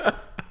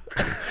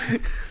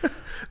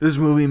 This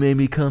movie made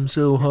me come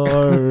so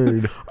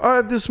hard.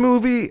 This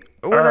movie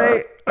when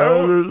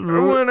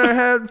I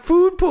had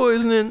food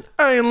poisoning,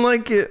 I didn't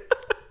like it.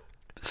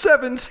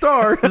 7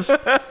 stars.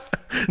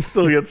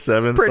 Still get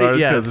 7 Pretty, stars.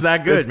 yeah, 'cause it's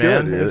that good, it's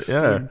man. Good.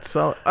 It's-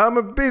 so I'm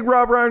a big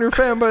Rob Reiner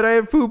fan, but I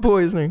had food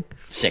poisoning.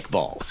 Sick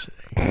balls.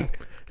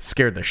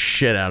 Scared the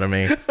shit out of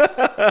me.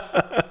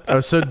 I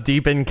was so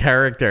deep in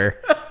character.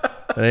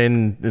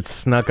 It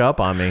snuck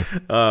up on me.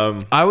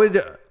 I would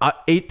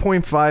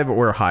 8.5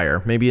 or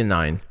higher, maybe a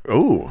 9.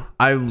 Ooh.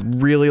 I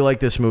really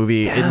like this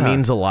movie. Yeah. It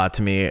means a lot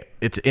to me.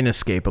 It's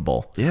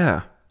inescapable.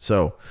 Yeah.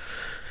 So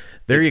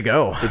there you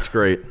go. It's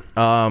great.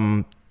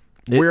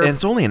 We're and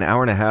it's only an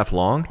hour and a half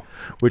long,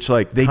 which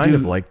like they kind do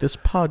of like this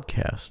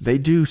podcast. They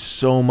do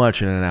so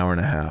much in an hour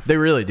and a half. They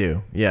really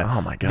do. Yeah.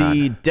 Oh my God.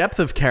 The depth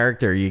of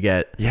character you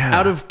get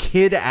out of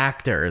kid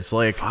actors.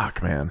 Like,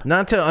 fuck, man.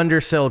 Not to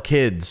undersell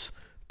kids,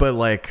 but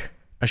like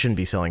I shouldn't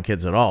be selling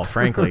kids at all,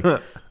 frankly.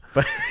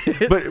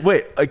 But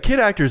wait, kid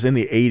actors in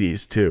the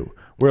 80s too.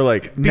 Where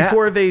like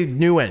before they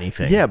knew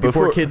anything. Yeah,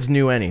 before kids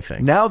knew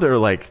anything. Now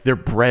they're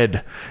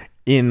bred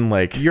in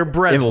like your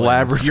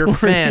Breslins, your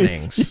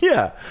Fannings,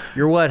 yeah,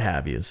 your what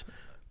have yous.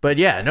 But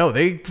yeah, no,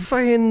 they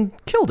fucking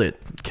killed it.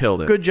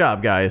 Good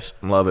job, guys.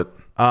 Love it.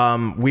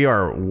 We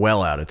are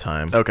well out of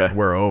time. Okay,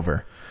 we're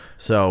over,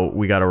 so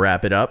we got to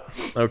wrap it up.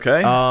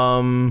 Okay.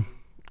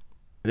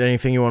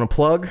 Anything you want to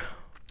plug?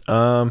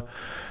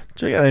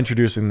 Check out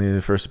Introducing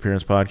the First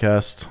Appearance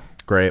podcast.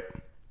 Great.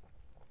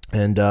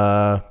 And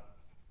I'm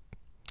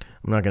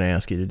not going to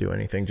ask you to do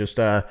anything. Just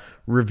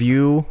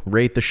review,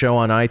 rate the show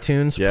on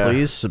iTunes. Yeah.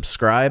 Please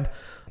subscribe.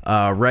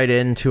 Write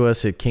in to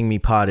us at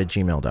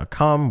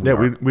kingmepod@gmail.com.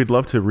 Yeah, we'd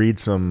love to read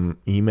some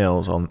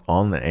emails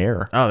on the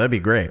air. Oh, that'd be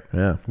great.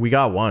 Yeah. We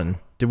got one.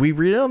 Did we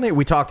read it on there?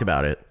 We talked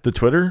about it. The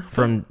Twitter?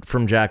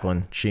 From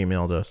Jacqueline. She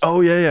emailed us. Oh,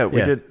 yeah.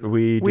 We did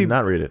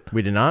not read it.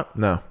 We did not?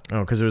 No.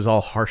 Oh, because it was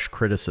all harsh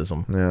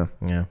criticism. Yeah.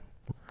 Yeah.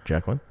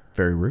 Jacqueline,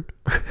 very rude.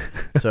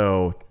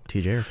 So,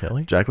 TJ or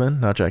Kelly? Jacqueline,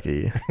 not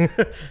Jackie.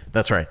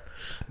 That's right.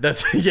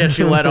 Yeah,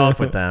 she led off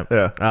with that.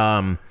 Yeah.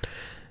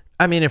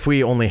 I mean, if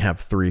we only have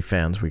 3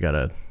 fans, we got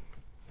to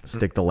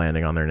stick the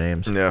landing on their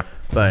names. Yeah.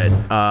 But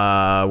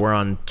we're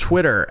on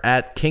Twitter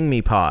at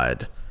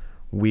KingMePod.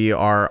 We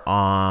are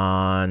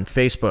on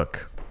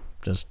Facebook.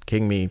 Just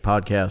King Me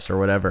Podcast or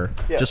whatever.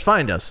 Yeah. Just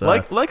find us.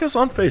 Like us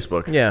on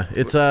Facebook. Yeah.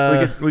 It's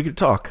we could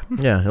talk.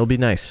 Yeah, it'll be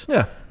nice.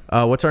 Yeah.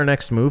 What's our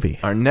next movie?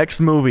 Our next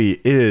movie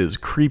is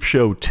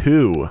Creepshow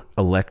 2.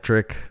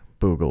 Electric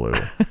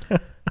Boogaloo.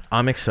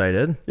 I'm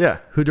excited. Yeah.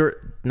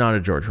 Not a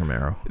George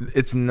Romero.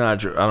 It's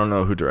not. I don't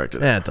know who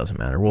directed it. It doesn't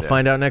matter. We'll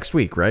find out next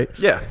week, right?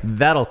 Yeah.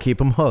 That'll keep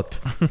them hooked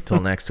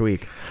till next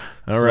week.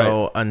 All right.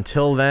 So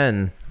until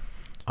then,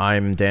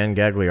 I'm Dan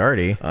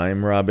Gagliardi.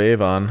 I'm Rob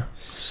Avon.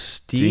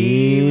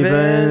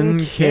 Stephen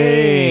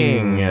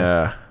King.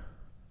 Yeah.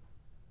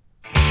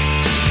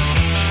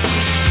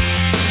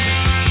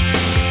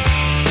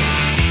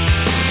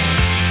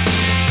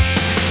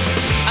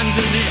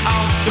 Under the